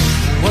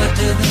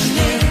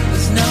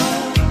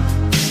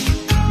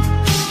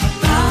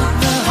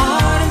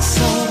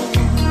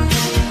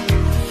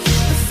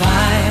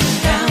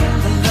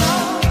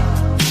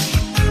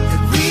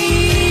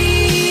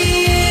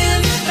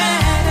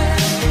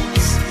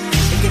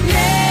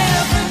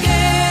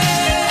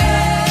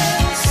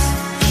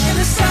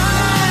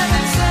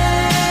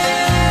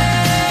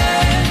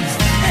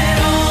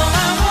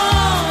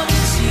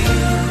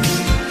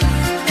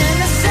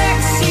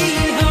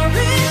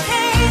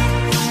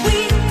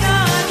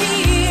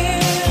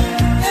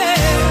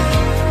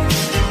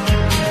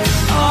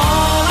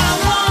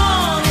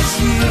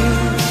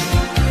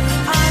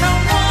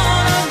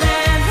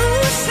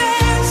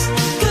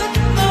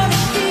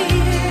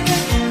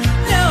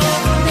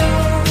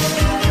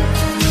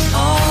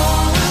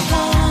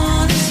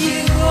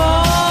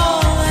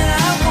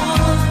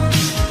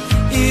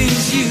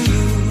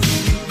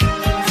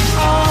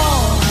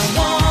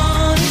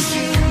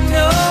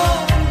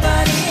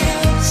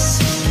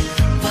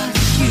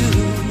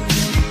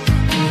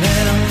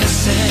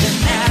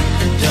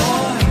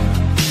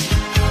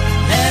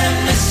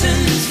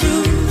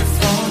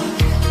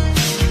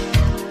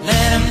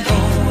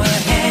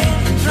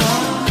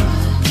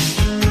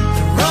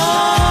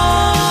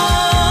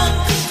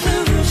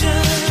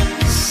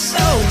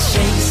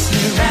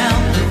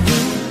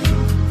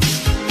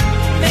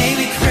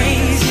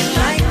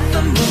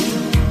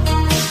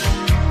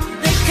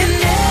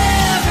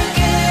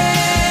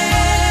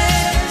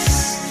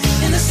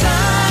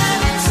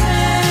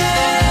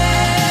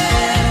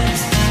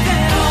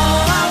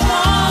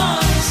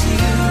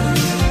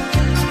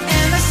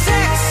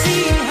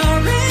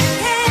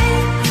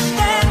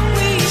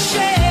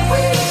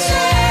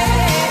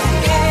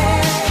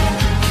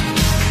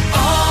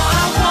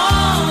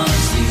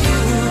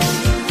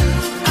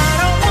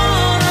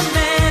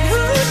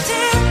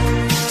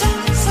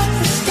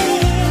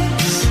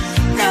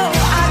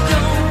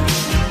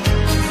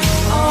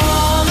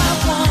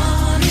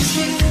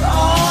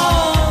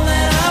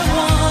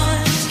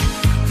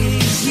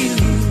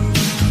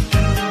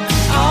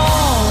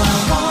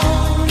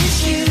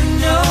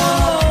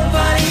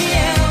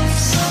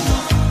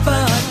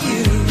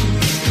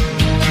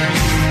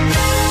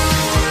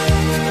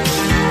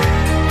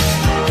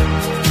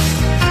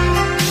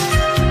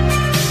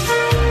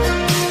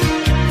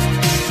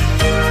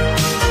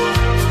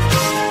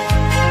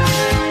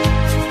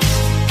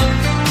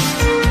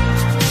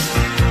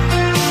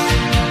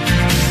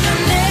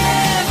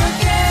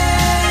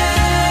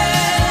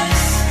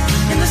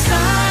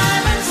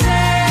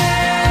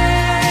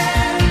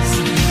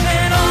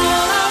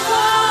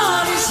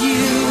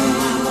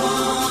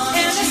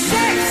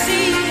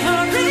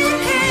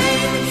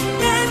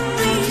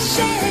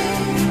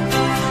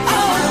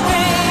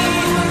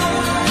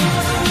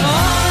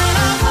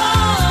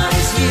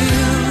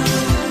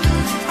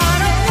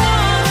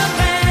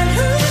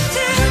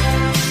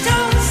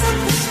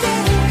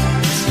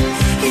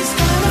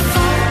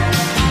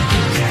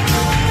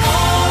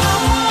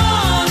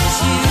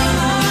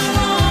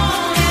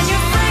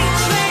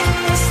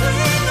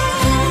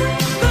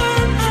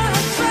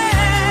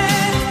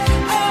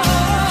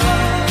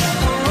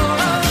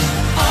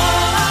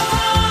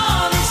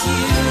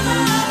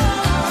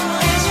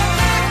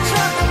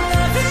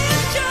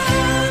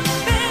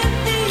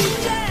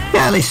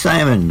Carly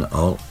Simon,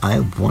 All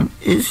I Want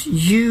Is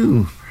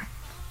You.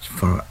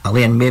 For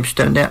Ali and Mabes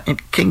down there in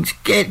King's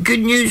Gate. Good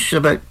news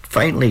about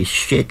finally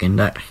shaking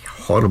that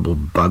horrible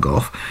bug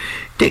off.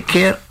 Take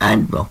care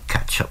and we'll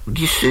catch up with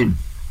you soon.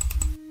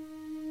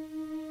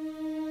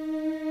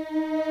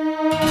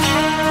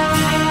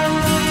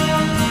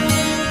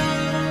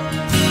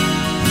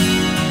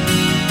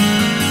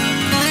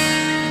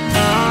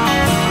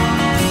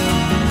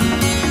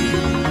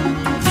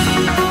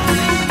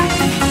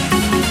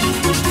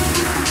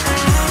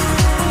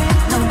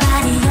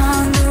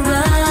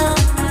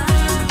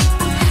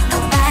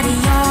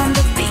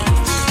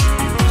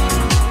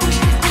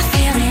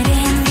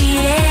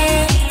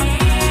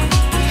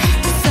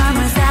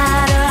 Summer's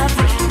out of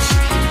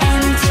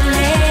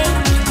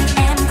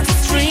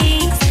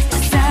reach.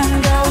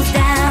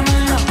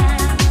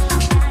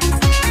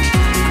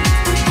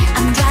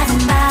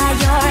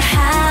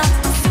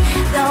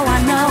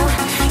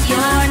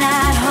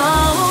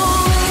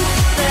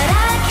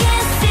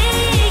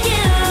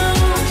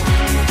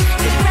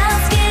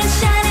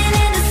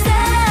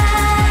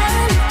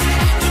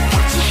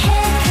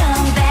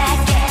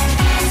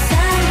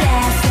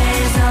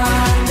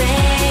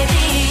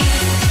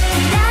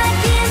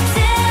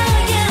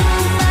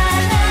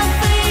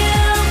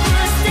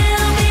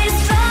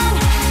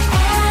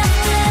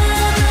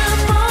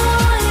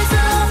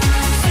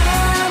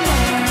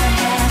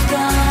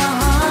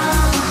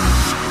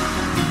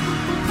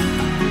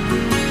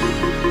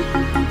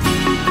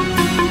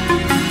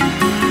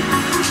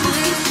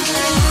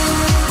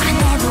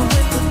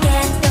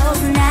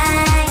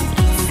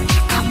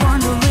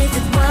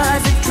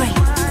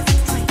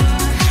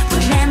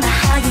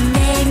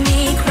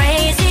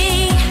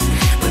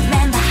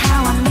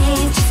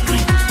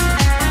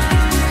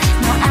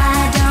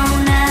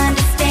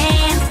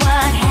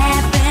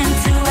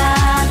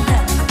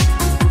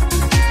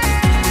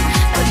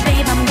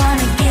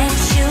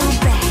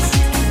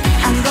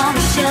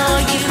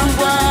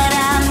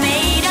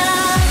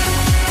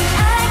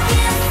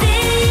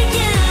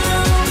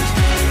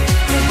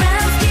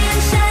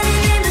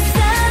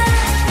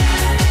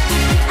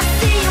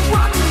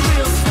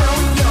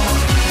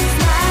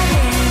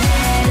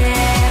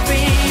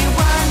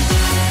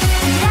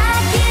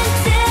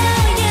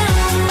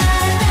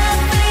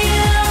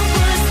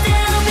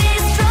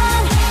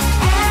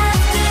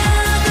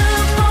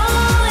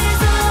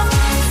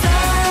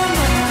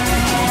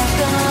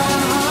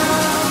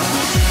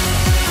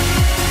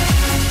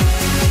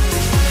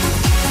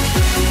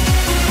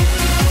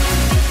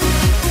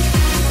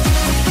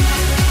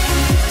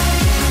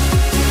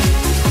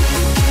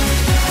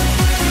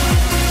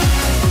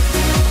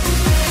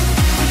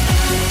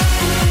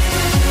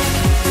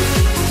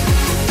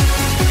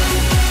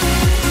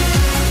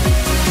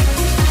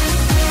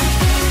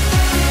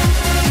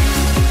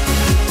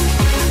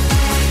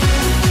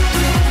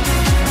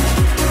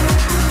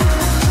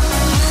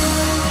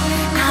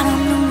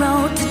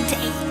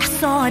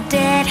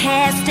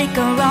 hair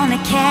sticker on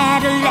a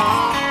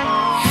Cadillac.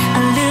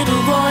 A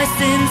little voice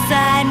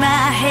inside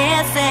my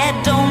head said,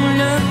 don't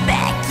look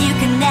back, you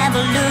can never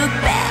look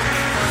back.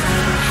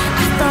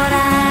 I thought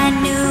I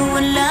knew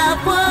what love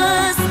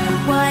was.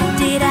 What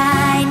did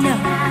I know?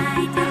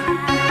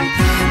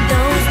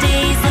 Those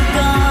days are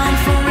gone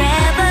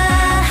forever.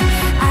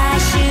 I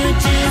should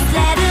just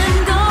let them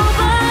go,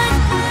 but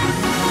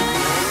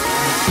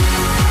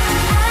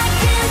I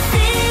can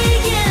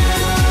see you.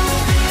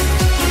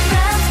 Your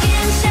brown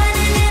skin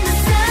shining in the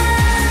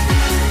sun.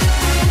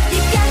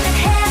 You got that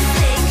hair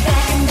slicked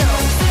back and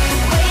those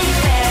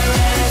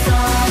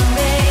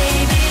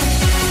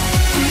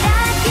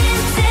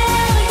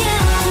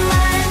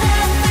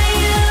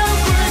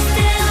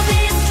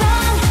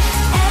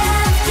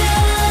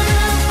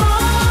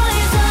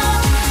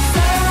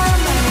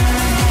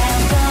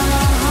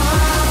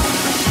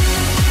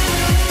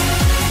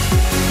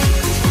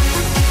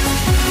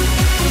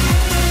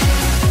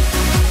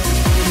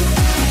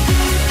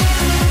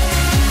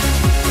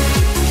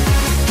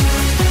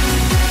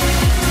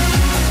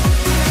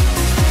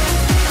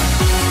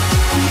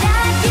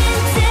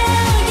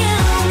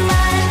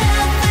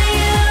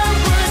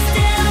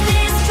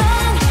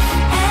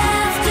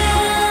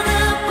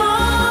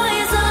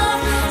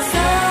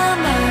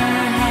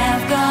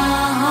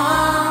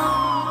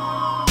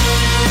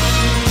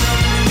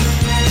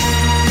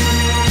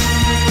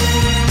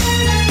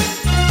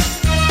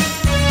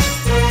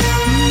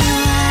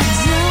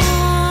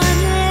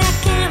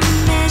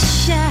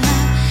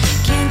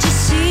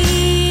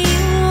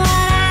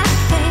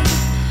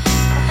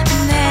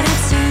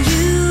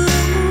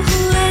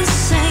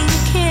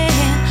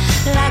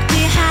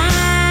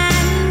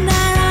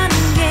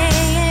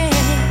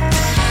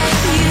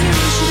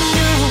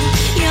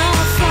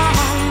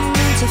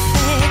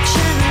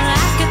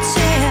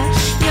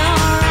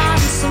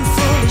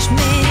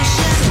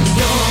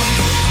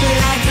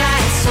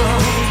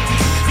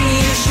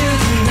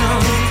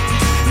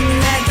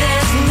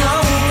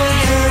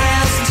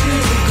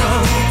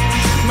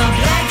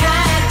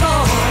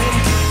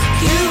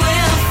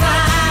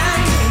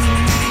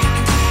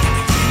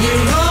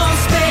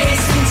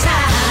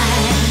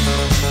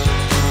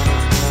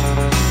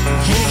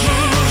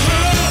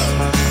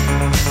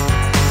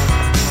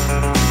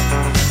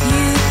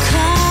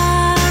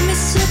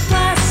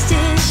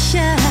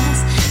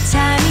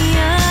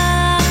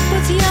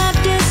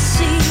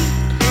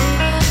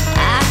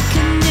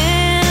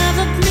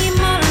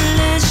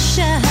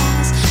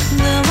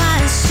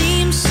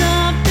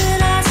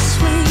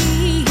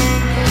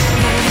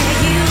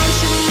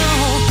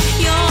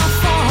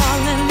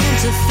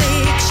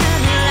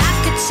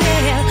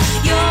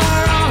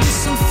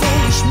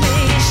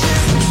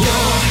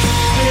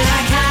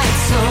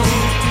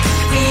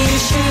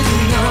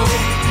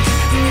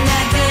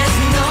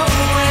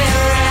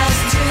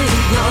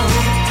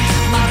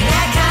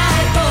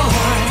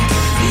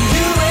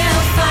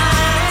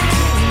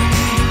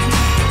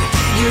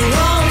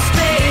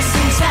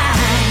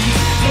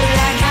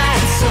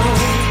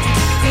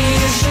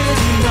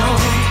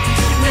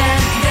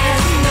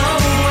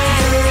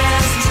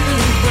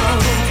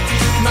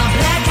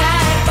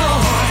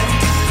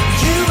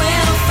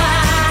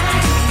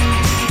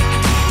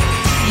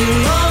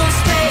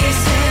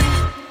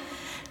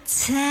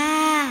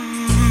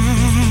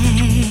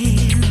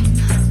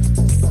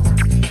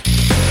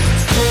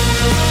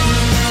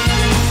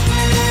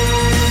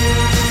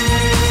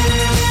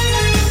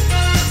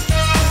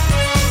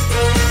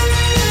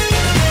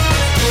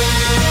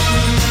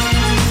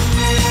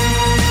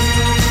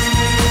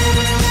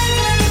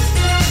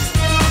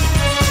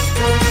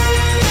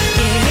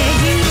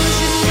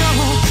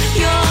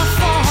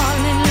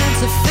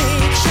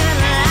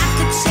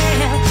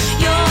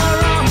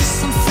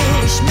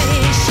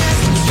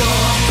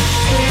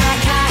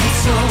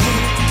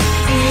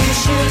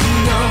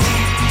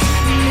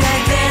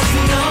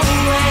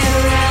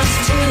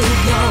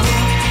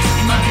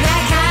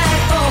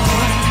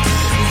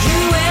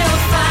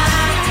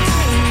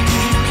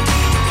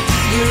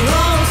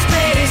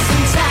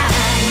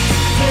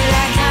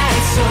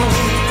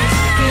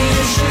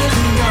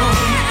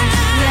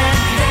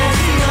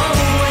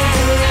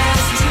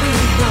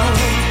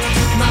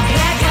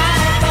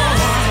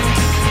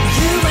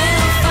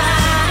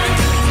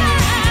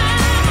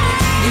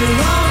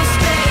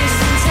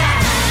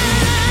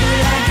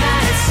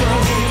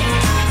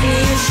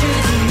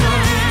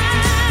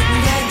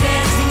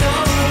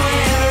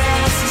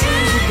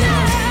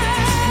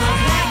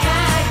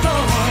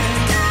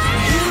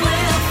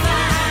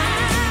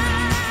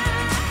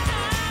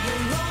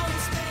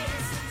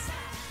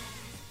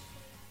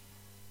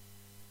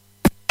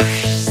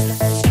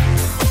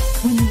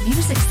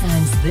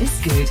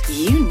this good,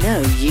 you know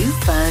you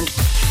found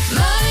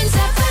Mearns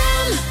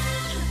FM.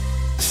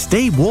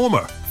 Stay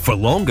warmer for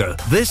longer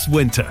this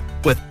winter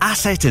with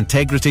Asset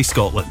Integrity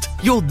Scotland,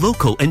 your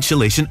local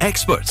insulation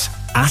experts.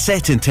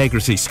 Asset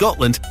Integrity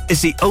Scotland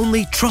is the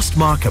only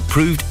Trustmark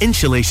approved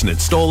insulation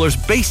installers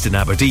based in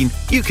Aberdeen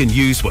you can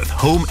use with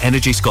Home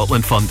Energy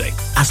Scotland funding.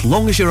 As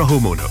long as you're a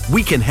homeowner,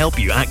 we can help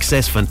you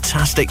access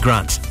fantastic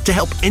grants to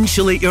help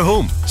insulate your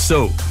home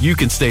so you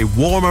can stay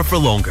warmer for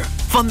longer.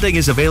 Funding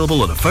is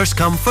available on a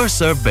first-come,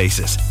 first-served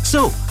basis.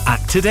 So,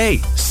 act today.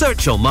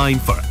 Search online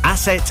for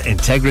Asset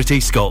Integrity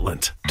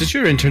Scotland. Does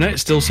your internet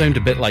still sound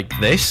a bit like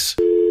this?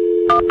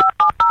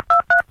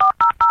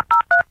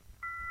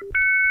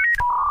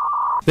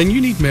 Then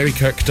you need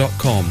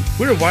Merrykirk.com.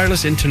 We're a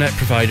wireless internet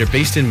provider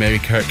based in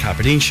Merrykirk,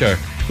 Aberdeenshire.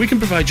 We can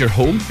provide your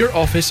home, your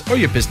office or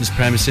your business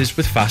premises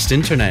with fast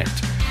internet.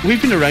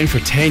 We've been around for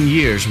 10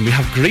 years and we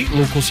have great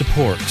local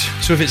support.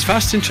 So if it's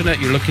fast internet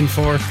you're looking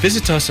for,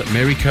 visit us at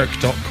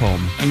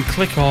Merrykirk.com and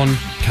click on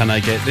Can I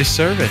Get This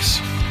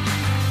Service?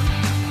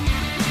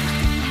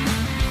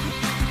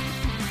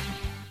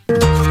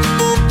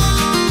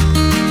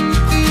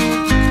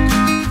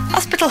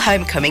 Hospital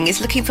Homecoming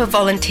is looking for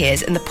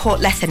volunteers in the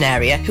Portlethen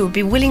area who would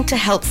be willing to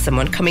help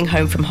someone coming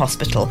home from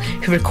hospital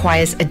who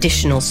requires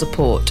additional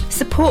support.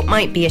 Support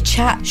might be a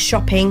chat,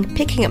 shopping,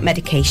 picking up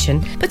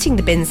medication, putting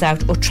the bins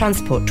out or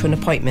transport to an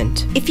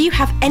appointment. If you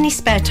have any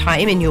spare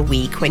time in your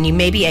week when you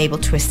may be able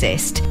to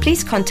assist,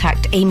 please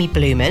contact Amy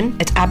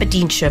Blumen at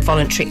Aberdeenshire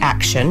Voluntary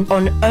Action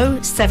on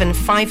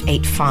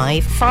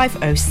 07585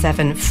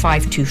 507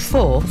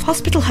 524.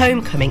 Hospital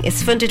Homecoming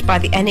is funded by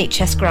the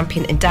NHS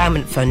Grampian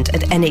Endowment Fund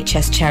and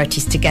NHS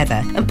Charities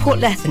Together, and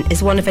Portlethen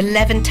is one of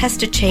 11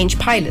 tester change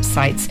pilot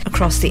sites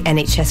across the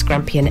NHS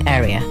Grampian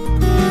area.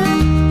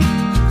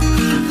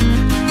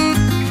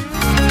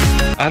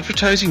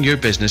 Advertising your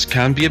business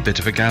can be a bit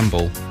of a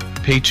gamble.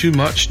 Pay too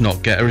much,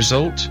 not get a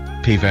result.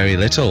 Pay very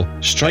little,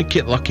 strike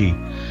it lucky.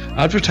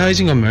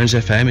 Advertising on Mearns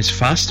FM is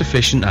fast,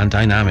 efficient and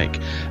dynamic,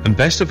 and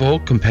best of all,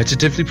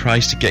 competitively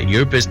priced to get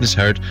your business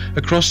heard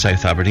across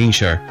South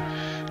Aberdeenshire.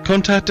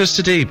 Contact us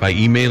today by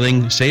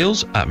emailing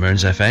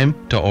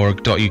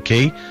sales@mearnsfm.org.uk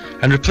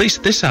and replace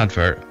this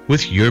advert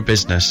with your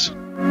business.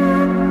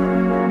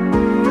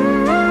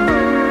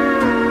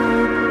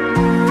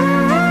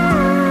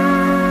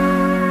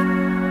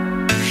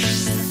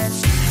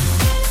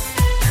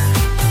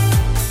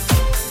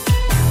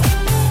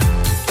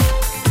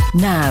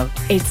 Now,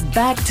 it's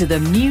back to the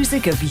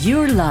music of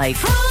your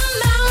life.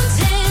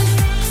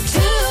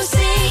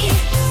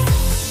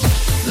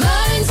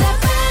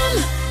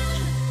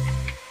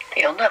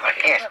 You'll never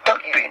hear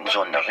duck beans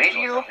on the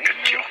radio. You're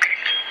joking.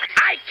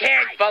 I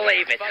can't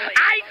believe it.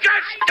 I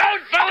just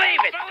don't believe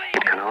it.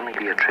 It can only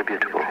be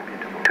attributable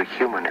to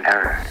human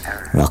error.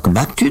 Welcome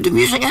back to the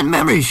Music and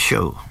Memories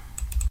Show.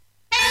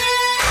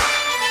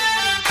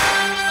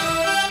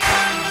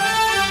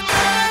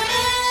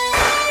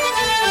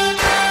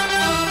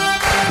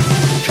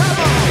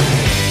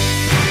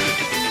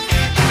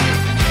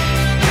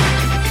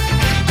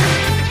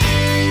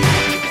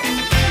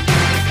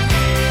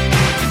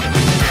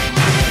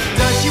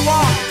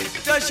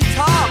 Does she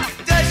talk?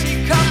 Does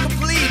she come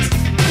complete?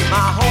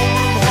 My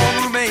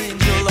homeroom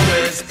angel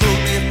always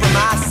pulled me from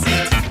my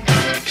seat.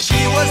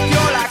 She was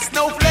pure like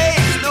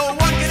snowflakes, no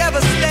one could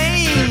ever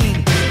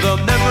stain.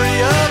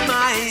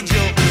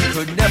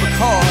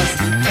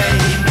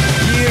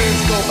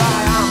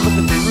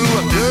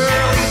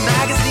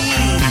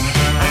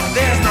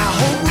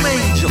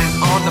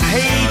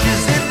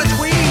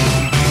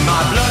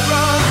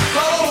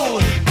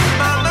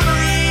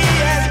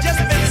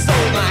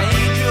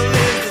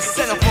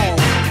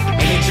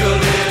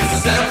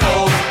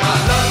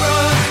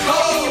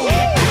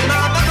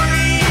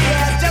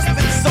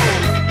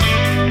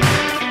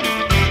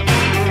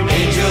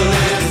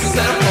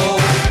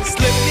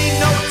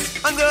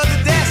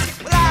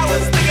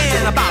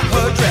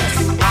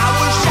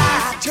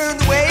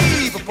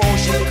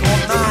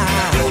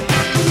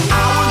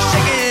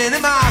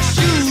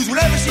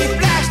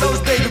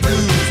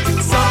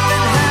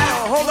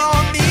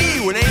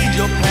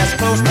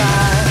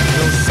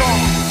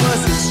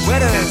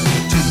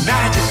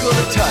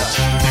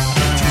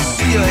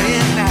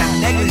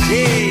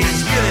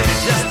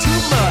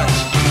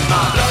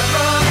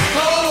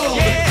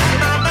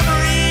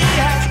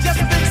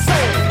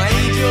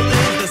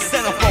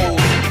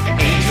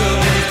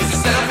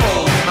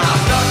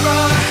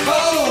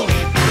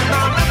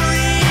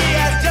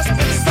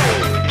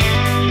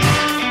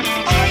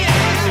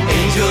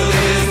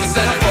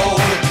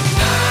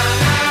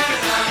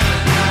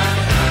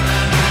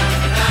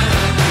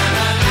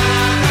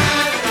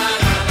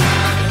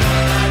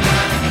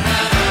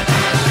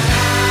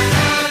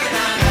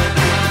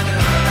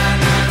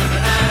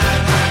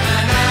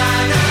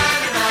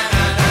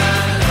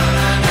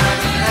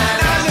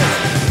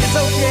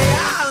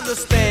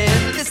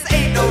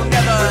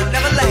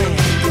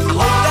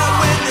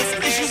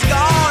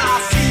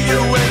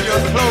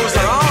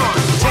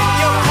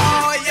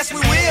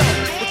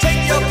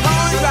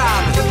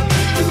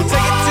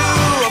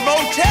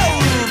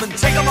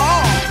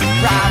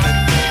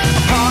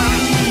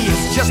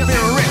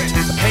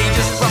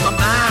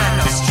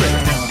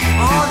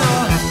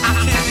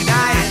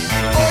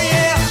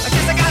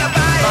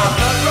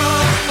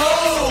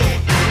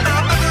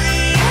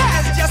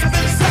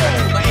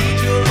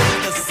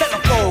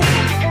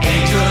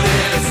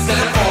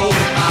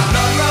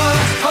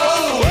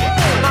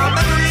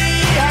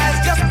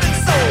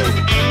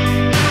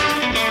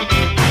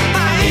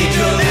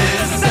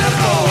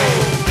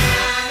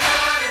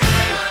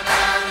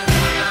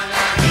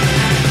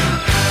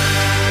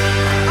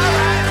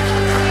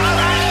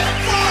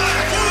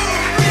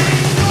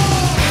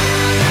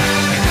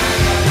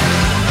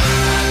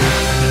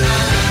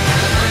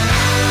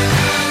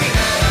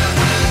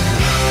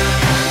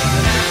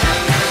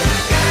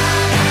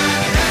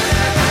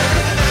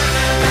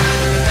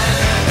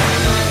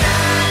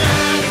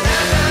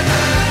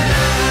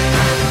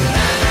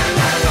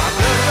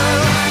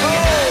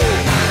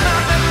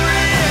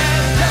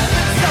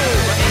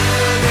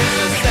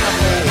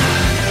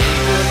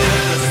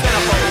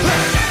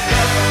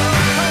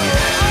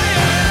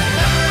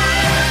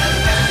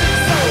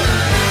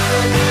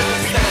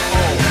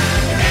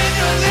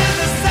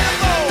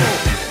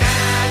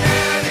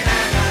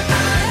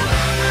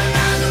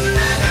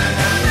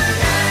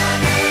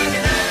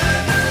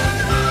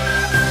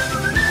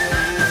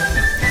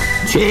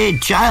 Jay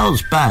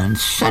Giles Band,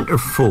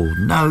 Centerfold.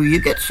 Now, you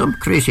get some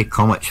crazy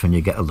comics when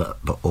you get a little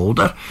bit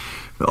older,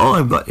 but all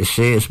I've got to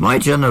say is my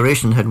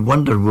generation had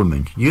Wonder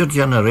Woman. Your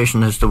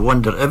generation has to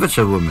wonder if it's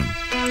a woman.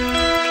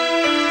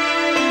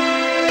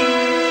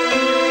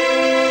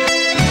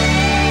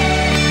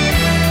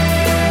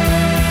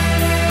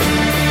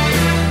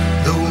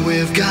 Though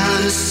we've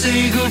gotta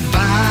say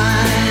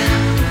goodbye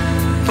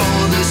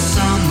for the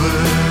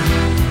summer,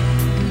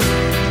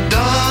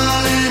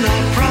 darling,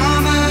 I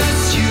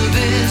promise you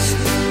this,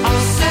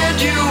 I'll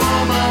send you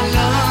all my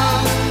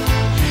love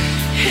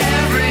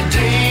every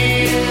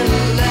day in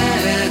a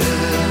letter,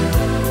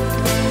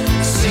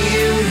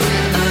 sealed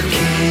with a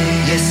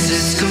kiss. Yes,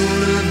 it's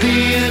gonna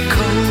be a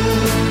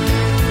cold,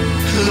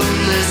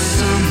 lonely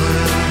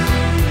summer,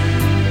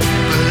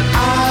 but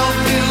I'll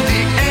fill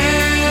the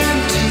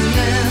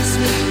emptiness.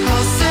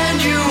 I'll send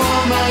you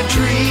all my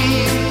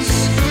dreams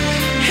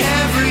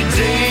every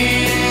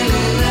day in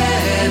a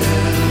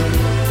letter,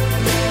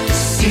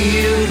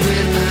 sealed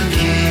with a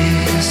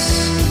kiss.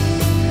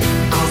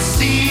 I'll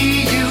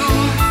see you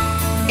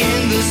in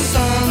the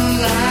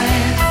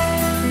sunlight.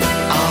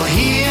 I'll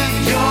hear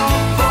your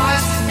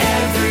voice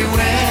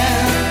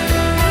everywhere.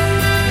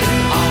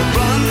 I'll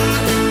run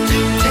to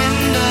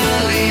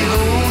tenderly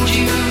hold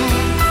you,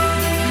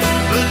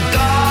 but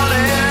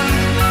darling,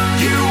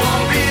 you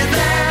won't be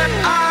there.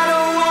 I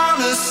don't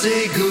wanna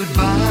say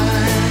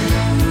goodbye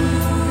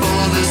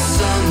for the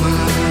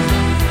summer,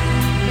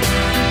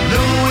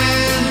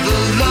 knowing the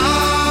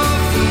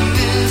love we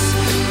miss.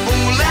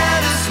 Oh,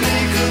 let us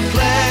make a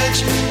pledge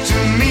to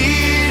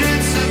meet in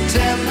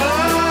September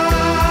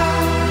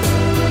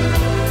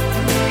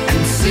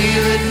and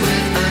seal it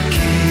with a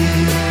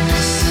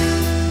kiss.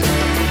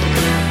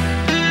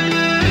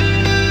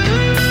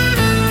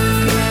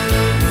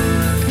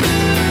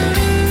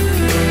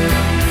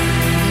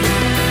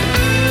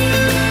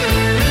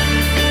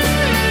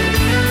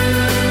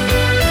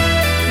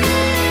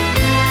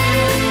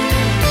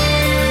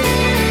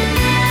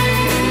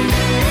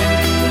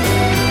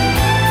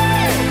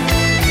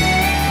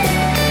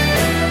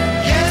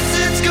 Yes,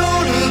 it's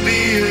gonna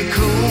be a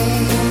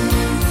cold,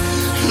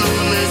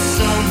 lonely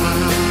summer,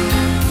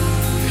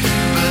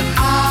 but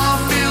I'll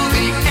fill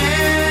the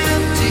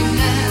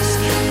emptiness.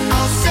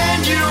 I'll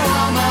send you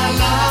all my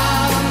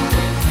love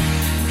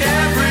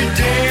every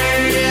day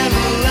in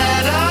a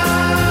letter,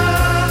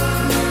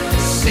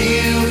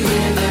 sealed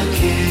with a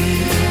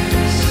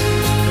kiss.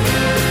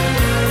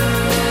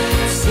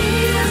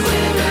 Sealed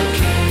with a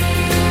kiss.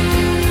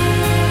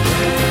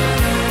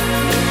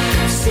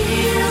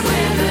 Sealed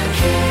with a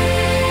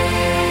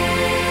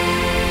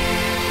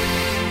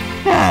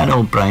Yeah, an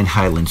old Brian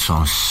Hyland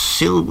song,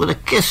 Sealed with a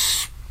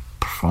Kiss,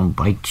 performed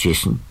by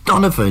Jason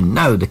Donovan.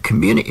 Now, the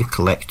Community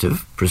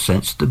Collective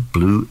presents the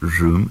Blue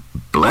Room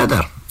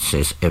Bladder. It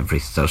says every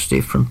Thursday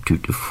from 2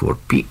 to 4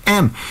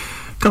 p.m.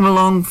 Come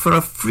along for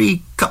a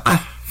free cup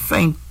of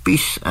fine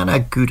peace and a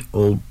good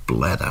old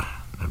bladder.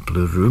 The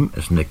Blue Room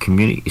is in the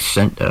Community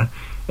Centre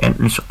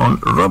entrance on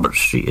Robert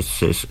Street. It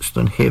says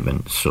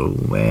Stonehaven. So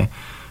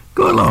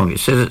go along. It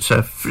says it's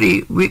a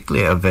free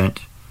weekly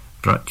event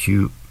brought to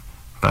you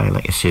by,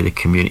 like I say, the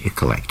Community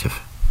Collective.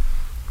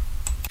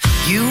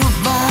 You were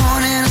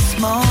born in a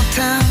small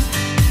town,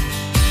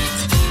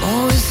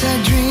 always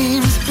had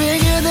dreams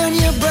bigger than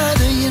your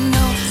brother, you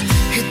know.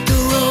 Hit the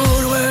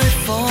road where it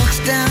forks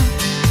down,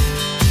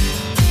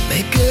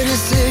 make a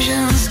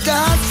decision,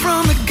 start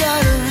from the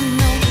gutter, and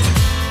no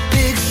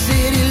big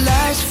city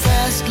lights,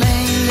 fast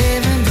lane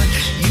living, but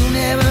you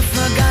never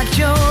forgot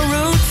your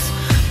roots.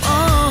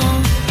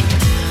 Oh,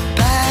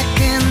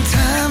 back in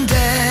time,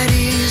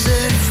 daddy's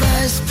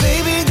advice,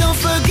 baby, don't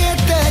forget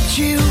that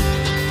you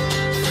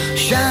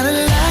shine a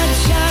light,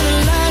 shine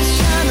a light,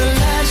 shine a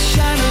light,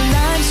 shine a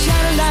light,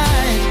 shine a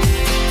light.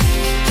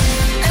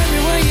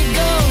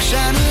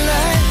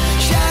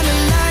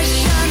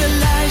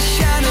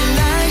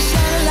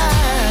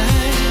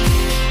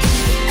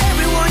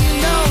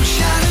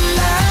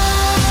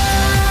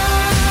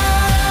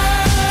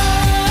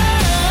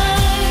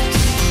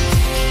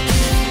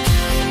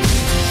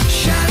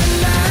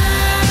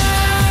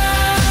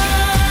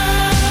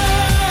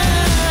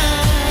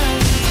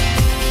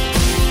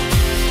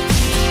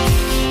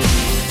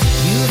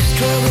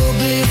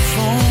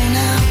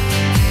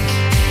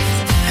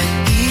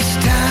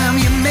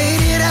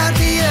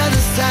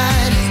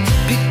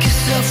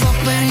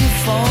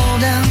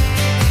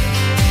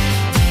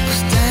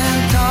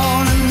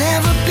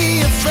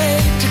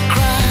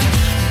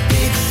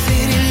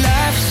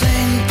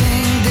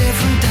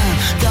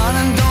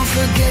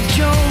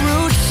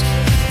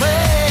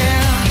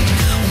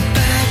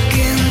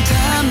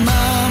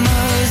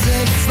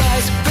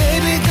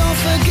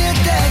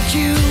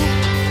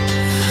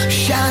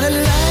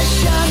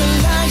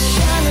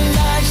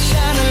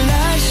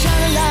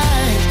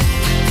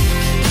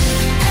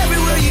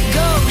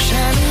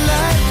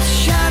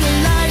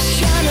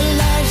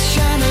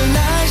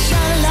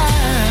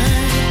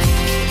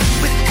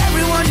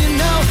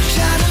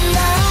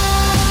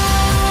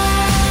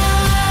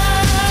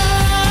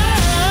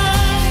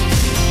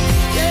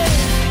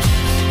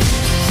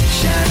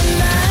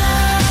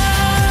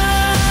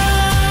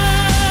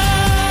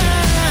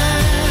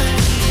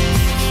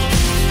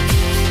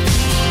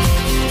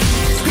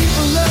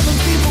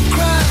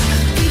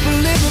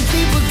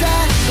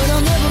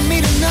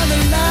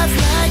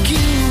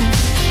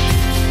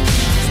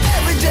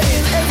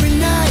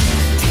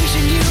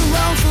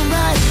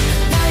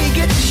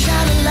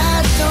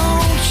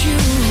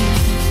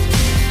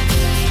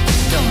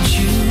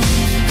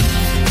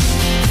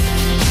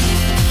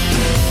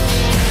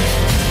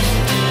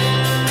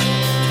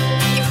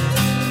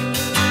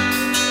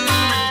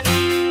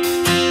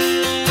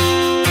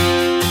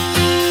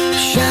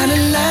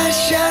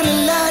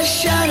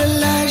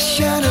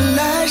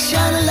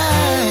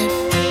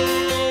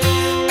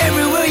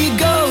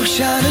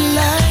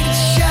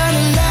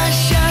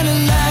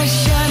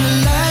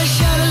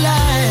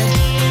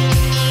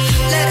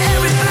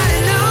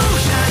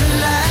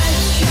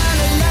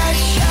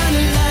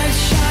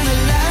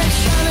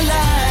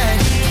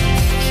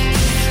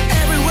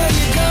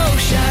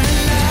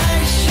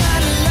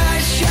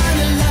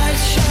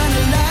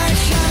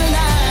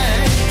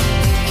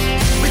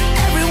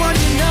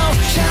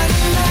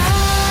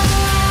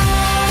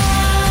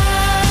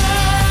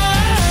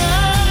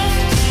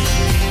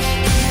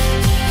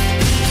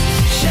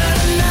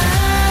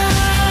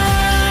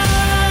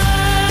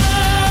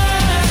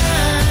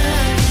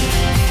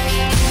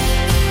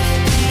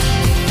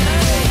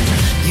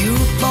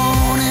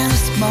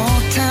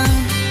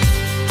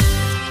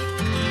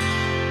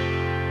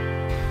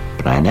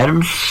 Brian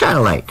Adams'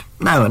 Satellite.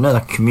 Now, another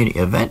community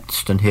event,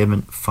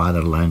 Stonehaven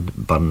Fatherland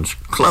Burns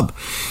Club.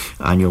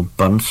 Annual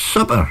Burns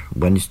Supper,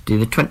 Wednesday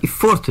the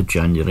 24th of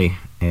January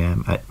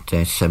at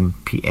 7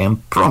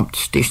 p.m. prompt.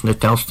 Station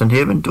Hotel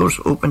Stonehaven, doors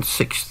open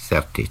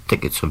 6:30.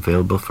 Tickets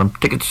available from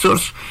Ticket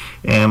Source,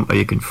 or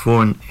you can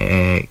phone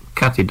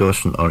Cathy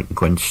Dawson or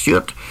Gwen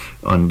Stewart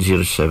on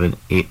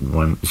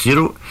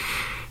 07810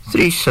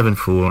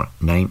 374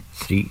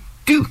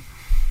 932.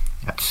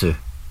 That's the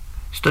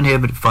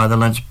Stonehaven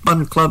Fatherlands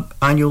Burn Club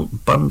Annual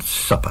Burn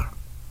Supper.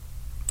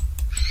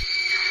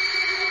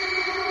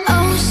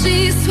 Oh,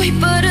 she's sweet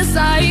but a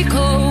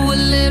psycho, a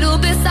little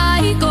bit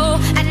psycho.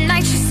 At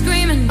night she's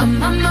screaming,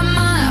 I'm on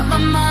my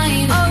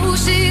mind. Oh,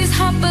 she's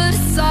hot but a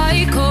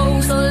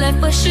psycho, so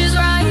left but she's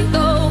right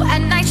though.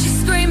 At night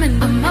she's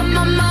screaming, I'm on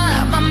my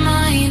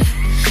mind.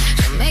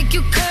 She'll make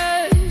you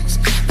curse,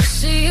 but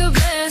she a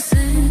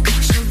blessing.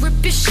 She'll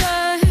rip your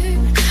shirt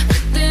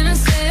within a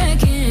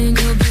second.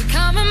 You'll be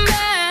coming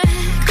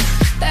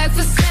back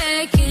for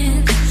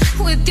seconds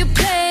with your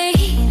play.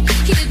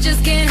 You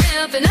just can't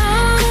help it.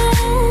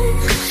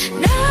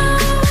 No,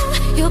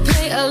 you'll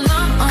play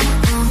along.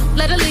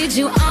 Let her lead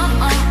you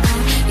on.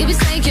 You'll be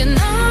saying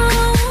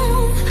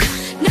no,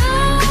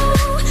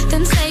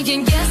 then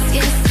saying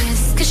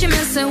yes, 'cause you're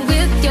messing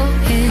with your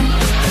head.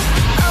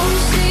 Oh,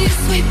 she's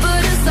sweet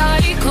but a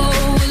psycho,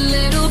 a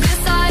little bit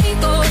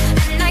psycho.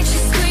 At night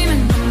she's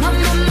screaming, my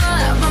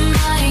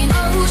mind.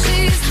 Oh,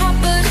 she's hot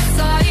but a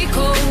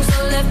psycho, so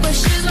left but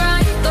she's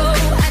right though.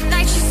 At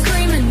night she's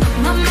screaming,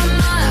 my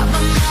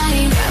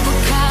mind. Grab a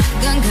cop,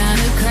 gun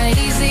kinda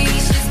crazy.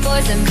 She's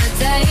poison but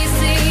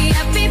tasty.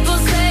 Yeah, people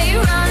say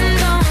run,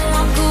 don't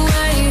walk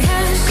away.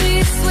 Yeah,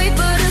 she's sweet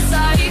but a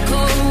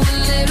psycho, a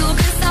little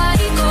bit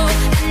psycho.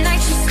 At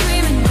night she's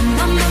screaming,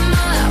 my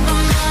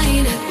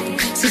mind.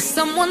 See,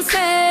 someone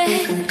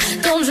said,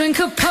 don't drink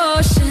her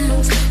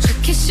potions. She'll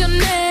kiss your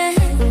neck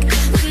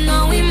with no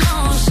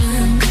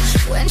emotion.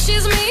 When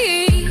she's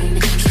mean,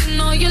 you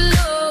know you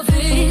love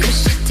it.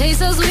 She tastes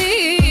so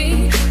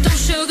sweet, don't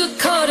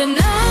sugarcoat it.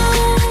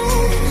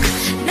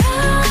 No,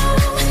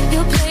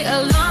 you'll play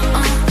along.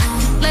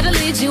 Let her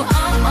lead you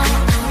on.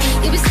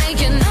 You'll be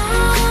saying no,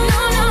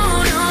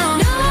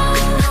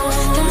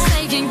 then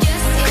saying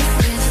yes,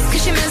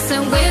 'cause you're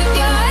messing with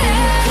your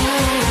head.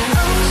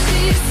 Oh,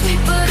 she's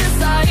sweet but a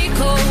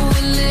psycho,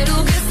 a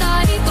little bit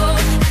psycho.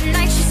 At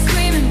night she's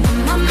screaming,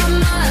 my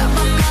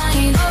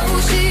mind. Oh,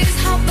 she's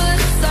hot but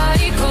a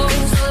psycho,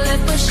 so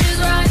left but she's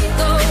right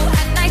though.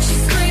 At night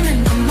she's screaming,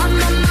 my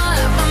mind.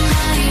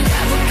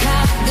 Grab a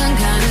cop, gun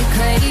kinda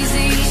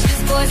crazy.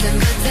 She's poison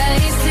but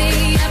tasty.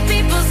 Yeah,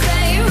 people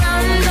say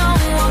run,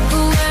 don't walk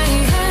away.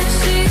 Yeah,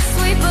 she's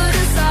sweet but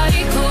a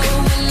psycho,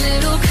 a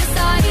little bit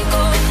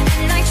psycho.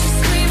 At night she's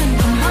screaming,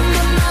 my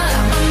mind.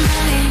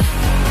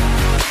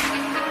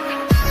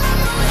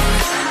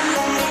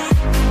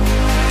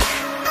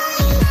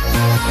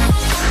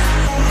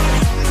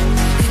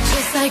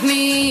 Just like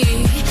me,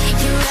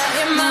 you're out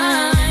your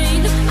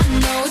mind. I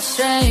know it's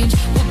strange,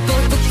 we're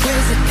both the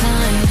crazy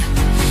kind.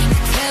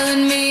 You're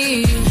telling me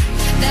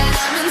that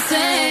I'm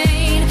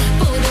insane,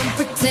 but don't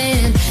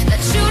pretend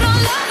that you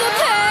don't love the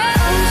pain.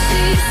 Oh,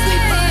 she's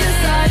sweet but a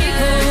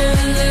psycho,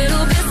 a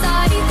little bit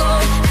psycho.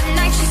 At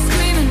night she's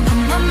screaming,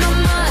 my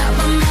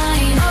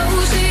mind. Oh,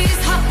 she's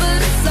hot but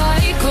a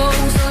psycho,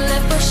 so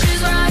left but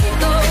she's right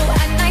though.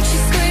 At night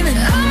she's screaming,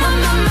 my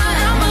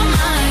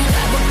mind.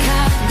 Grab a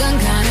cop, gun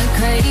kinda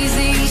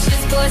crazy.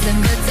 She's poison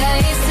but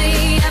tasty.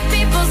 Yeah,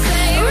 people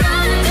say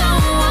run,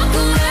 don't walk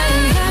away.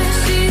 Yeah,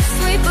 she's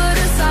sweet but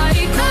a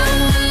psycho,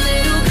 a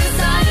little bit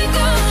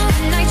psycho.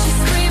 At night she's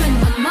screaming,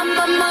 my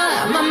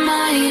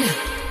mind.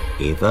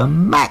 Ava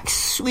Max,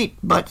 sweet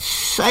but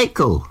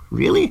psycho.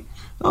 Really?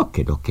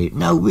 Okay.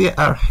 Now we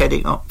are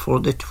heading up for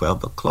the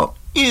 12 o'clock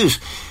news,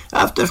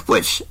 after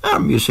which our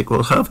music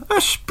will have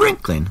a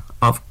sprinkling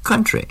of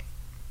country.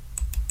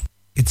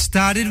 It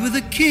started with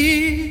a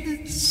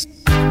kiss.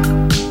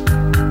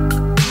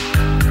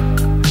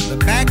 The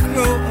back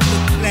row of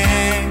the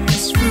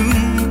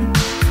classroom.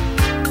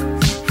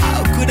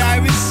 How could I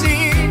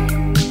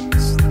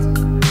resist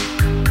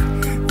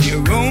the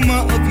aroma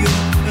of your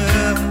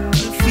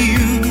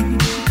perfume?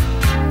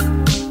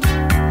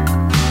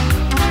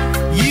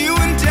 You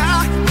and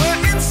I were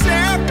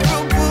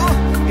inseparable.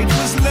 It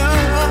was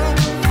love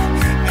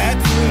at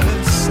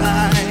first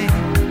sight.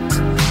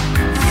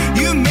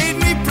 You made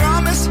me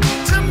promise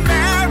to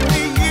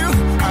marry you.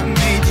 I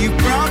made you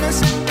promise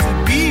to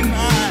be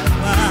my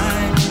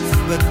wife.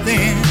 But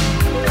then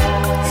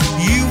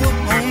you were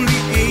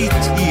only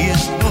 8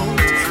 years old,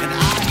 and I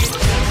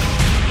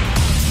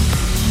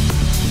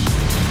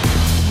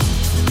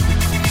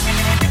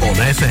On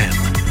FM,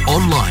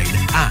 online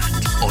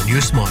and on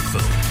your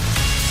smartphone.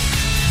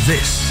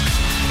 This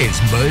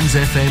is Mearns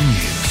FM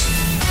News.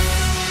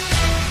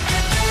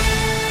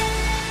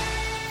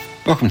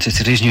 Welcome to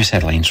today's news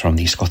headlines from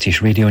the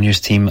Scottish Radio News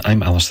team.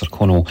 I'm Alistair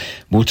Connell.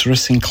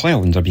 Motorists in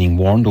Cleland are being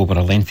warned over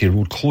a lengthy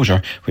road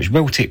closure which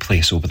will take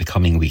place over the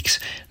coming weeks.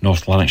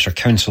 North Lanarkshire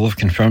Council have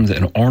confirmed that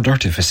in order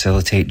to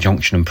facilitate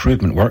junction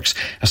improvement works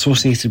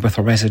associated with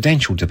a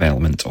residential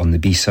development on the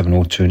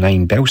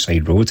B7029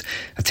 Bellside Road,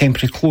 a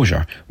temporary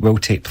closure will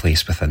take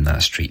place within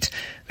that street.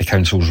 The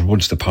Council's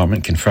Roads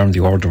Department confirmed the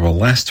order will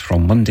last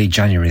from Monday,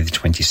 January the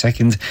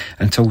 22nd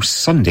until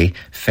Sunday,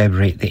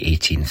 February the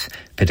 18th.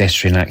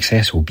 Pedestrian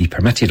access will be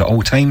permitted at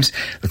all times.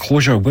 The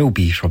closure will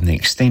be from the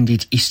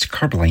extended east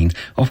curb line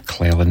of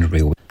Cleland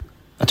Railway.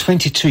 A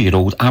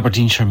 22-year-old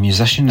Aberdeenshire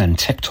musician and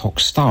TikTok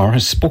star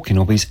has spoken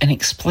of his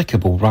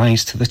inexplicable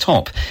rise to the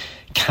top.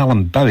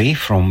 Callum Bowie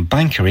from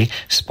Bankery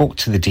spoke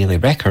to the Daily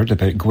Record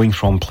about going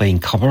from playing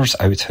covers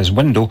out his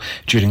window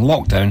during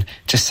lockdown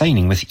to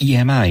signing with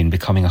EMI and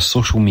becoming a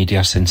social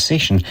media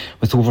sensation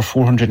with over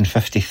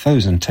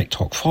 450,000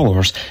 TikTok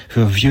followers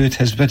who have viewed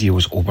his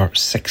videos over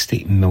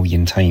 60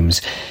 million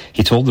times.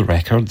 He told the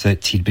Record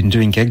that he'd been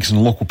doing gigs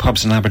in local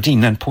pubs in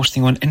Aberdeen and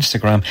posting on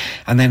Instagram,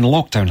 and then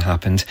lockdown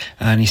happened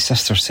and his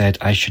sister said,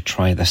 I should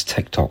try this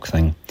TikTok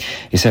thing.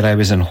 He said, I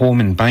was in home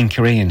in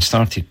Bankery and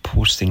started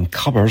posting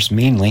covers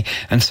mainly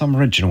and some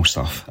original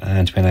stuff,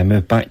 and when I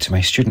moved back to my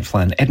student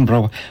flat in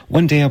Edinburgh,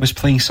 one day I was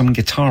playing some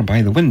guitar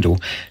by the window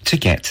to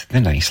get the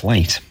nice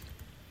light.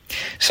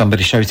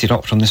 Somebody shouted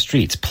up from the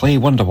street, play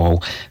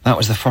Wonderwall. That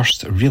was the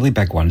first really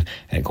big one.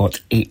 It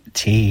got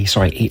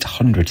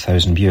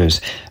 800,000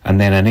 views. And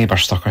then a neighbour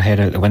stuck her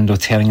head out the window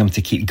telling him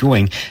to keep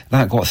going.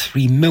 That got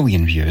 3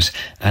 million views,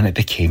 and it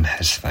became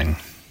his thing.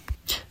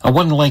 A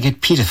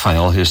one-legged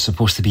paedophile who's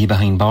supposed to be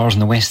behind bars in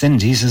the West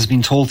Indies has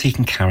been told he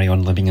can carry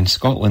on living in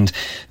Scotland.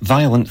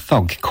 Violent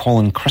thug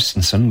Colin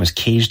Christensen was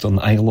caged on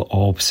the Isle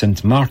of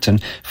St Martin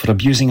for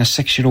abusing a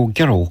 6-year-old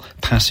girl,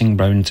 passing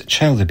round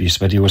child abuse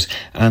videos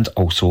and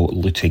also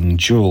looting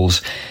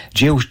jewels.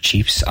 Jail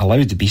chiefs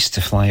allowed the beast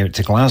to fly out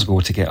to Glasgow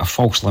to get a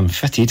false limb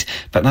fitted,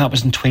 but that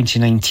was in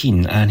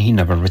 2019 and he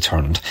never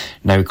returned.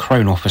 Now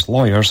Crown Office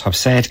lawyers have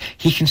said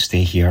he can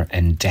stay here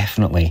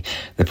indefinitely.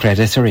 The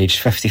predator, aged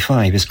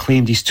 55, is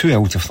claimed he's too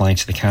ill to fly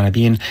to the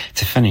Caribbean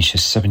to finish his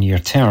 7-year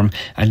term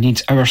and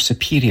needs our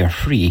superior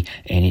free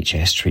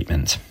NHS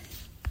treatment.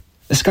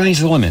 The sky's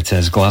the limit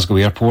as Glasgow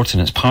Airport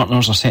and its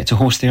partners are set to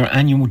host their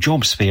annual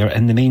jobs fair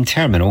in the main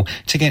terminal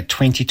to get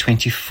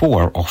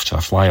 2024 off to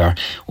a flyer.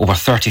 Over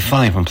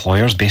 35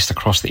 employers based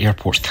across the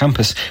airport's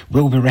campus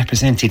will be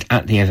represented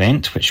at the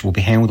event, which will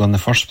be held on the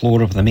first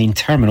floor of the main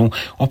terminal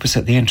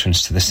opposite the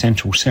entrance to the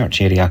central search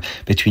area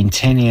between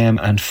 10 a.m.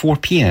 and 4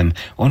 p.m.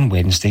 on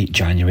Wednesday,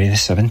 January the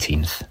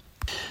 17th.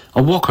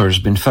 A walker has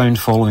been found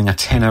following a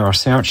 10-hour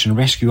search and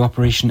rescue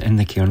operation in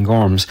the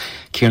Cairngorms.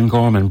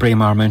 Cairngorm and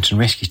Braemar Mountain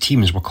rescue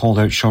teams were called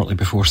out shortly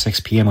before 6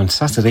 p.m. on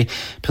Saturday.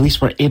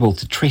 Police were able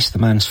to trace the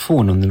man's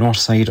phone on the north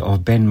side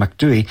of Ben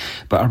Macdui,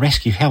 but a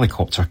rescue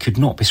helicopter could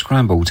not be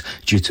scrambled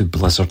due to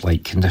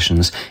blizzard-like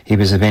conditions. He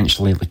was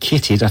eventually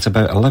located at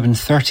about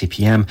 11:30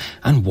 p.m.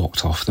 and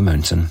walked off the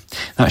mountain.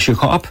 That's you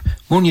caught up.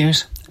 More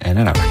news in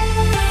an hour.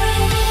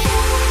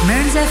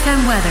 Mearns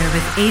FM weather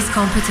with Ace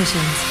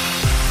Competitions.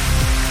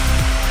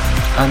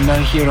 And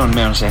now here on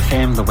Mearns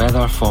FM, the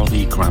weather for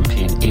the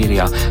Grampian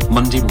area.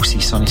 Monday we'll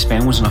see sunny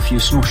spells and a few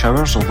snow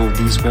showers, although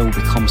these will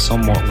become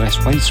somewhat less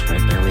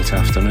widespread by late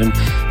afternoon.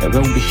 It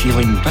will be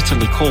feeling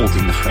bitterly cold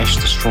in the fresh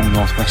to strong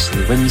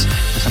northwesterly winds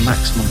with a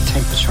maximum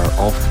temperature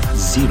of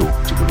 0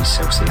 degrees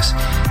Celsius.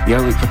 The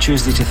outlook for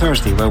Tuesday to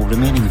Thursday will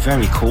remaining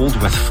very cold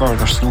with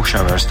further snow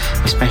showers,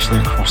 especially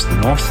across the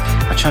north.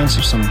 A chance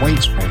of some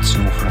widespread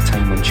snow for a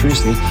time on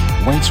Tuesday.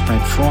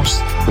 Widespread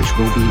frost, which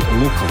will be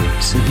locally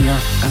severe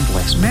and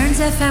less. Mearns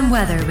FM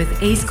weather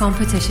with Ace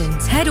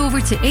Competitions. Head over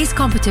to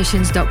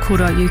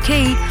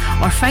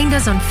acecompetitions.co.uk or find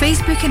us on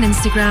Facebook and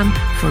Instagram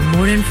for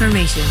more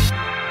information.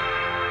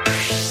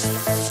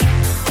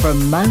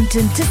 From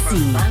mountain to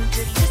sea,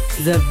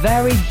 the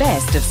very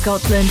best of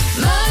Scotland.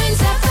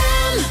 Mearns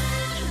FM.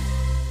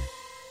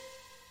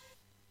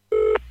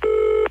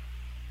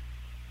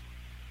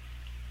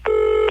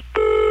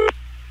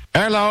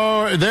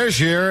 Hello, this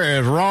here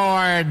is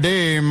Roy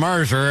D.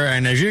 Mercer,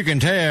 and as you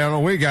can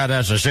tell, we got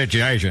us a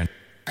situation.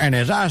 And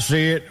as I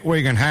see it,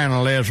 we can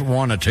handle this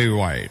one of two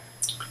ways.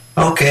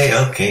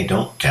 Okay,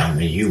 don't tell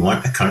me you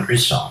want a country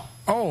song.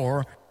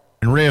 Or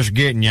risk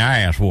getting your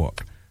ass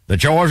whooped. The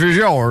choice is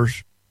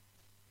yours.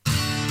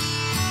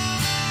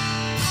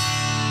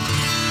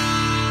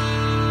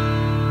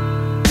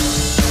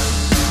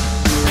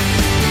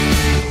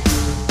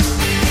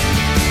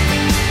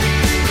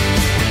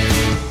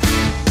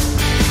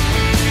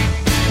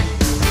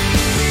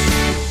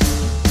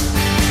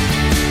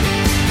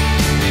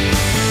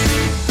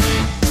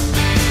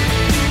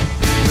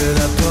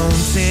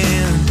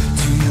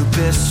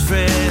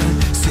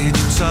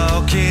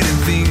 Talking and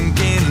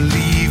thinking,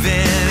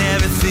 leaving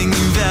everything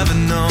you've ever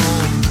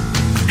known.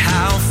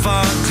 How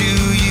far do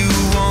you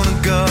wanna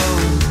go?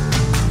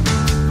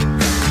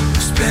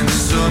 Spend the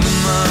summer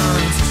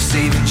months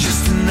saving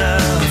just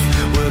enough.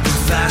 Working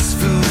fast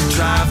food,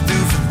 drive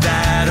through for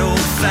that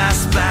old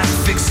fast black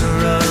fixer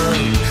up.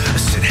 I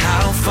said, how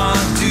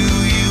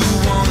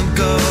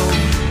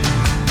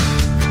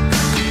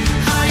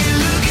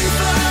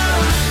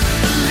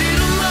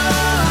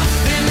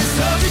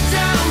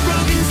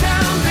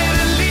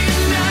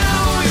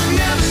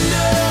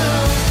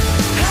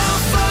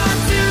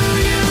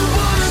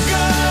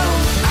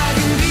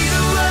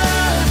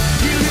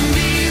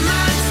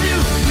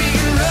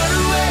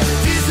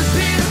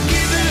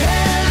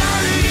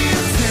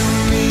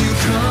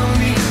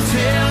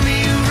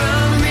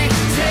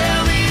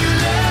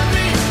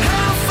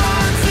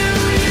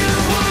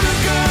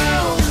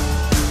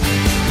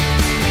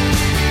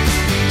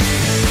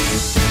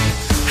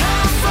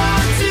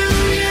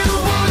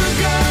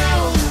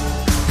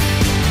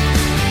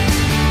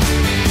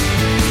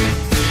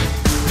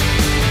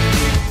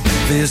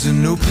There's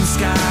an open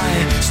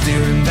sky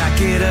staring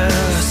back at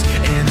us,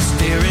 and it's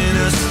daring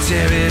us to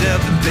tear it up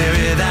and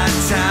bury that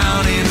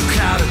town in a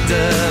cloud of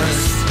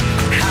dust.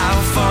 How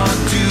far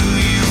do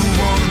you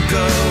wanna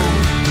go?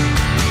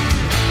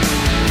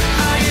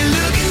 Are you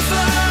looking for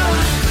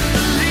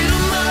a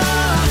little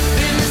more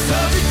in this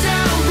upside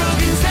down,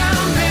 broken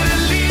town? Better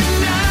leave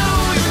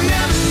now, you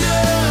never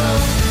know.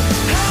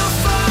 How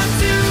far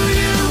do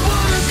you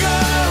wanna go?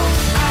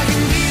 I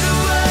can be the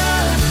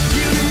one,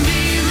 you can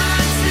be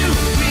mine too.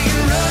 We can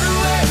run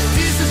away,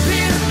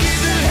 disappear, get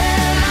the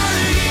hell out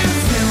of here.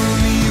 Tell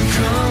me you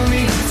call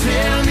me,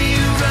 tell me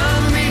you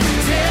run me,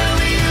 tell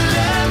me you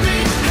love me.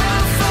 How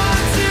far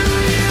do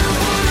you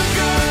wanna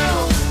go?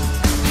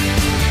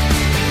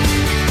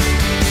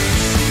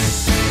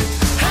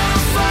 How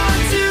far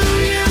do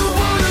you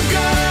wanna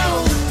go?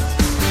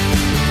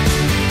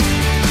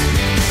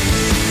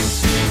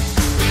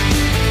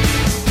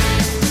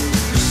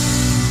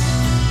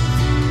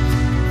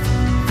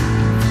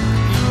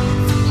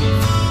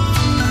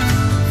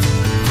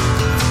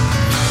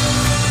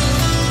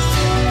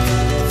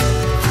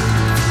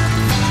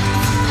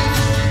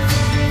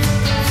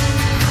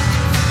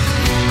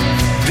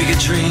 Bigger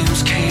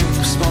dreams came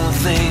from smaller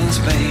things,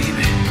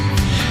 baby.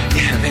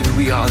 Yeah, maybe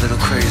we are a little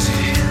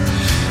crazy,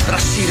 but I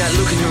see that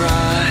look in your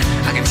eye,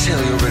 I can tell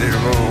you're ready to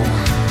roll.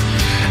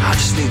 I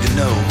just need to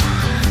know,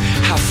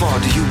 how far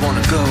do you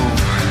wanna go?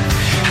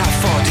 How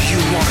far do you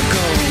wanna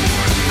go?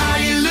 Are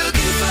you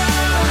looking for a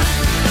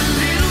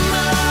little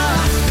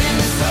more in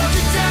this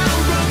upside down,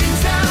 broken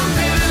town?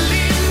 Better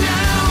leave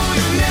now,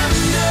 you never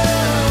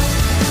know.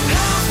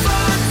 How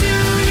far do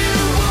you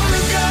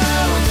wanna go?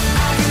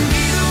 I can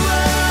be the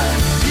one,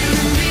 you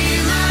can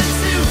be mine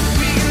too.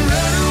 We can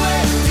run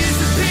away,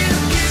 disappear,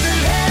 get the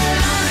hell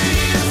out of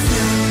here.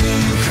 Tell me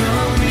you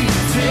call me,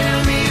 tell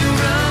me you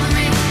run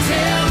me,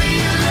 tell me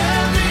you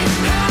love me.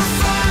 How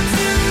far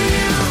do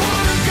you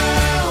wanna go?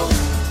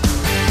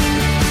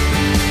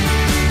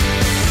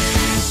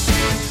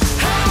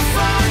 How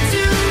far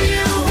do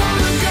you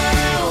wanna go?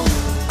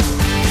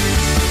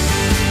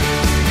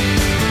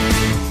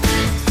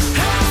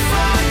 How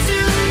far do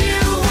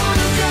you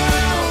wanna go?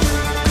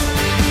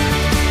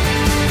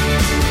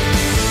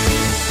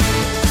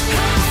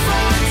 How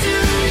far do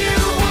you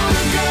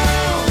wanna go?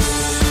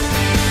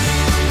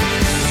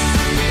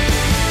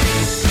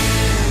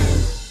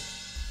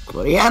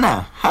 Gloriana,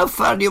 how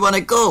far do you want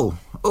to go?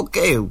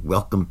 Okay,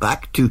 welcome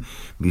back to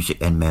Music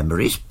and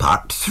Memories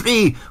Part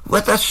 3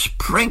 with a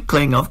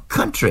sprinkling of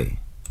country.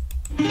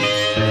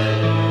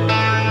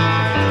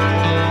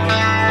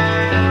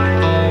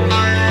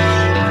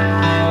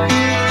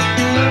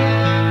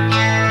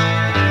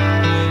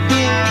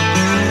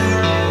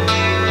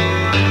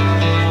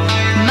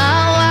 My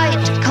white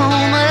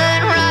Tacoma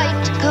and right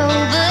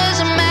Tacova's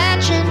a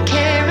matching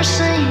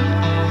kerosene.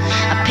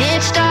 I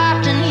pit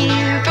stopped in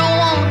here for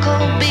one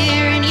cold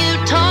beer and you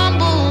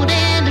tumbled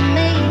into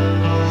me.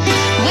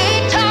 We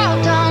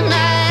talked all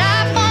night, I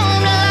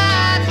formed a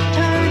life that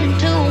turned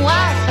into a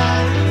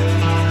wildfire.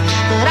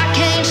 But I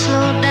can't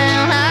slow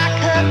down, I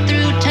cut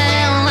through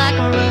town like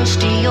a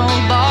rusty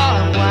old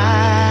barbed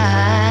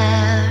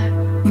wire.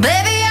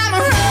 Baby, I'm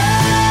a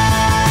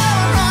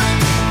running,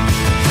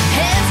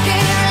 heads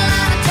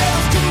Carolina,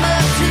 tails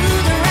Timbuktu,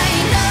 there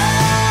ain't no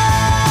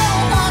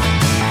one.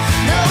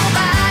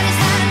 Nobody's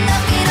had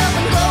enough, get up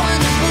and go in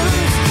their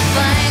boots.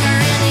 Flanger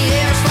in the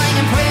air,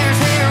 slinging prayers,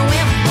 hair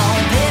wind blown.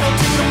 Pedal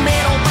to the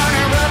metal,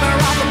 burning rubber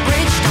off a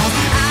bridgestone.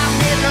 I've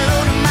never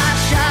loaded my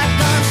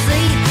shotgun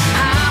seat.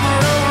 I'm a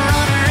road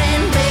runner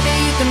and baby,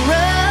 you can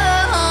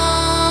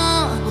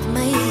run with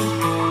me.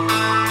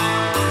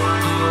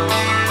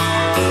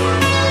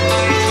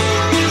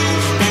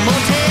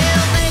 Motel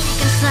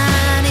vacant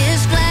sign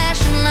is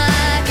flashing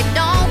like it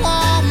don't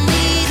want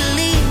me to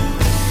leave.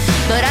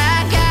 But I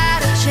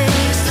gotta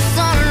chase the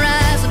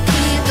sunrise and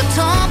keep the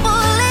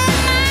tumble in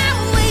my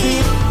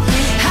wheel.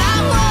 I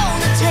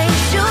wanna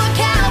taste your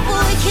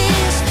cowboy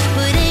kiss,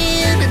 but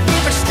in a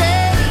different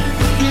state.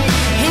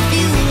 If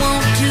you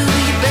want to,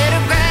 you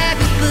better grab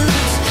your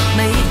boots,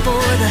 made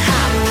for the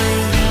highway.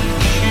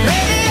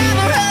 Baby, I'm a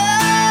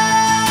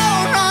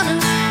road runner,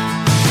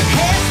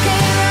 heads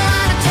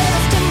Carolina,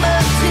 tails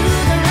Timbuktu,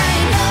 there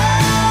ain't no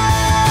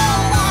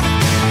one.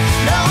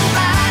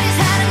 Nobody's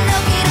had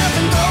enough, get up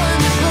and go in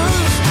your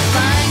boots.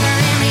 Finger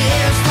in the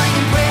air,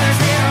 slinging prayers,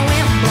 hair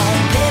wind blown.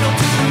 Pedal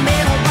to the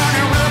metal,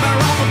 burning rubber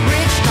off a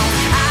bridgestone.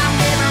 I've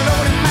never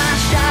loaded my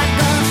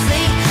shotgun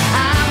seat.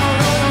 I'm a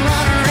road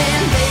runner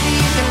and baby,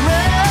 you can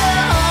run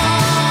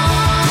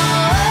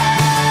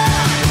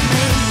with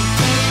me.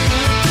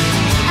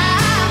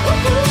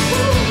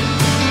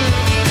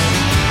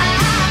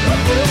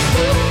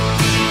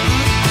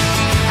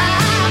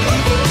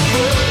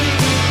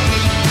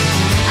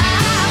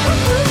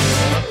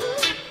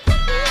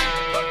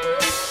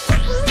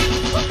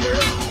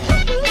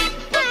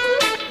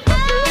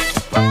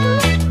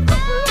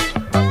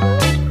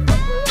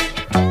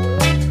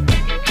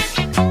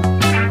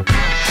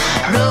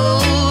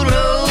 Road,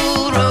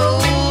 road,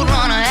 road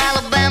runner,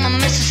 Alabama,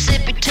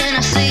 Mississippi,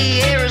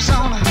 Tennessee,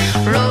 Arizona.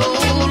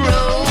 Road,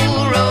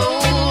 road, road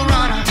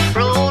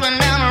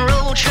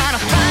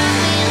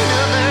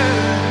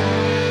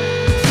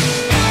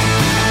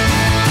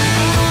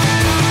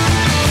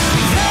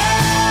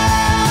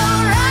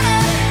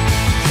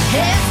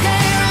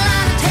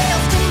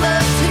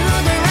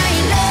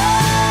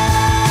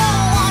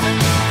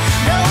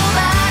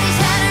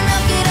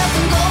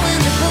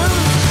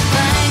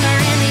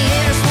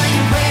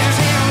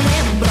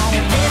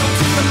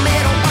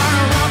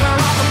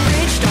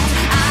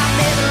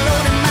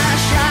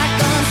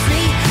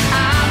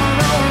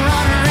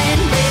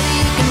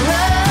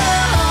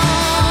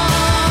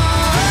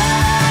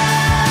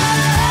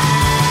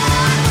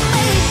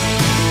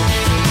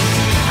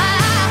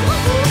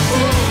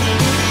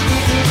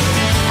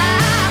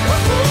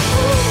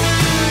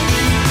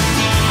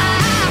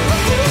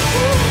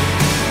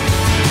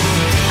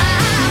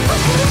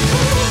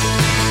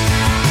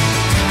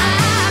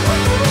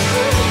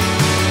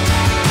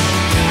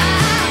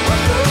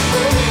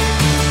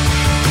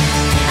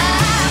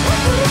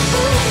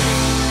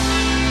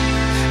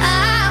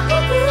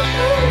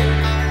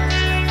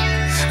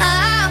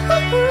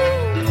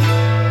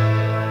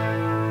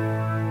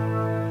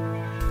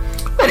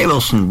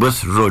Wilson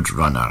with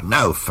Roadrunner.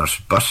 Now,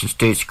 First Bus and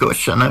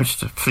Stagecoach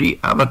announced a free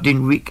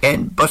Aberdeen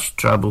weekend bus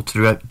travel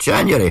throughout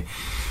January.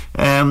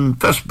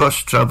 First bus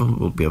travel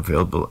will be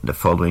available at the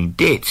following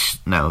dates.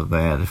 Now,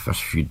 the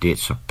first few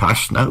dates are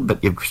past now,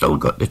 but you've still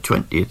got the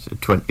 20th, the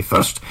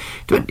 21st,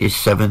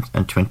 27th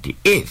and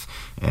 28th.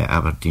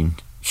 Aberdeen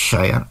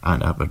Shire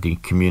and Aberdeen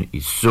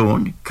Community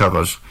Zone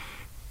covers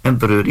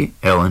Inverurie,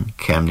 Ellen,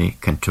 Kemney,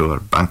 Kintore,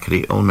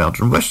 Bankery, Old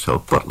Meldrum, Westhill,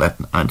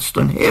 Portletton and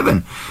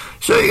Stonehaven.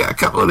 So you got a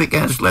couple of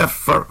weekends left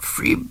for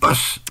free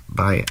bus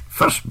by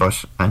First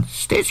Bus and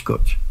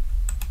Stagecoach.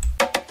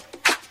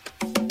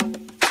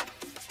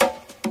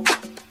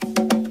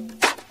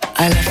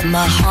 I left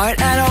my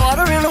heart at a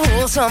watering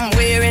hole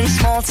somewhere in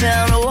small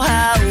town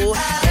Ohio.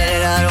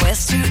 Headed out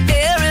west to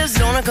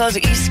Arizona, cause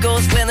the East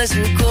Coast weather's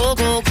too cold,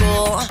 cold,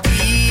 cold.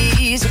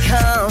 Easy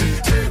come,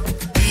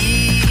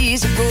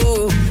 easy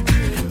go.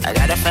 I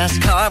got a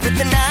fast car with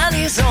the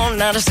 90s on,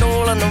 not a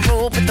soul on the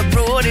road, but the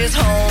road is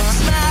home.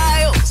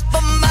 Miles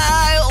for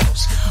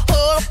miles,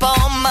 hold up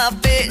on my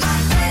bitch.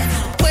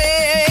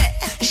 Wait,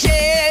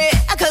 yeah,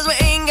 cause we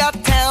ain't got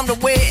time to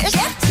waste.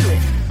 Get to it.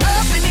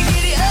 Up and you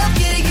get it up,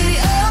 get it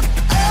up.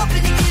 Up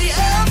and you get it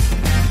up.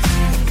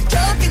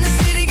 Drunk in the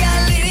city, got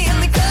a lady in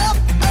the cup.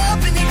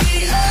 Up and you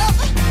get it up.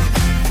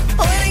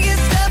 When you get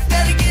stuff,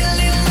 gotta get a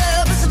little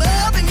love. But some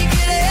up and you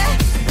get it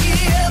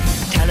up.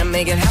 Trying to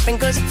make it happen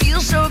cause it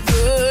feels so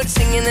good.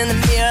 Singing in the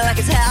mirror like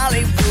it's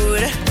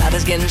Hollywood.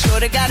 Life getting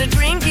shorter, gotta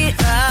drink it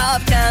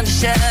up. Time to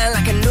shine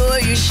like I know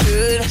you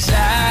should.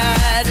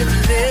 Slide to the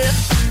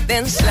left,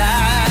 then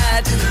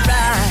slide to the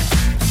right.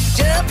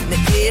 Jump in the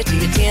air till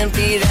you're 10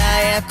 feet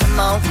high. Come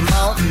on,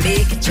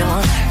 make it join.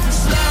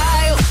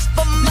 Miles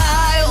for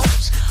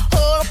miles,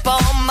 hold up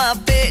on my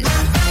bitch.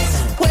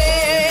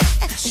 Wait,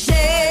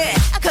 yeah,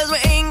 cause we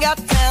ain't got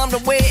time to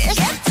waste.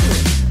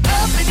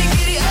 Up and you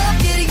get it up,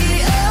 get it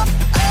up.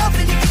 Up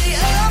and you get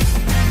it up.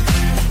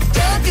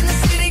 Drunk in the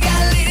city,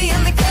 got a lady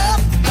in the cup.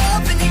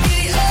 Up and you get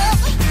it up.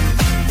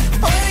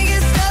 When you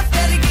get stuff,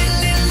 gotta get a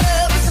little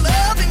love. With some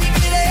up and you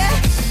get it up.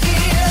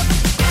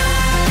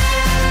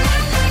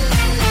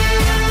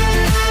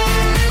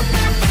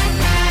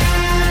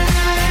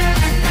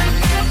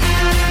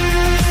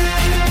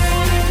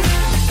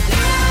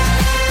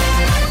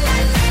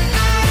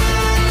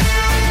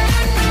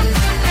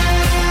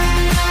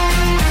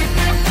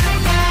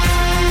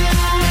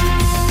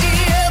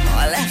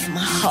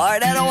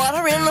 Heart at a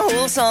watering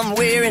hole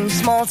somewhere in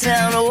small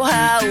town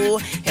Ohio.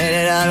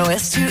 Headed out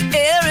west to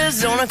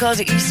Arizona cause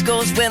the East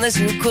Coast weather's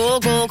too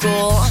cold, cold,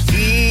 cold.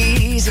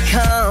 Easy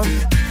come,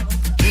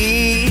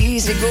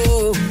 easy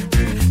go.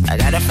 I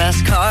got a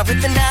fast car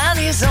with the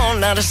 90s on,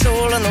 not a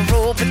soul on the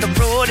road, but the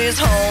road is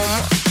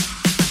home.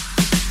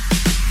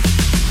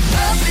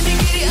 Up and you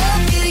get it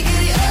up, get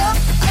it up.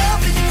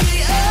 Up and you get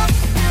it up.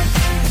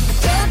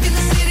 Drunk in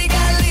the city,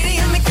 got a lady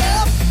in the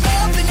cup.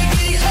 Up and you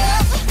get it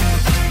up.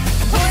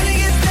 When you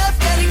get stuff,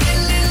 gotta get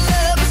a little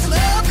love. With some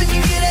up and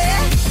you get it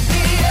up.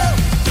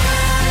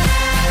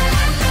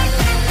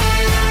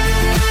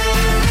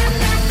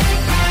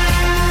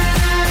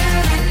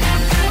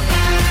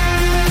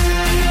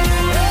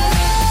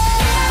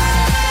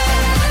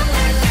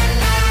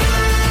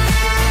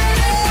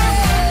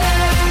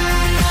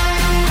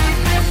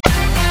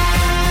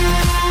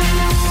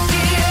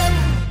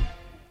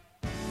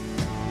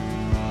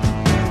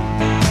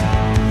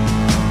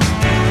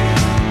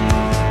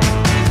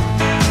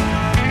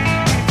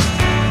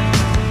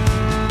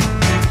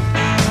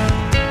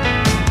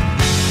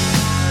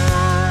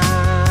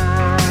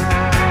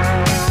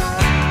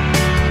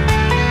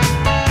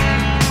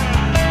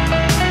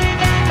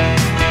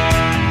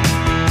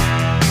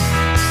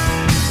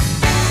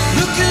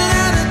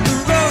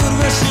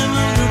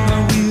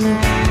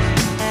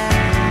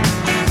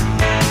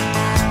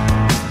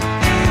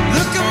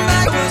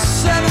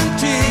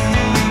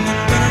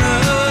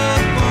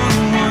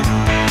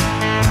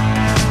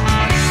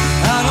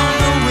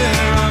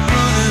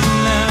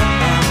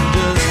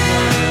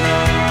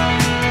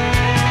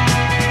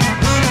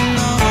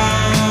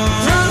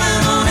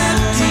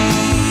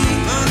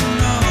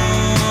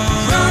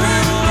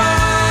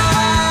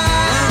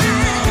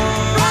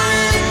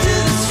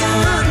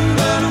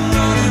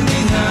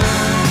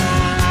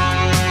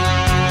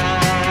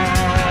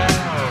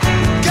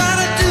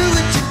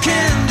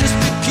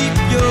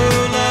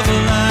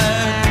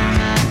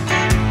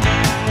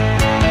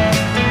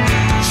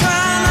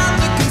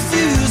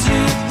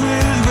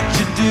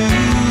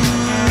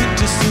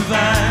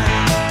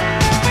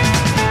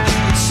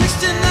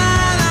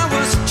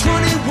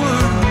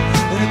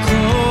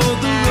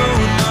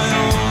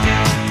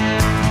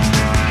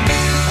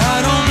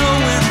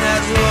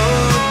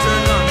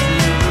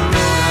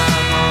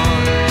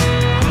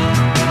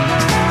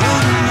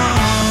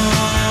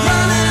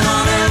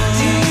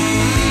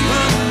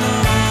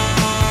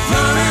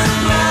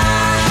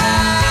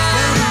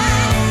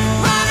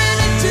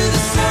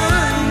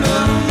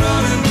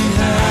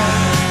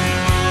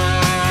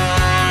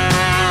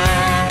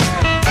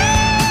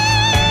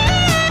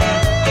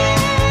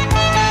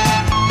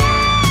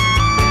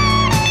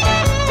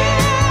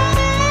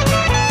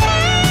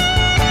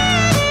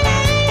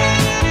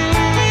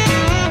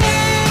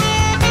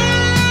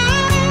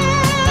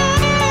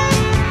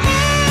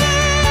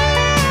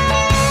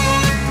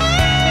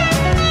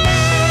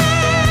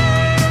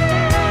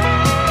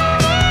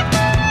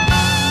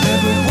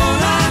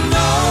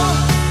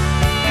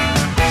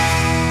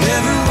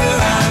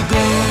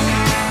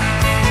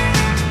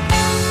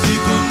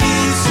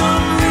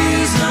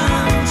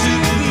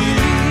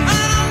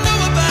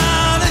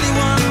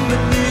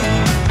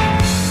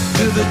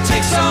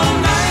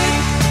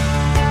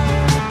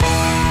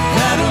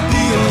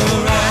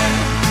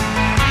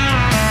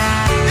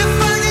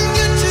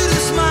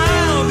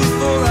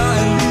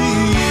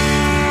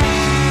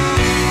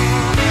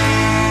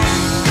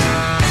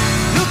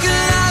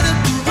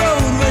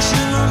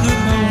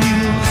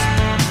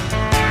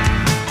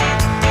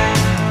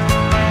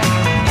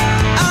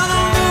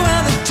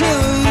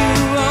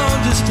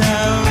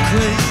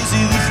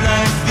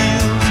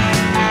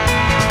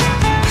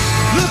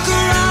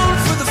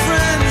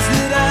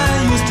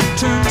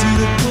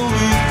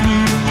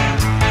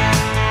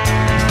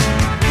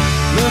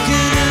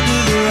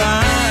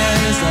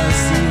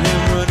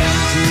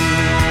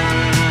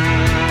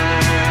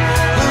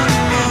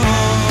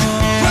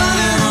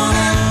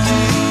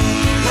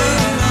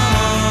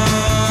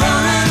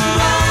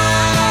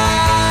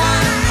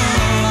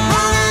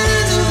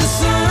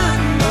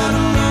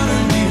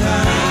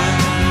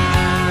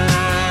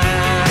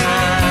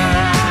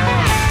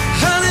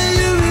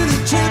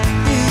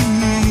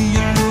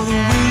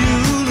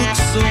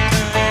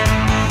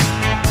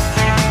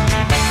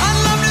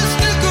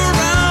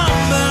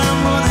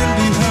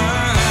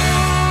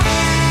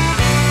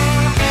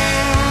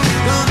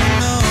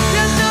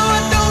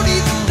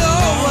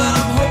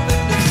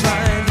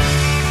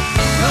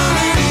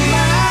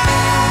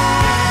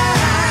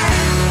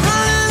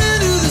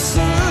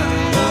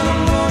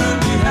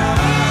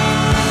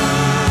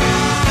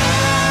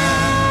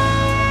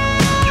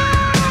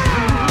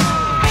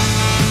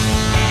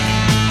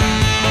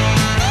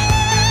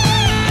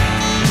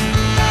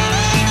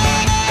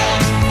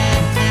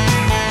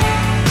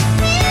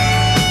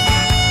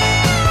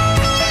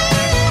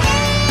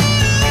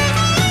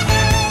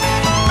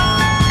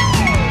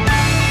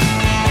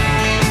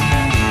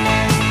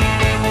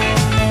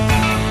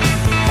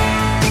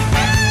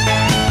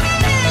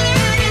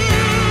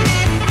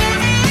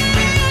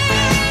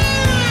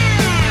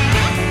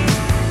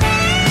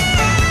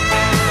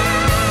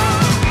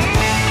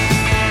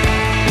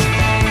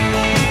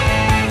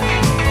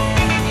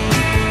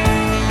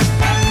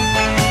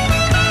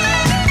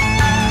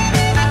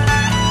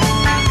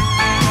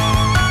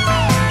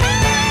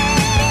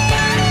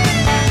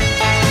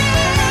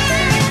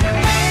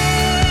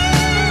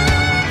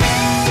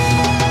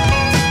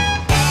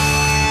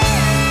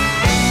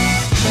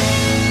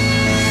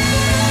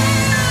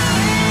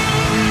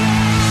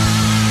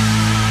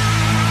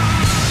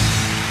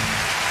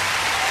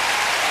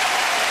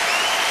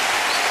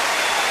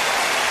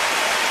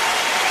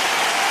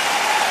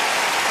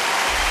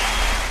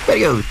 There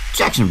you go,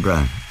 Jackson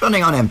Brown,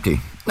 Running on Empty.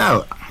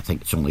 Now, I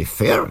think it's only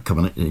fair,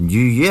 coming into the new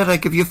year, I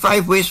give you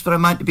 5 ways for a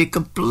man to be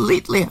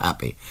completely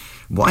happy.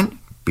 1,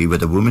 be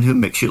with a woman who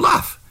makes you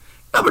laugh.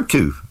 Number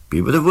 2,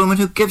 be with a woman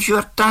who gives you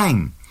her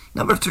time.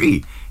 Number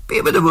 3,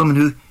 be with a woman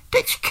who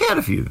takes care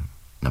of you.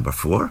 Number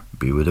 4,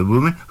 be with a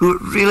woman who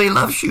really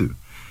loves you.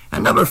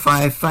 And number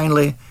 5,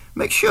 finally,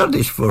 make sure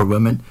these 4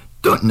 women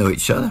don't know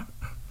each other.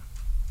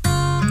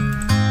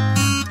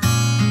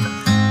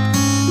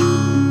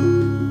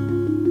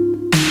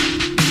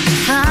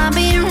 If I'm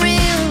being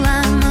real,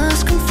 I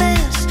must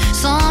confess,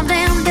 some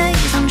damn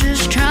days I'm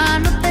just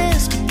trying my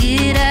best to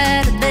get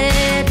out of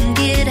bed and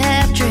get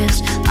half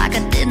dressed, like I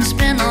didn't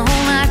spend the whole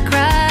night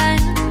crying.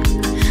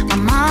 My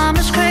mom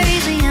is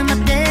crazy and my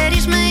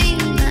daddy's mean.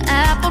 The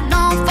apple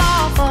don't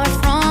fall far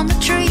from the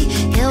tree.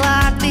 Hell,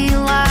 I'd be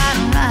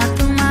lying right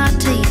through my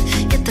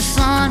teeth if the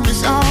sun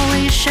was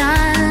always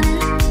shining.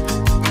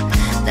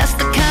 That's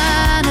the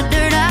kind of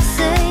dirt I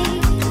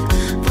save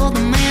for the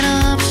man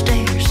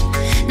upstairs.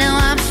 Now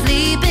I'm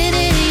sleeping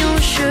in your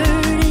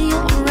shirt and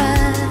you're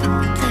right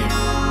there.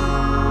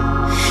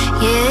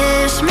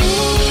 Yes, me,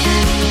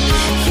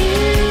 you,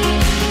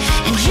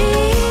 and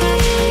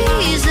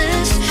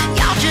Jesus.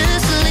 Y'all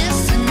just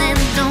listen and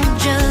don't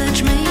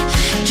judge me.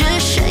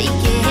 Just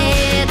shake your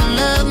head and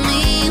love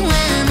me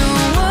when the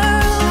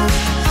world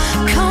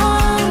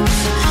comes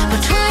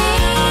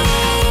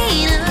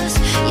between us.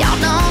 Y'all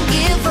don't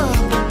give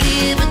up or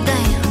give a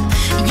damn.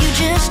 You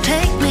just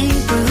take me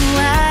for who I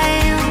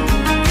am.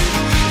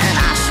 And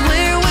I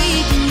swear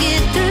we can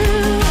get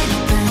through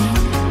anything.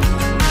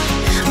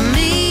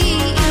 Me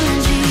and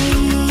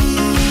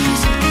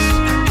Jesus.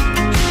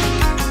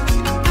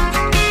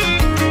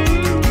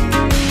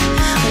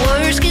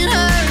 Words can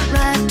hurt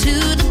right to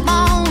the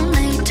bone.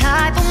 They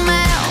type 'em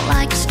out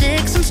like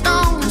sticks and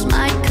stones.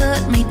 Might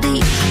cut me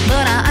deep,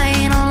 but I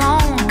ain't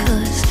alone,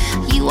 'cause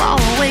you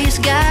always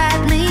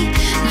guide me.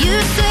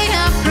 You say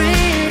I'm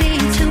pretty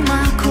to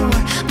my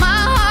core. My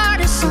heart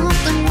is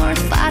something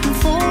worth fighting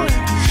for.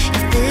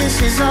 If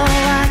this is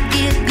all I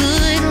get,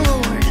 good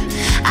Lord,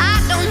 I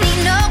don't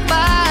need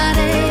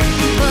nobody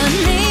but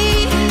me,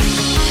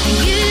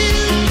 you,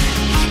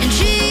 and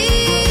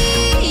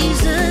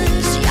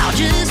Jesus. Y'all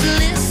just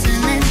listen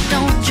and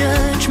don't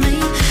judge me.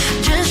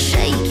 Just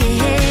shake your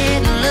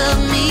head and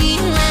love me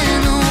when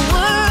the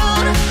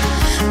world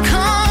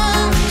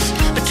comes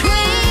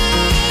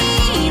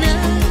between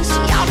us.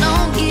 Y'all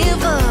don't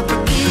give up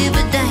or give a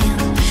damn.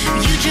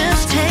 You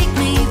just take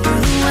me for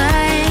who I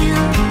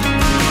am.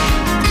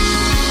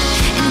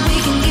 And we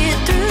can get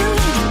through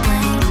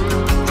anything.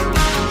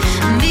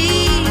 Me,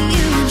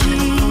 you, and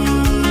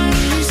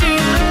Jesus.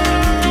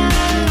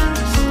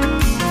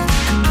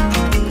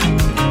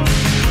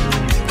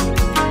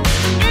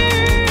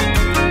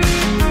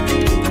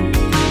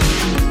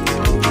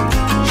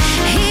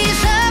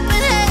 He's up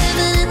in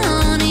heaven and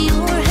honey,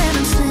 you're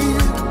heaven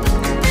sent.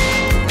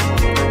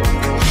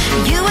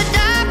 You would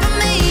die for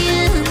me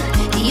and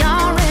he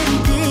already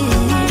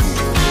did.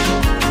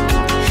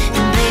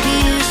 And baby,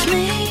 it's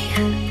me,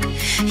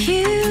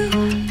 you,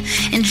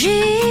 and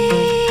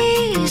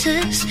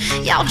Jesus.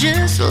 Y'all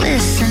just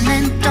listen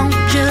and don't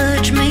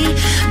judge me.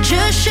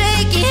 Just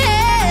shake your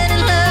head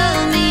and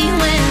love me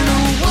when the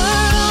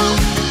world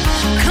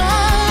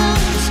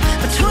comes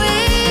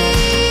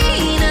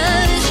between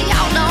us.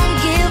 Y'all don't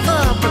give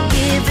up or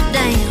give a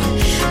damn.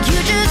 You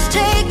just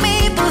take me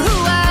for who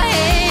I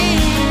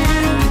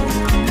am.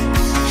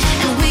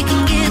 And we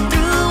can get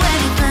through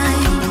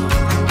anything.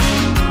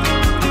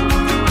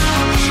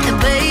 And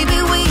baby,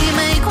 we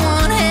make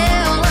one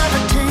hell of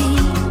a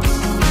team.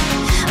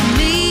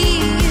 Me,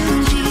 you,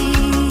 and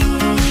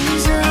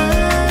Jesus.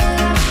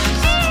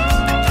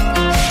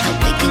 And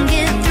we can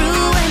get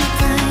through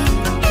anything.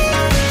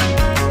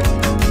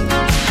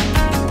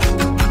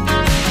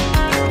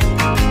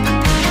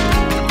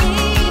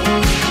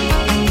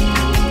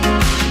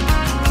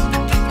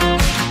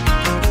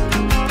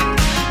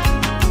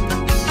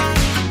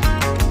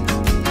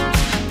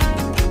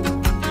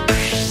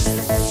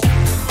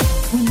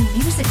 When the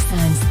music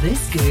sounds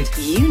this good,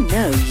 you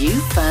know you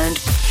found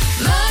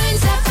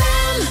Mearns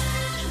FM.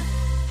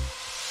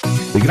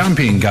 The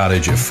Grampian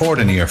Garage at Ford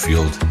and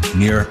Airfield,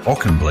 near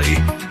Auchenblay,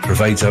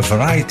 provides a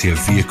variety of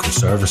vehicle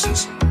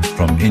services,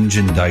 from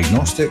engine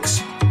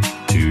diagnostics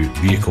to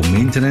vehicle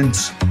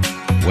maintenance,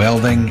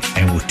 welding,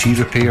 MOT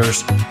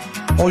repairs,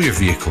 all your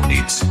vehicle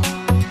needs.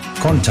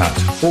 Contact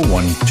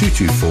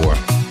 01224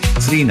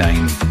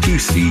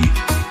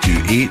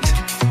 392328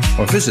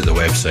 or visit the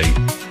website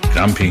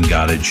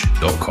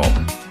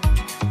grampiangarage.com.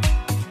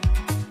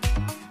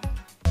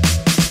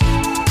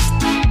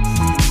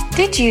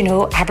 Did you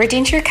know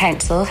Aberdeenshire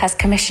Council has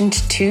commissioned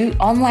 2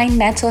 online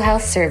mental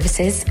health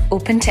services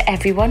open to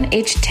everyone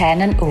aged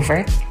 10 and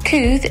over?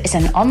 Cooth is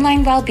an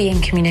online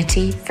wellbeing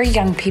community for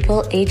young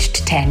people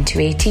aged 10 to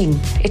 18.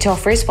 It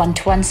offers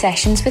one-to-one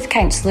sessions with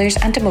counsellors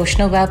and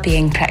emotional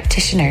wellbeing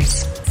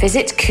practitioners.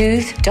 Visit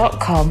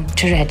cooth.com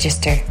to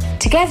register.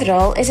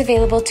 Togetherall is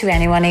available to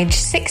anyone aged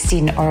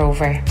 16 or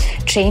over.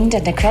 Trained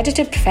and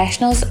accredited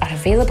professionals are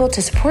available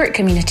to support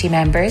community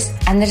members,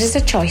 and there is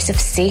a choice of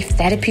safe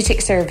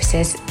therapeutic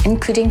services,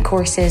 including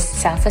courses,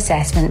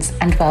 self-assessments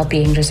and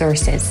wellbeing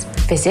resources.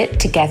 Visit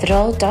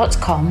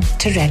togetherall.com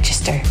to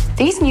register.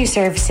 These new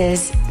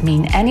services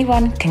mean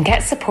anyone can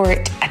get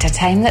support at a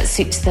time that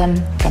suits them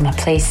from a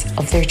place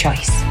of their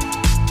choice.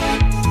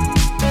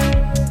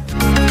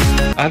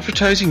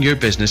 Advertising your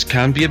business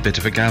can be a bit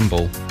of a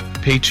gamble.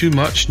 Pay too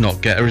much, not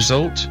get a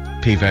result.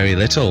 Pay very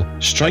little,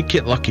 strike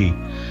it lucky.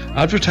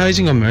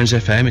 Advertising on Mearns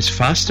FM is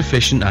fast,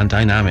 efficient and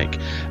dynamic,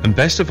 and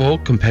best of all,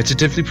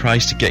 competitively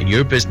priced to get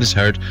your business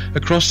heard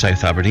across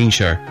South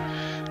Aberdeenshire.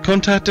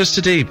 Contact us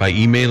today by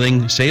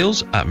emailing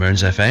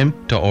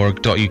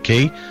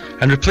sales@mearnsfm.org.uk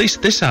and replace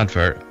this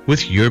advert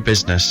with your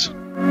business.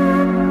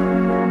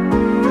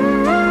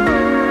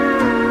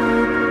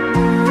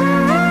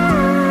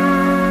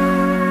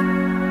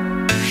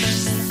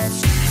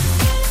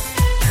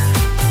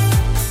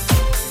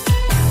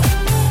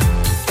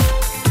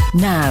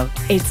 Now,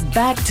 it's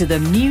back to the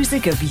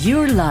music of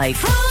your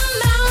life.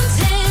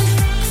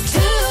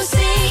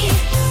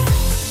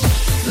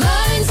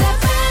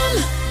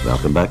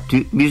 Welcome back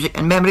to Music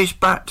and Memories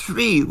Part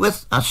 3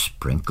 with a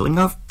sprinkling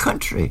of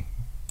country.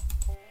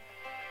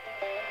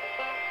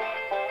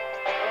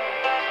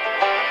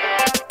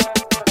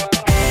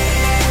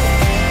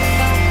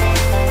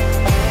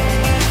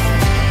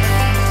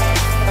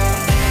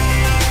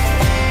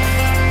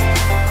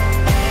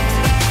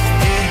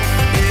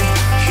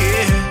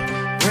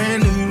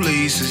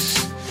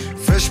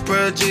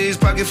 J's,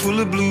 pocket full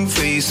of blue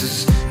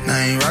faces. Now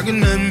I ain't rockin'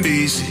 nothing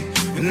basic.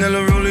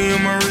 Vanilla rolling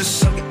on my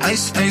wrist,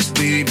 ice, ice,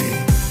 baby.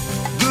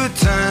 Good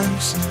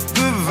times,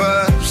 good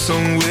vibes,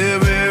 somewhere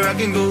where I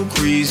can go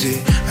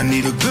crazy. I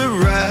need a good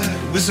ride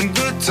with some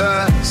good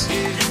times,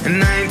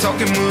 and I ain't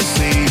talking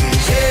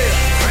Mercedes. Yeah,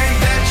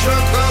 crank that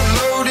truck up,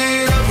 load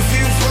it up, a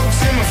few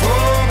folks in my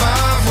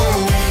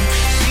 4x4.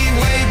 Seat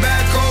way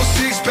back, cold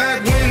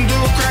 6-pack,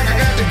 window crack, I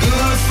got the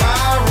good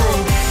fire roll.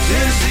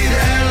 Tennessee to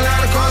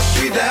Atlanta, across the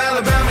street to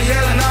Alabama,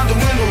 yelling out the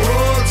window,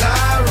 roll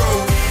tide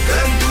roll.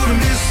 Cutting through the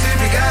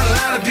Mississippi, got a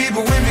lot of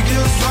people with me,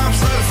 kill swamps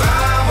for the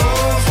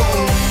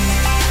 504.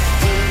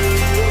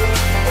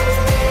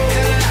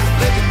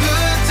 Let the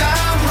good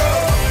time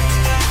roll.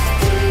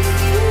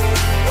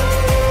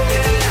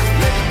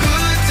 Let the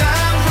good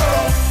time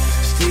roll.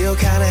 Still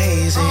kinda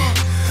hazy,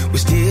 we're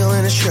still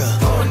in a truck.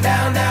 Going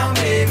down, down,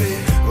 baby.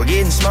 We're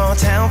getting small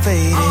town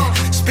faded,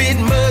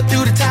 spitting mud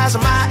through the tires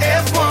of my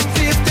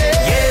F-150.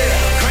 Yeah,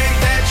 crank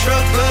that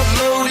truck up,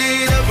 load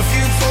it up, a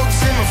few folks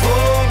in my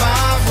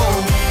 4x4.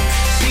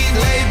 Seat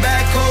laid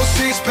back, cold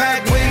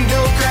 6-pack,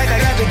 window crack,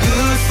 I got the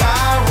good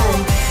fire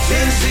roll.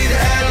 Tennessee to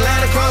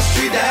Atlanta, across the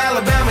street to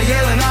Alabama,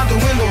 yelling out the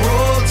window,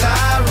 roll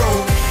tide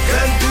roll.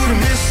 Cutting through the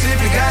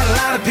Mississippi, got a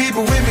lot of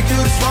people with me,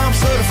 through the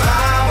swamps of the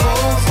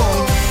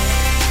 504.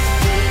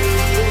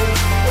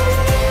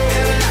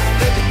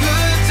 Let the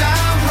good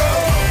time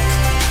roll.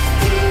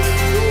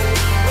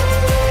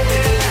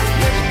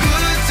 Let the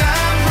good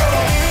time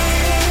roll.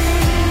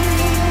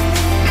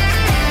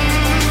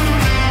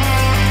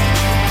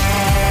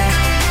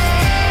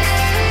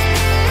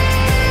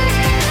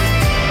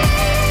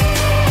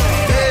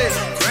 Hey,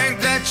 crank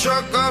that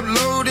truck up,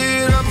 load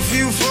it up, a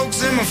few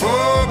folks in my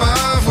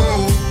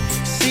 4x4.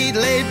 Seat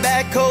laid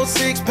back, cold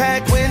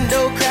 6-pack,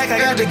 window crack, I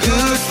got the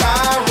good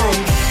fire roll.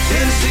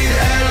 Tennessee to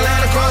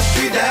Atlanta, across the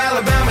street to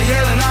Alabama,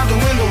 yelling out the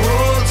window,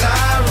 roll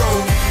tide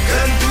roll.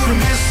 Cutting through the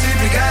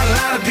Mississippi, got a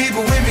lot of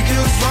people with me,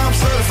 kill swamps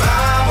for the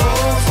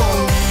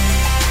 504.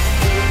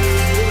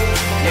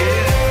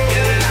 Yeah,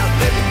 get it out,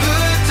 let the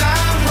good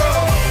time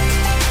roll.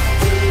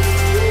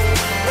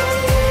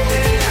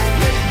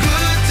 Let the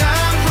good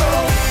time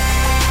roll. Good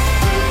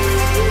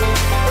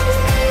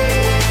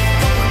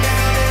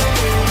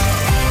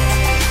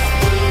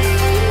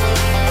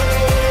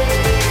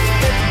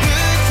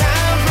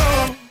time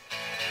roll.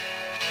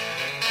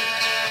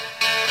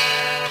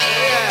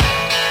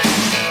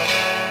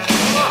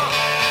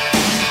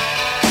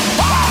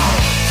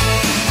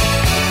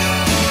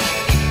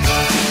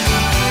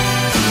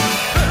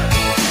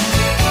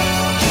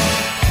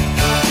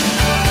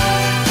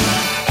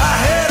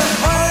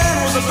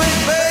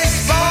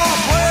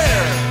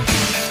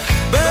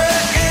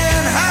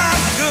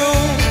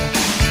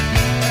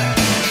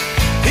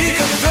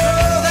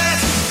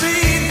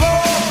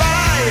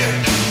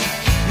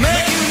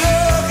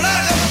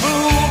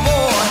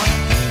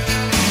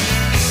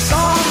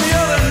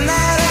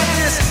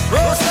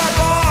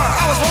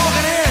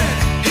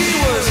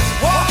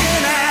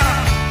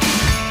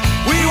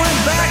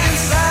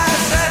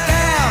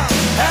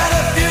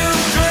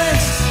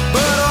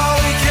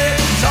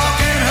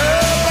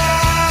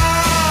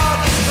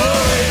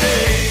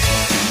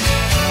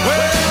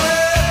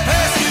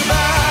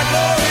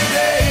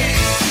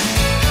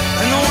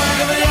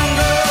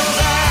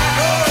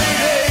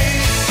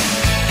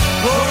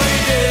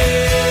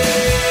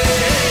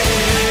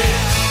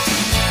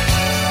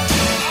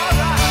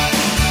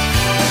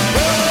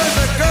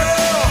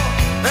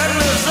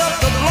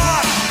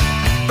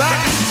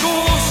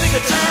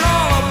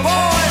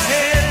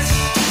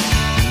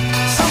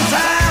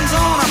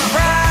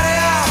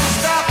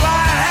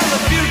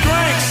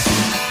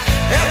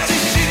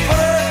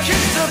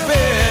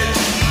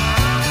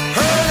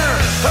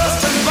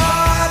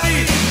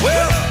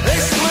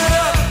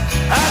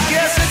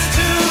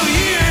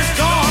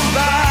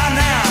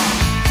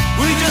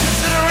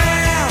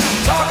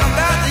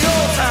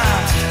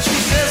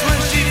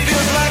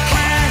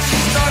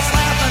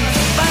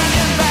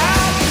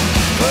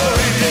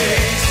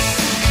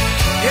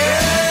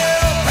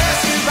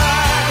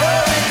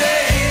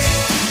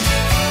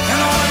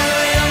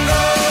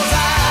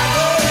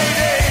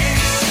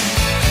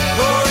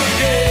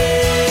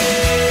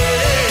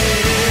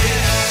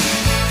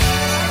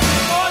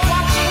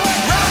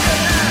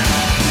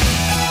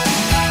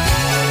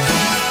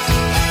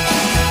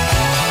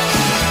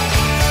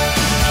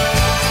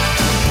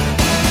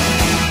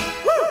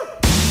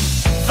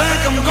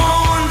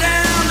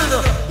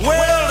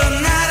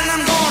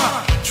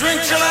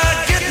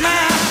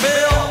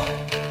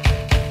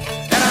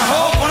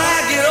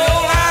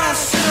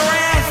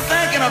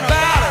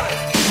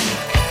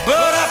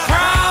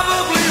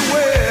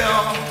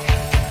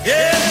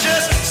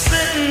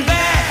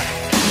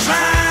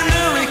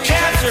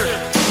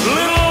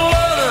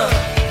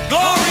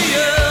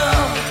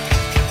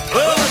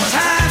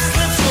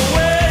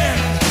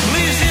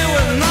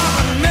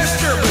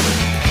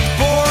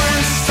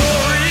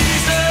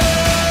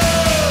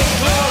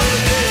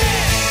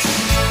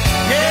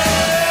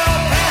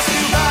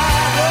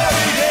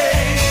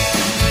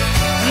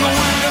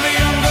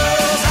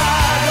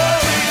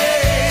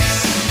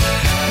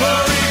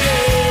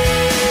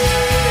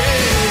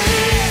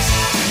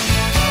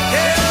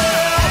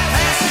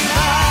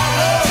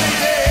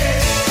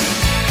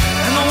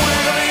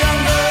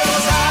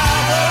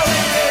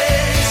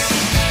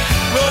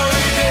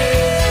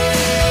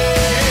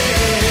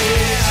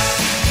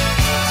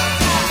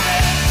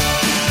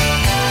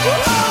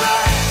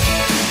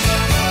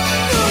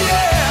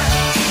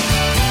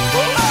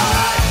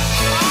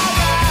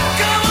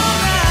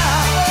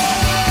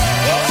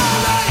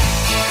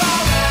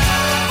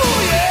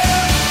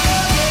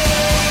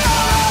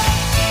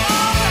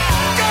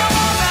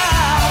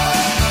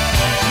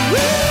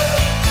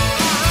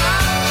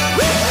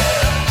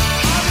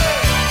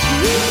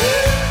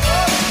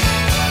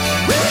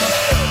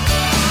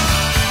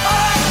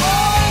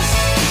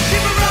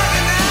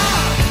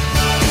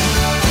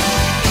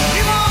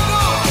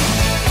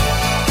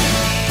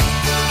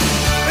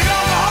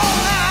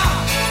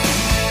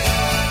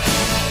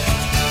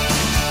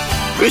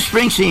 Bruce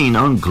Springsteen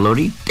on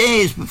Glory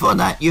Days. Before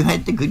that, you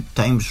had The Good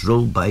Times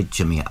Rolled by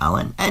Jimmy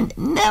Allen and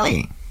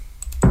Nelly.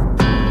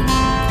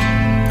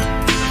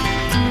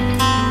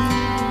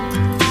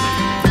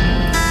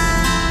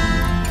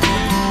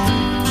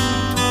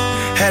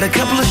 Had a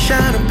couple of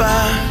shiner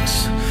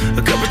bars,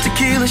 a couple of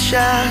tequila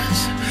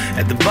shots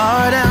at the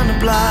bar down the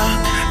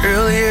block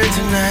earlier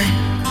tonight.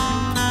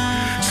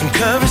 Some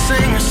cover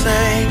singers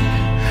sang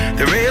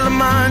the Ray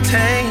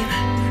LaMontagne,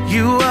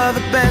 "You are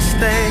the best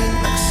thing,"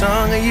 like a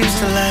song I used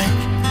to like.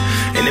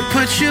 And it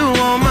put you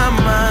on my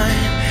mind,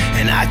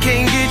 and I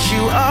can't get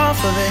you off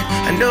of it.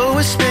 I know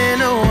it's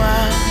been a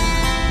while,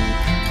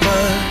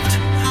 but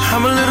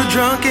I'm a little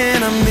drunk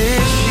and I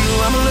miss you.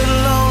 I'm a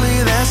little lonely,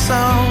 that's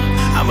all.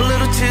 I'm a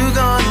little too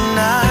gone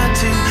not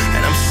to,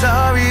 and I'm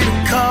sorry to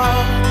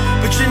call,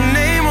 but your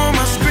name on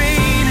my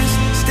screen is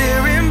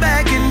staring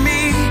back at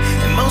me,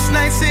 and most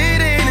nights it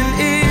ain't an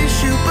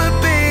issue, but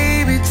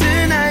baby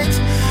tonight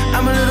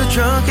I'm a little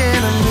drunk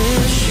and I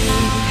miss you.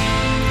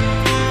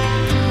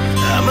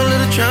 I'm a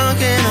little drunk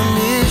and I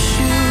miss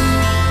you,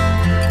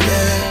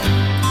 yeah.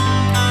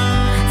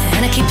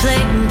 And I keep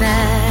playing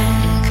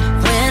back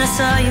when I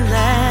saw you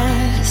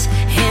last,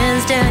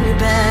 hands down your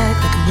back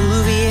like a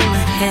movie in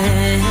my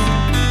head.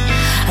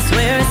 I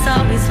swear it's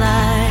always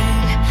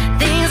like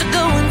things are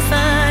going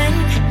fine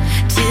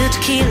till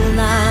tequila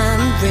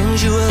lime brings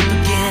you up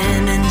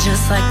again, and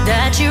just like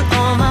that you're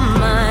on my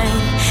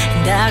mind,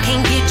 and I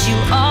can't get you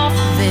off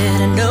of it.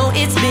 I know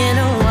it's been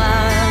a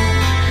while,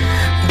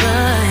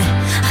 but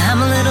I'm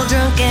a little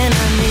drunk and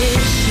I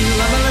miss you.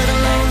 I'm a little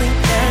lonely,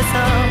 that's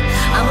all.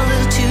 I'm a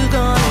little too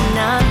gone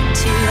not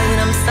to, and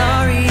I'm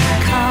sorry to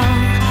call,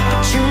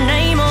 but your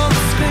name on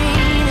the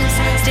screen is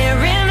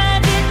staring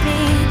back at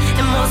me,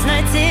 and most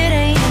nights it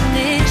ain't an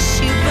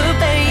issue, but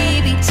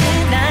baby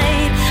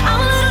tonight I'm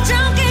a little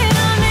drunk and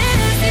I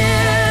miss you,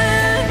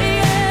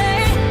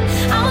 yeah.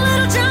 I'm a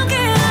little drunk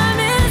and I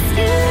miss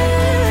you.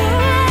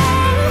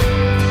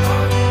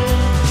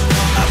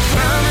 I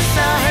promise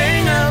I'll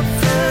hang up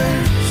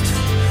first,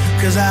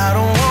 'cause I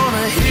don't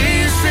wanna hear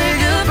you say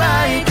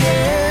goodbye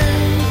again.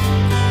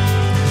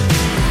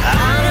 I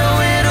know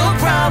it'll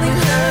probably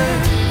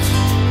hurt,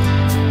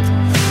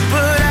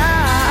 but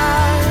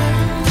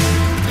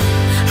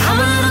I'm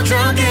a little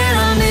drunk and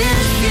I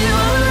miss you.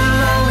 I'm a little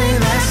lonely,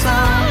 that's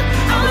all.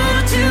 I'm a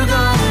little too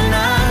gone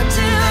not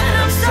to, and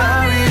I'm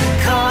sorry to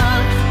call,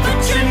 but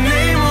your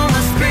name on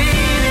my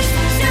screen is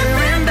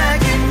staring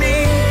back at me,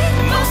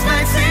 and most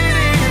nights it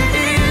ain't an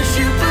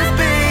issue, but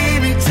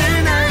baby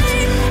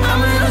tonight I'm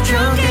a little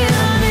drunk and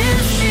I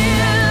miss you,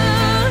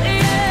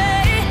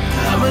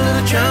 yeah. I'm a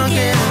little drunk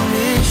and I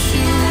miss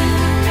you,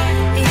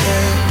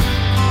 yeah.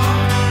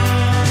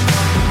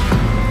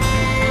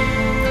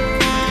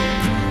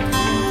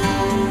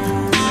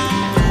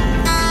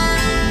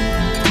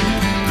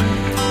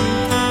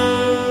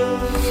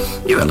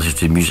 You are listening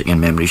to the Music and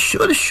Memories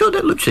Show, the show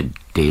that looks at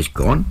days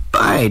gone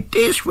by,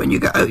 days when you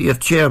got out of your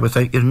chair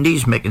without your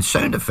knees making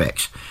sound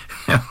effects,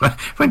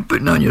 when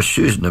putting on your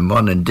shoes in the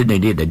morning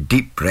didn't need a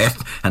deep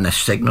breath and a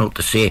signal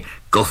to say,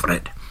 go for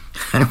it,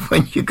 and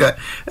when you got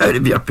out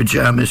of your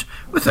pyjamas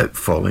without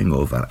falling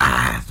over.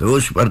 Ah,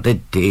 those were the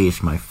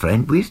days, my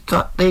friend. We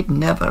thought they'd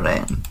never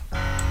end.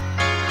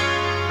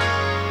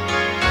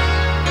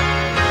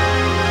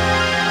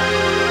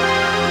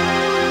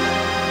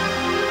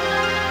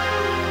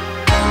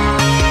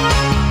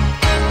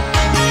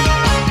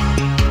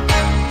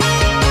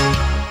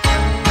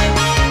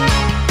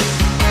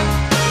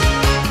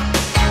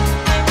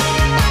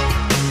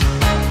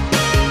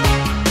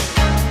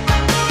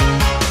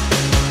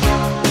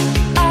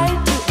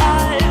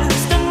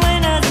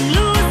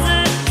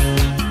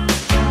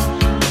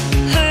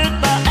 Hurt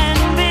by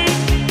envy,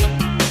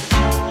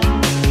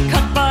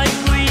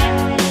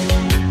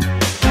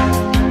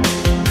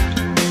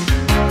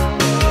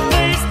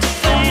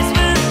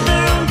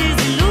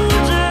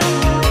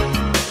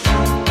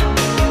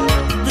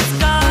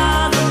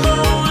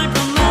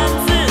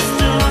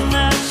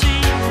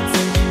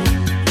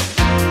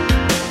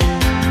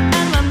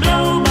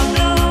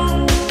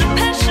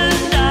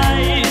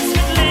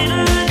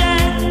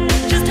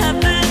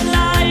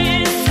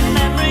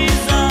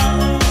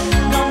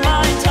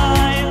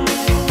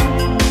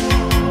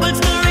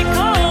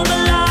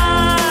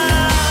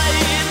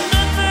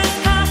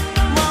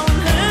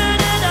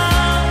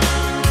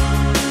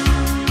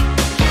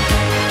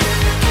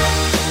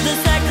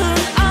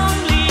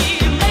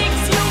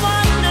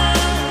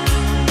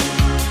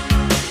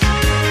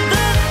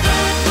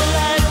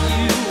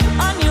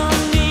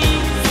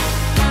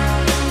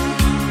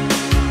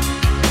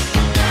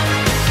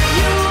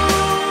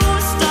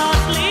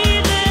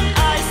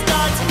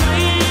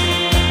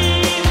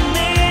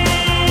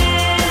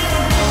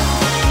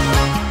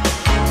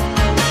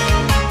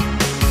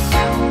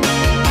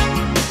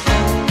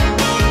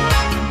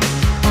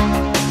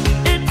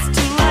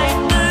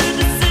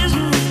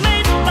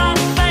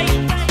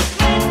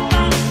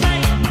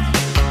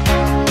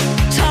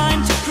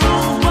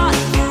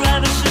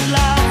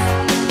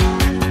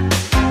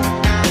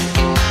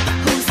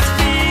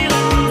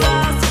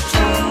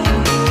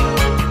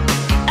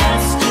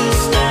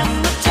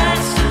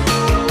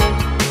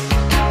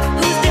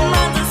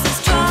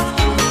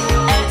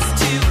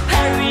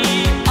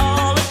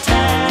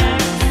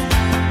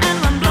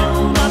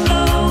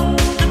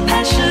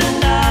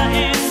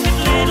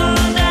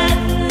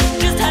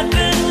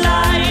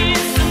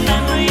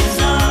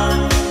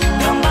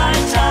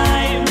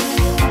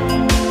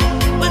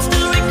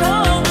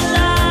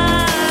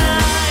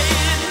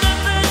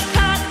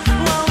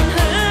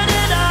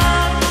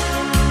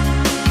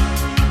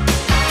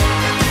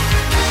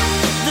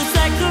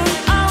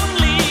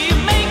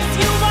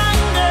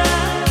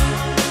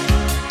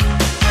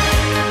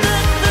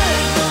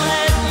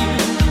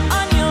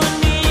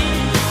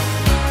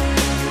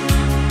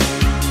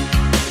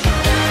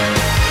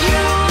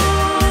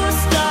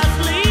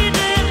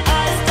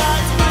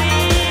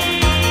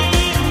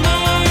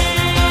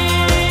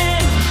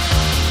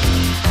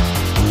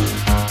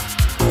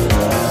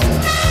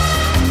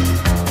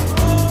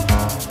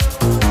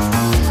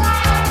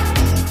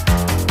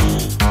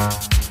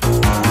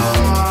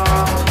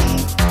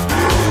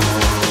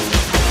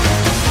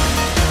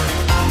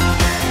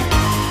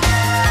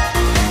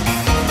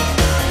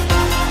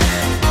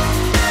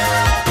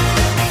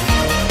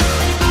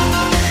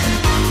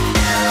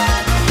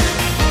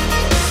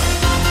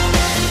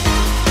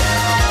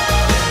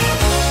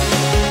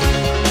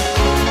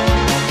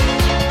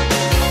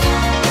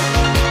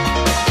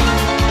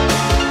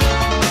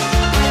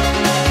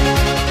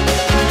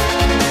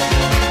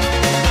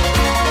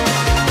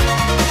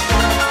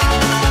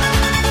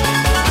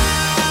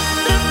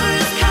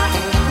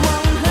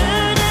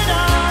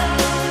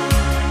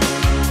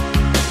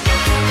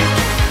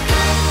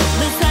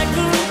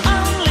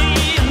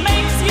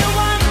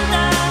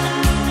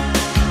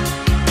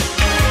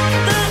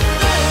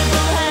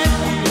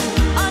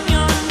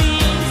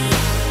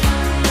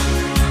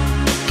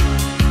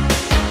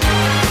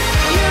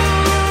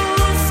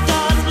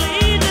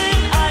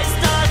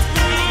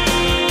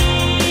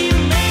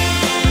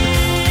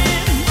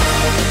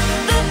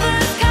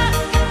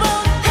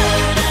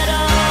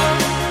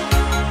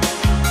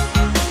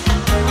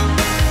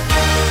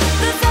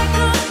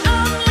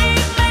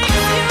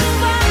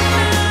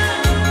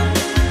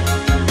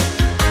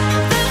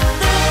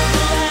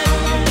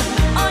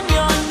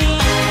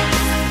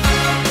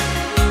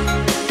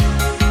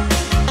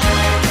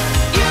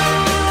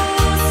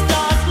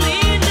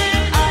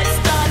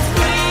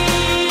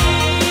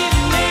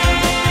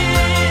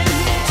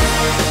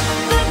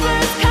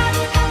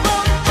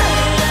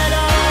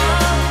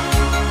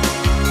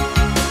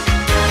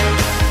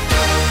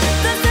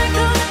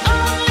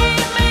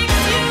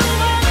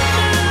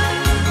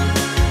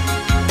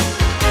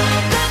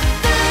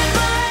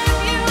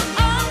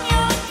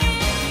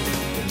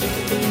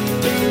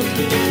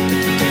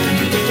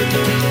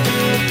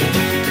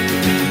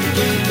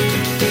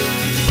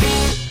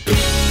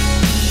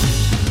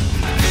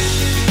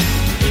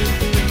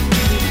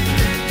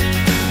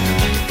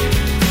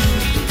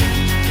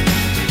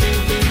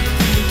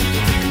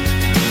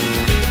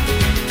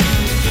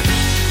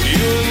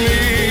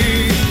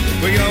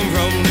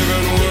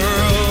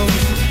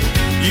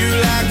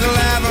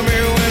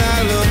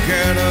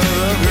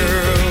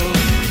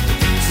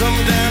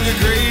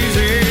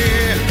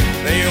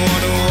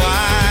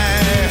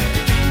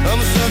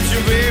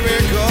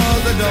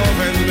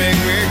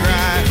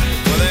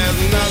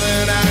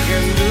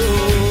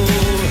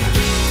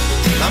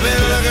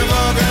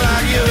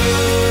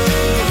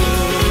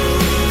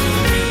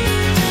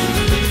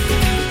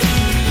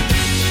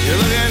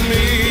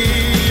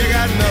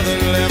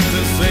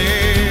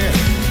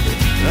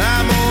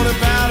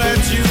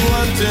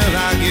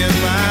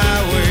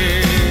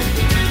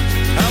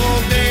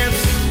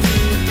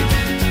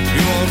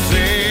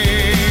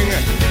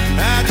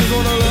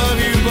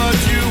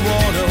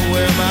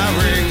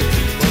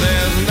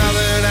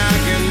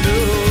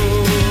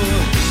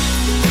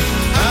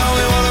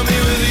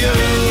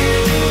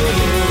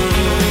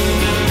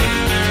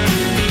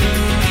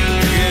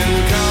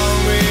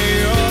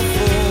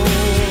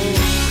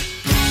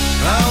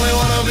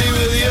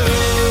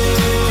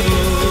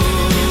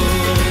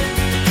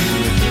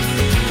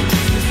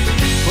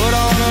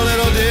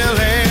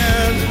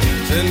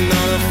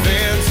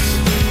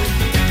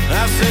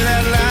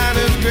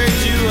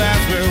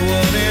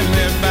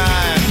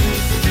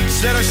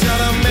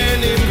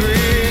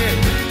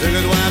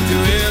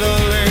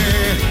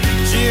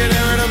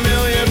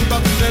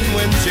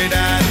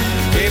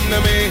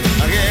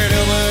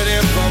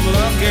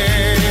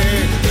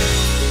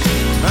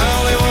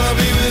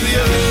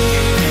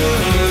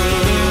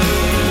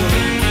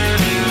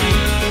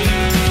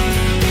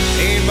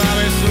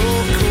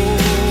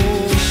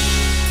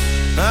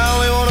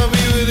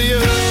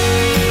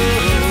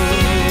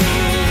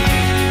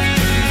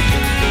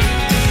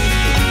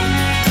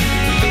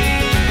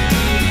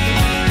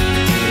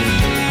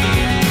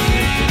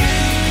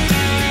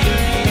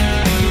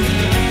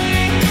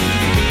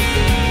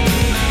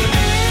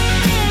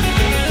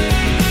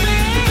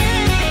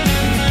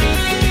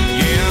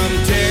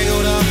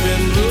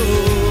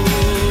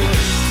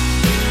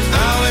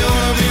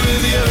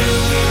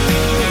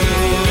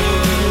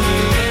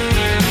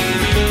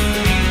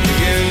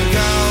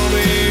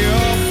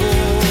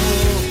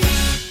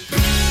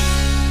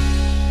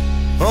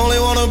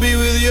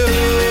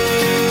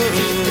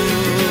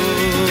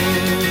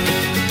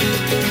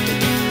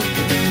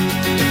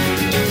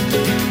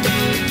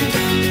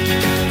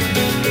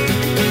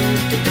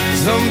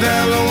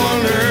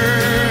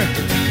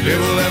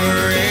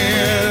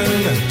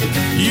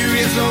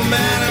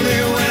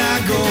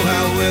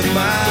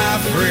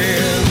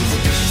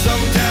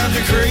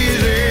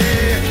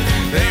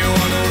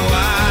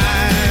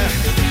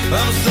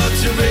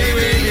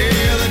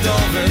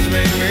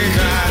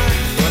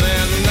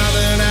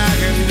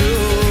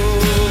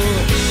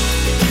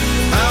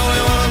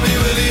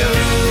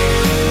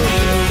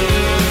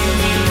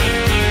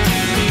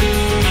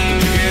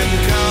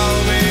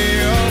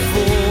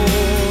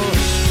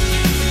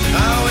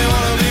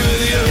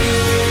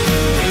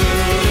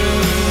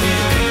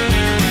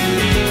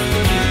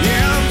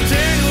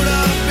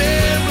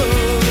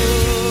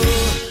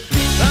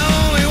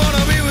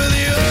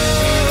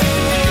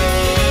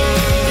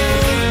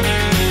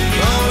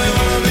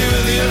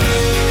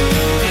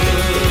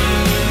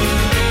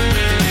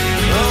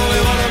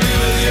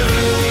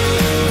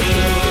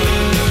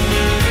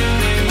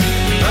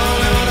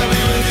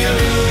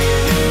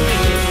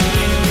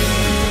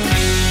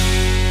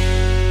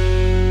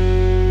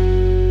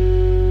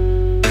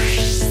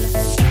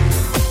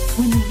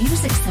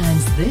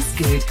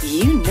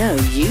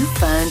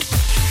 found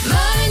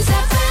Mearns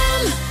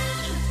FM.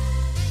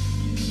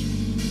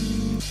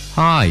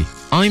 Hi,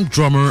 I'm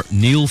drummer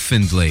Neil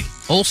Findlay,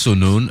 also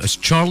known as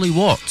Charlie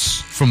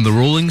Watts from the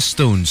Rolling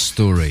Stones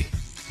story.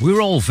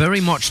 We're all very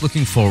much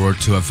looking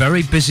forward to a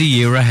very busy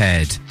year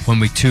ahead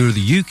when we tour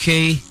the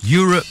UK,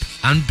 Europe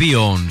and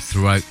beyond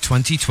throughout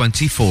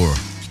 2024.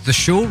 The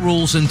show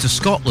rolls into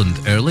Scotland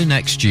early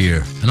next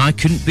year, and I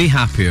couldn't be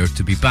happier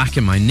to be back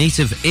in my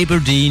native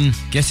Aberdeen,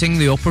 getting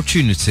the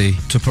opportunity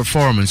to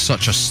perform in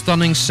such a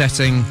stunning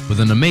setting with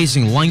an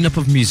amazing lineup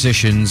of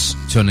musicians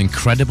to an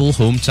incredible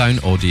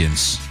hometown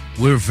audience.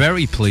 We're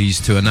very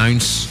pleased to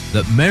announce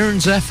that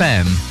Mearns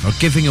FM are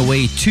giving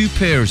away 2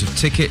 pairs of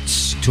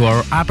tickets to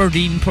our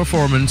Aberdeen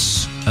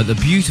performance at the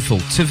beautiful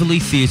Tivoli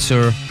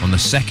Theatre on the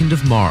 2nd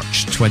of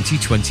March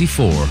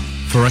 2024.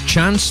 For a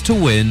chance to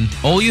win,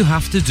 all you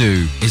have to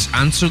do is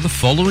answer the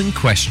following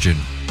question.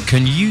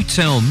 Can you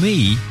tell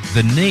me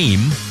the name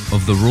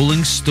of the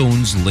Rolling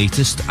Stones'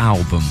 latest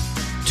album?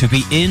 To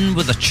be in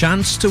with a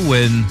chance to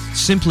win,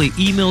 simply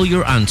email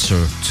your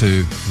answer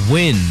to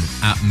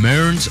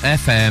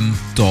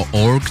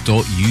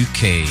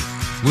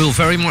win@mearnsfm.org.uk. We'll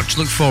very much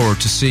look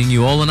forward to seeing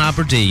you all in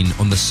Aberdeen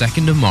on the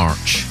 2nd of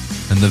March,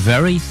 and the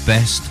very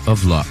best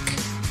of luck.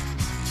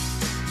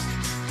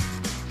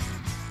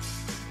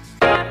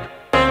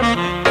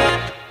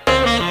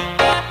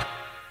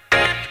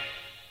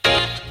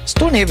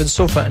 Stonehaven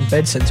Sofa and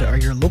Bed Centre are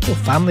your local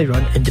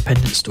family-run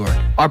independent store.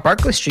 Our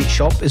Berkeley Street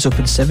shop is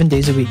open 7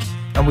 days a week,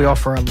 and we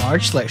offer a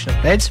large selection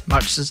of beds,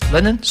 mattresses,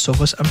 linen,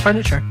 sofas and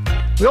furniture.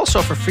 We also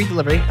offer free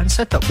delivery and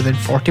set up within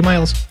 40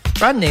 miles.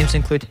 Brand names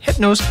include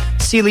Hypnose,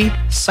 Sealy,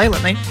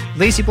 Silent Night,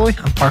 Lazy Boy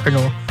and Parker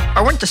Knoll.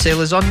 Our winter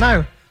sale is on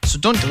now, so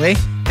don't delay.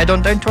 Head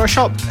on down to our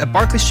shop at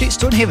Berkeley Street,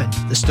 Stonehaven,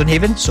 the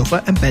Stonehaven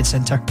Sofa and Bed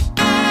Centre.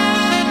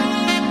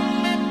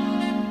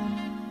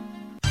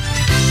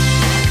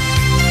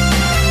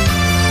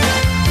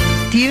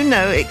 Do you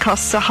know it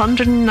costs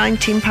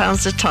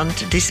 £119 a tonne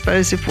to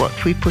dispose of what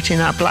we put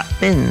in our black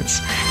bins?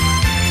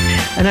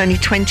 And only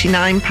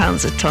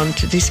 £29 a tonne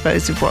to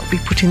dispose of what we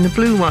put in the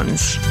blue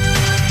ones.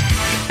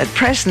 At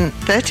present,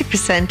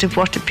 30% of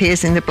what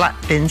appears in the black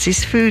bins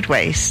is food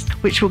waste,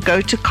 which will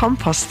go to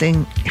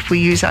composting if we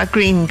use our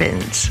green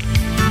bins.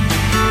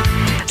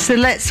 So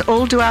let's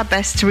all do our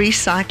best to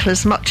recycle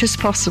as much as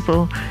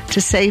possible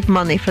to save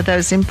money for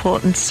those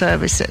important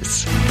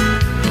services.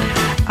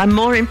 And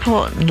more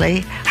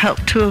importantly,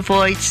 help to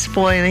avoid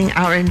spoiling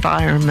our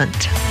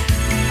environment.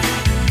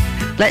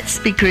 Let's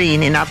be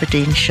green in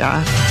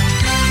Aberdeenshire.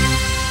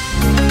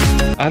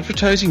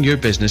 Advertising your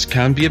business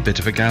can be a bit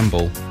of a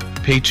gamble.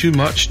 Pay too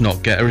much,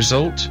 not get a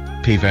result.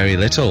 Pay very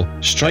little,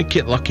 strike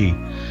it lucky.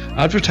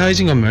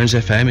 Advertising on Mearns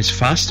FM is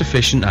fast,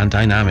 efficient and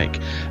dynamic,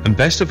 and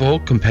best of all,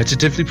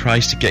 competitively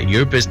priced to get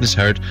your business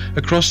heard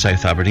across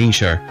South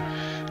Aberdeenshire.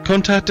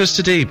 Contact us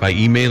today by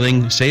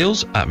emailing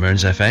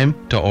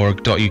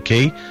sales@mearnsfm.org.uk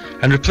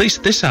and replace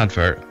this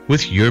advert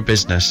with your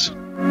business.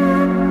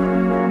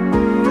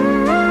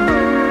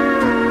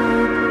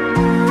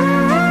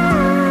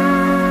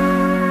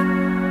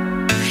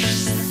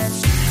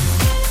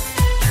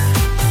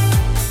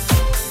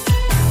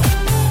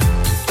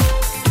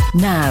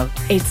 Now,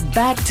 it's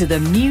back to the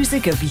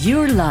music of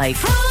your life.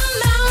 From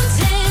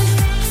mountain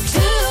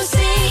to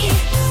sea,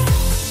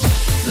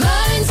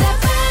 Mearns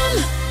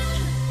FM.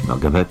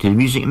 Welcome back to the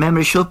Music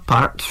Memory Show,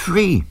 Part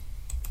 3.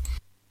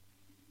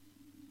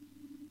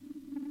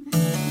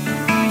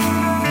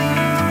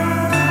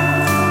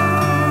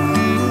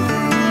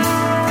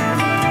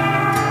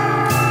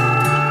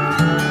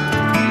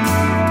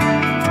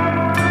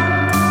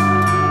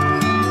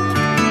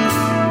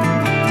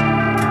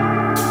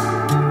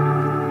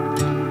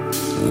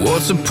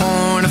 What's the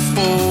point of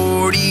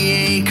 40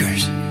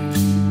 acres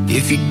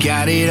if you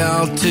got it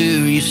all to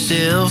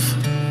yourself?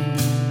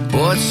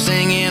 What's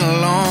singing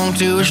along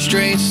to a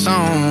straight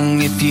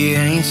song if you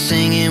ain't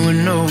singing with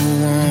no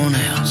one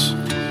else?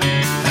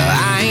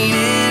 I ain't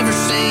ever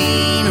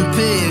seen a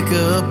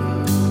pickup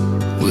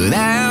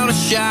without a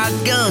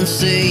shotgun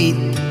seat,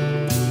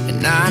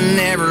 and I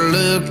never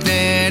looked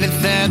at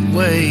it that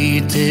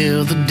way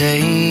till the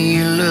day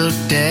you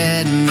looked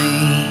at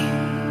me.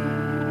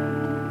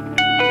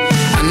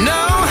 I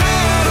know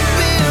how to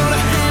build a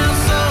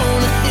house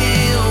on a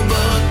hill,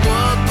 but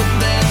what would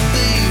that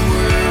be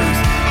worth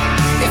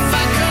if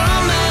I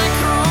come back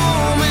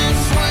home and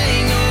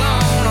swing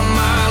alone on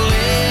my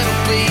little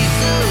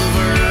piece of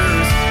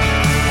earth?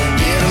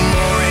 Yeah, the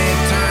more it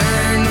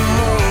turns, the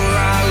more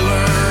I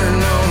learn.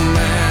 No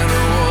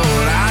matter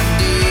what I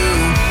do,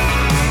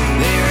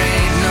 there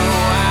ain't no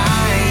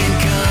I in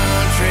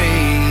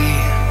country,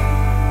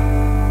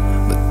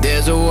 but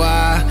there's a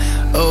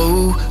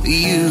Y-O-U.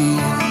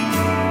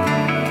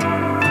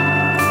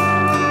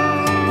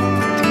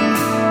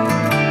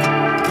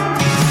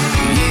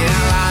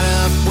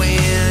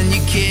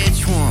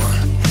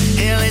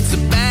 It's a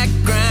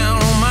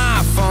background on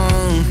my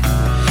phone,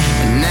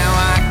 and now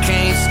I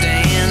can't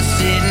stand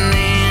sitting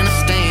in a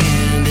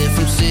stand if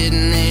I'm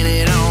sitting in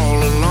it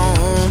all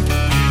alone.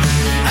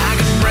 I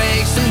could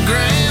break some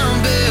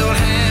ground, build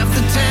half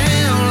the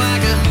town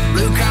like a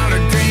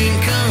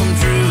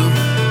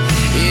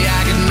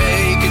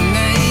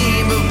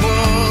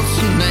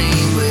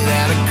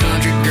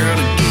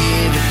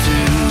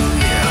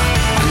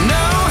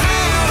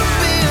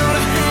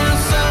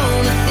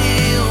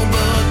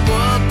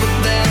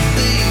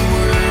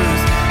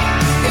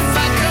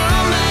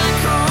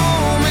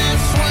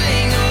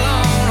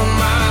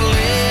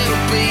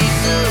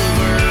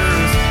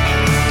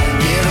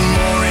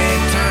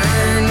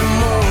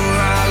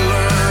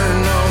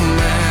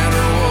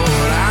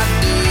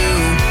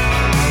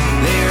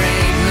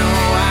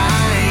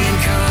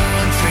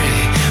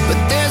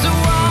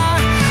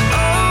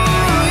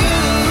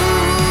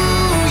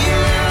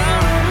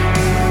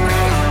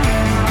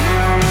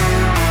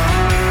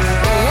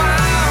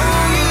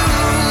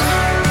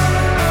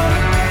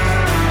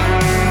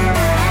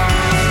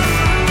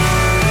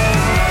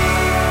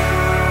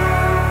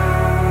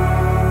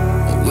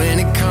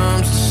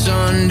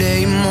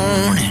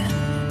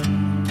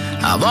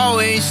I've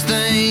always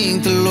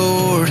thanked the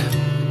Lord.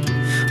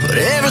 But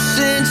ever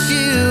since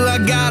you, I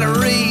got a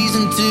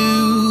reason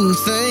to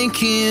thank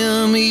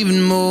Him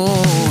even more.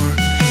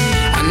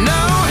 I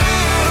know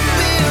how to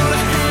build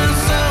a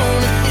house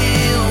on a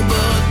hill,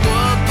 but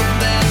what would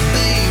that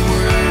be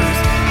worth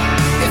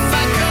if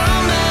I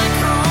come back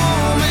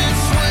home and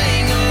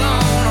swing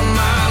alone on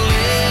my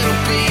little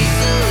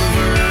piece of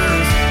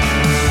earth?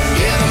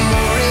 Yeah, the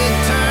more it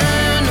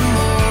turned, the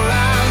more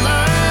I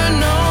learned.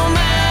 No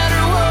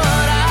matter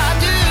what I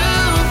do,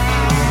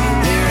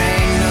 there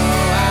ain't no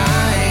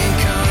I in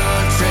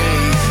country.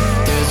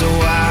 There's a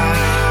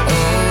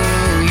Y-O-U.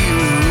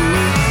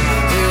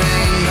 There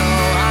ain't no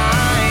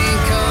I in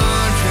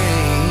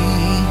country,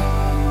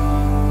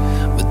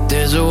 but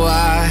there's a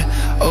Y-O-U.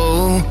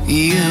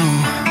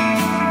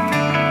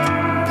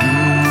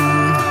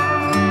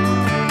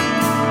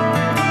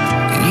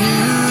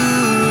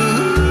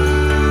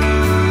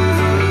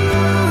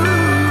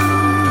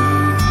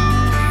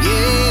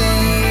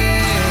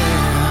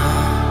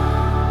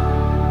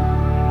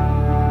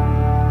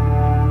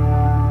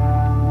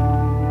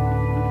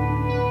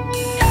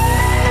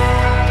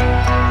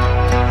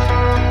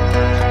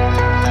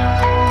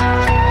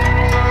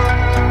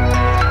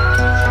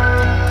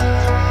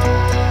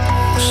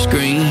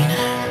 Screen.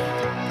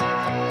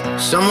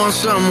 Someone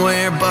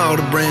somewhere bought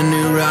a brand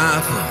new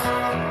rifle,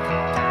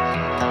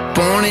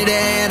 pointed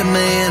at a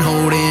man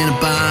holding a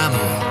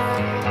Bible.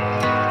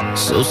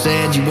 So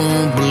sad you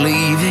won't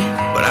believe it,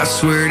 but I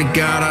swear to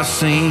God I've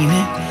seen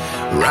it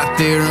right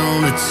there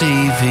on the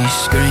TV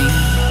screen.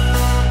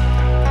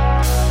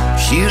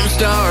 Shooting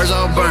stars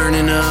all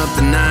burning up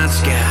the night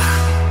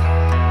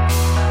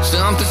sky.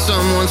 Something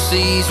someone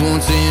sees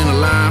once in a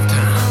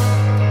lifetime.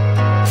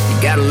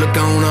 You gotta look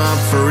on up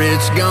for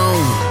it's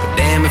gone. But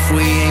damn if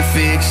we ain't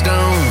fixed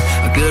on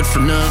a good for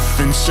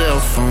nothing cell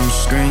phone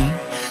screen.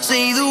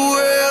 See the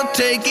world,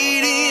 take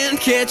it in,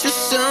 catch a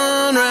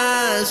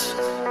sunrise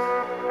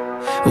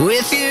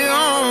with your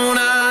own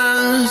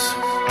eyes.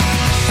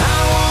 I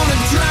wanna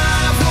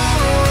drive,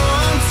 wanna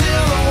run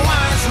till the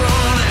wires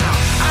run out.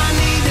 I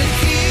need to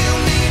heal,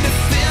 need to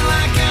feel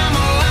like I'm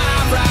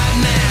alive right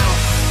now.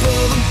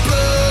 Pull the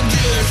plug,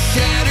 just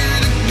shatter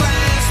the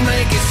glass,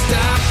 make it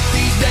stop.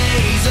 These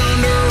days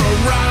under a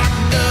rock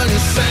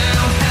doesn't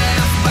sound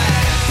half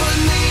bad. Put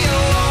me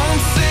alone,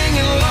 sing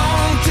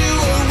along to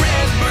a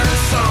Redbird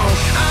song.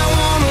 I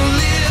wanna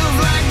live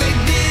like they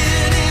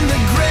did in the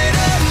great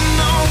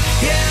unknown.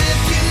 Yeah,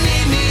 if you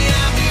need me,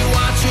 I'll be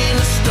watching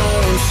a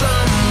storm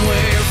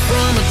somewhere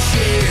from a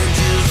chair,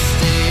 just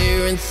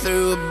staring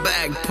through a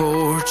back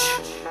porch.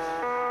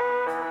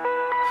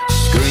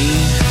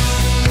 Screen.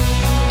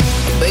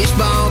 A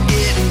baseball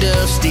getting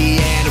dusty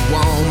at a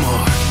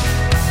Walmart.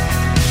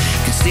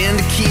 Could send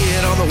a kid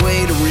all the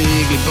way to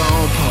Wrigley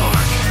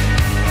Ballpark.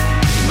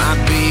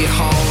 Might be a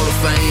Hall of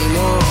Fame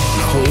one,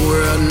 the whole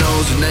world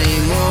knows his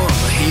name one,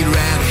 but he'd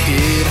rather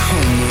hit a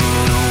home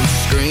run on the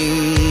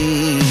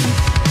screen.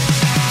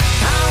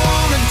 I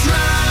wanna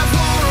drive,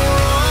 wanna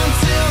run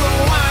till the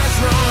wires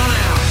run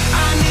out.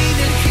 I need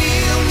to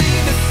heal,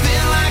 need to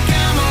feel like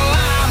I'm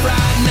alive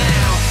right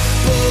now.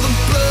 Pull the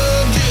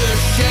plug,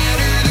 just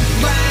shatter the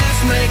glass,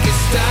 make it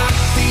stop.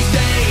 These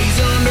days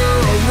under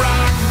a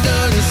rock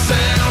doesn't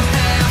sound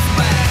half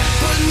bad.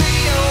 Put me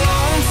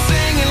alone,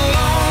 sing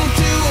along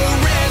to a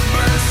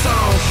Redbird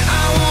song.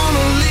 I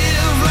wanna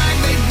live like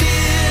they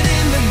did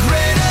in the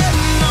great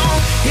unknown.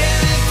 Yeah,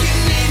 if you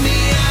need me,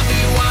 I'll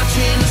be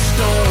watching the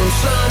storm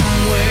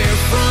somewhere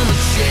from a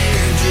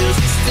chair,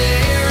 just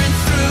staring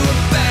through a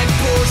back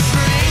porch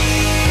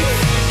screen.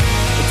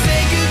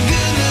 Take a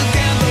good look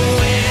out the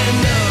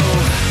window.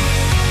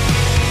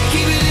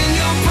 Keep it in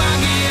your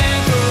pocket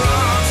at the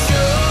rock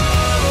show.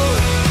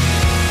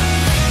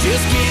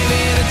 Just give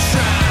it a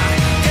try.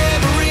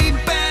 Every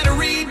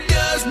battery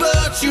does,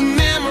 but your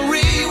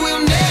memory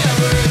will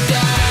never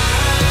die.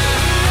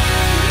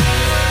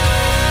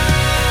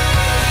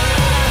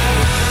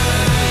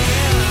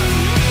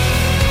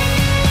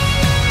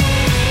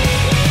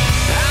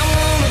 I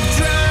wanna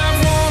drive,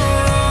 wanna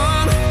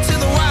run till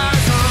the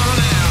wires run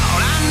out.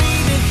 I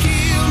need to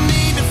heal,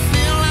 need to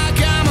feel like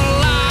I'm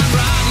alive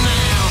right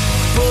now.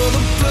 Pull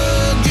the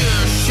plug,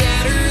 just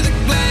shatter the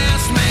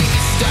glass, make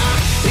it stop.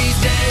 These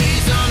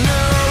days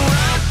under a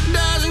rock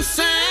doesn't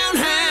sound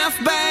half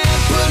bad.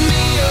 Put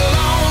me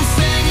alone,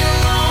 sing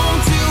along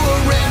to a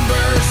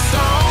Redbird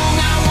song.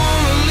 I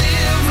wanna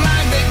live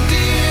like they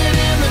did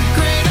in the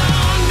great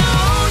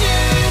unknown.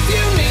 Yeah, if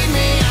you need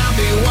me, I'll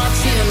be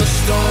watching the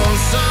storm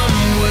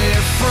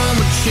somewhere from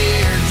a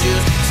chair,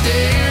 just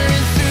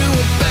staring through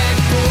a back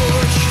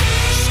porch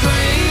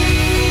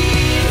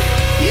screen.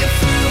 Yeah,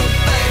 through a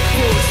back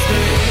porch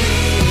screen.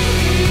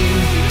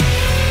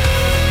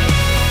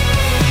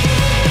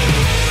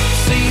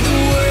 See the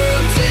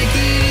world, take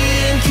it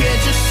in,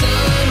 catch a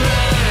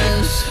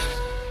sunrise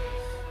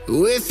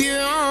with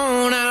your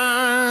own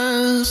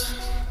eyes.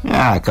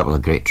 Yeah, a couple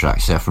of great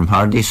tracks there from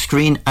Hardy,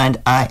 Screen and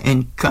I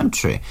in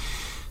Country.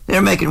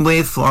 They're making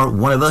way for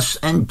One of Us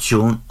and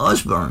Joan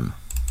Osborne.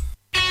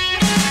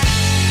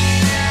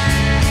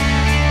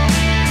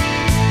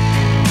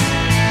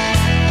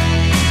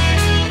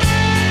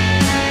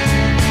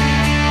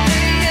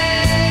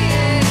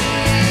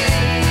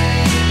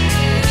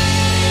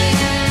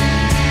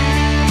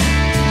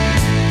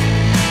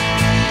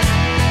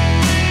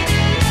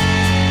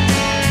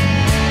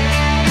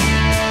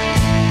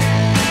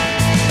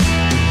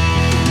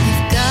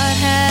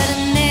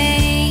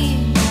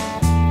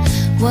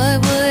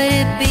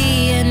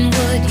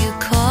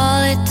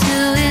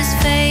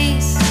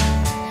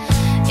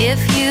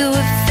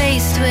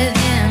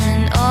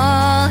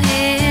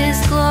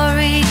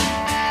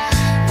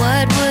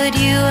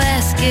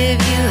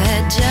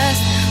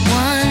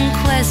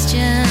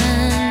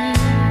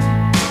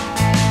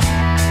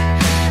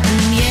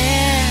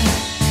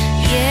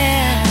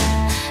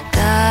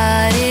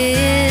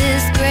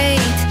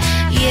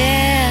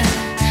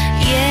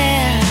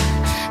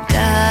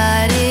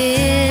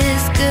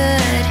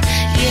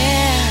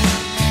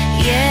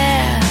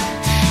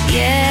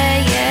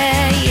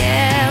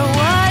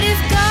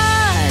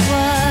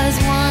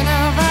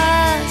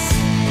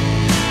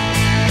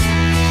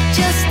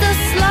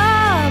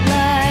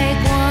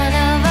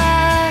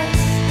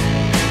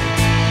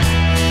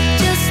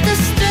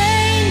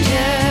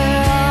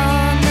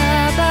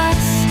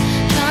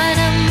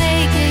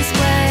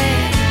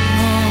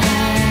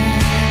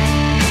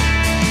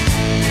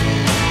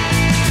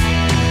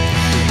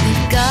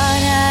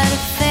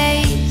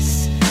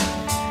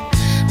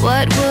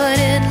 would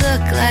it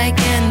look like,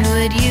 and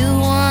would you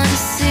want to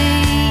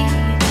see?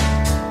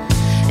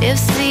 If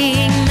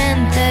seeing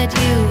meant that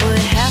you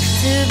would have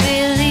to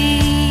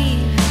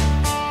believe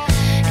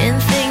in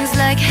things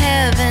like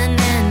heaven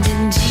and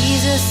in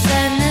Jesus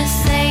and the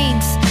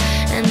saints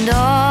and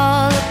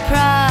all the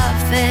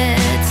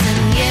prophets.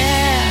 And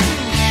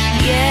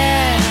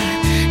yeah,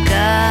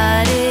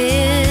 God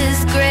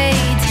is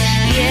great.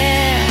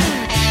 Yeah,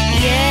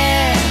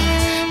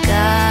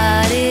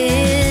 God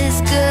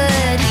is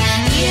good.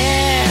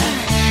 Yeah.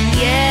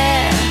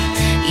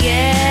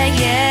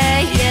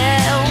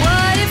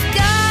 What if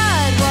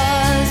God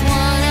was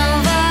one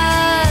of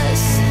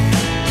us?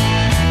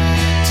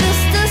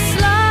 Just a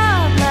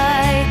slob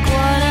like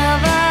one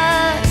of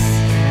us.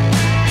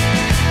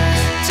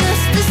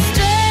 Just a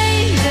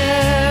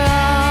stranger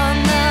on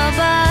the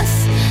bus,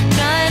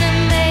 trying to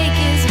make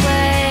his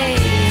way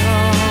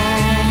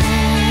home.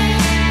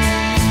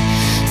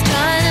 He's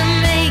trying to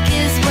make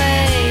his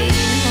way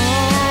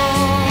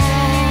home.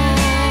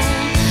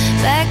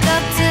 Back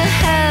up to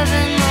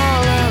heaven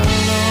all alone.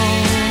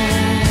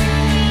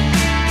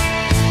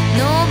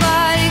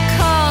 Nobody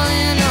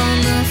calling on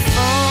the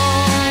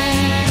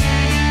phone,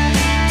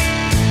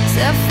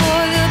 except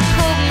for the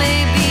Pope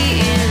maybe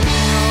in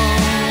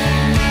Rome.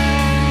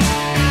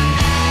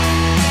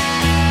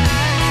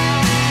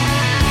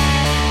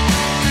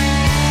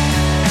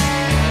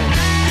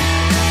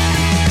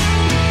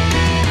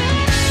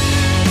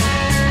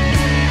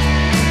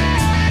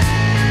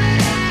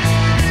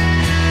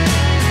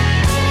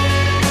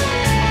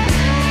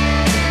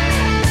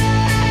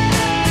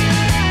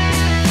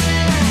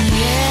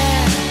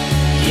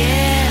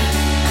 Yeah,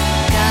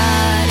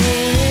 God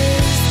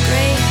is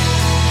great.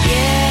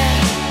 Yeah,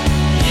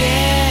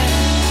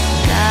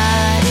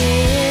 God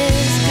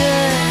is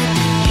good.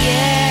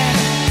 Yeah.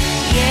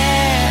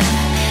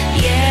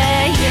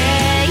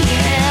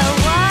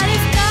 What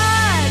if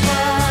God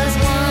was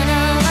one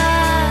of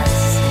us?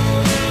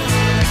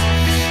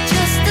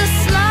 Just a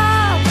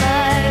slob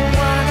like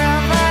one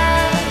of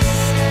us.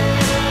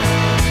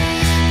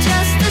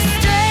 Just a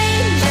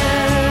stranger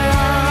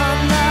on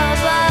the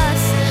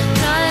bus,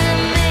 trying to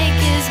make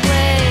his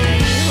way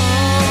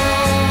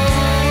home.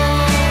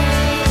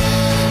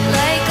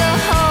 Like a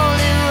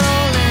holy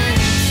rolling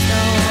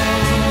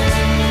stone.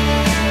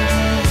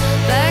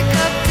 Back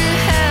up to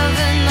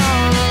heaven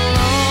all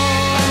alone.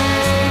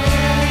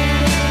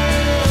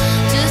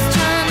 Just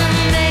trying to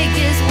make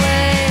his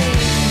way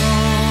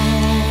home.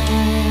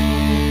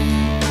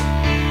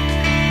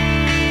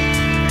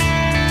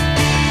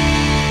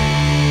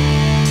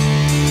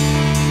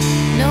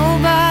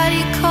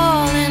 Nobody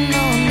calling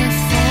on the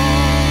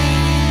phone,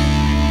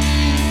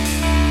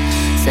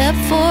 except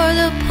for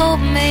the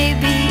Pope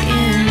maybe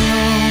in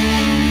Rome.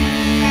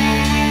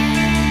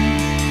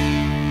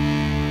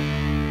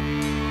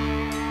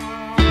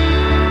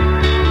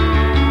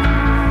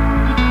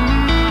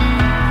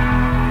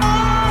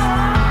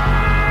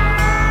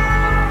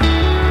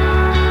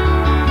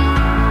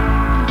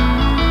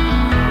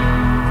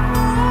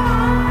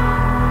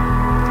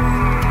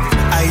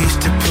 I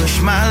used to push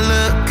my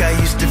luck, I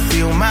used to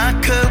fill my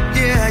cup.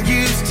 Yeah, I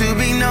used to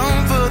be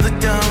known for the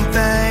dumb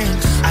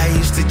things. I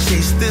used to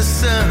chase the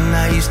sun,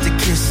 I used to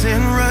kiss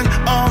and run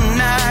all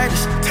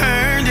nighters,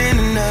 turned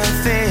into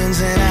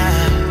nothings. And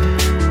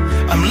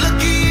I'm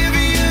lucky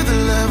every other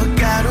lover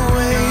got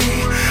away.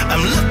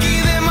 I'm lucky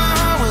that my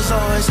heart was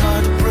always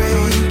hard to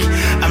break.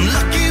 I'm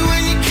lucky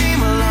when you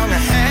came along,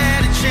 I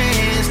had a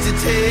chance to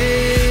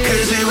take.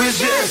 'Cause it was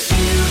just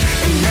you,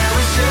 and now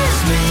it's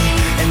just me,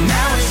 and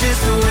now it's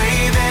just the way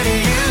that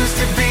it used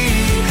to be.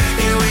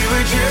 Yeah, we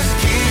were just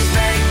kids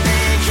back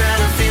then,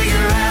 trying to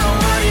figure out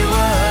what it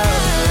was.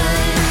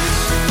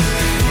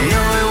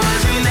 No, it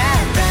wasn't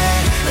that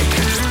bad. Like,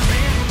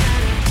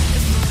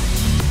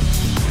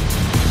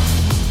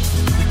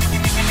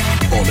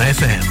 On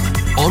FM,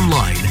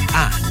 online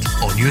and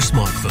on your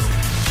smartphone.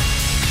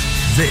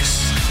 This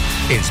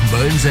is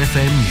Mearns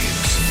FM News.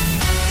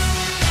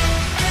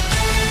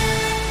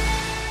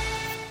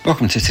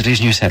 Welcome to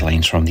today's news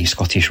headlines from the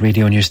Scottish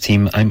Radio News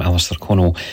team. I'm Alistair Connell.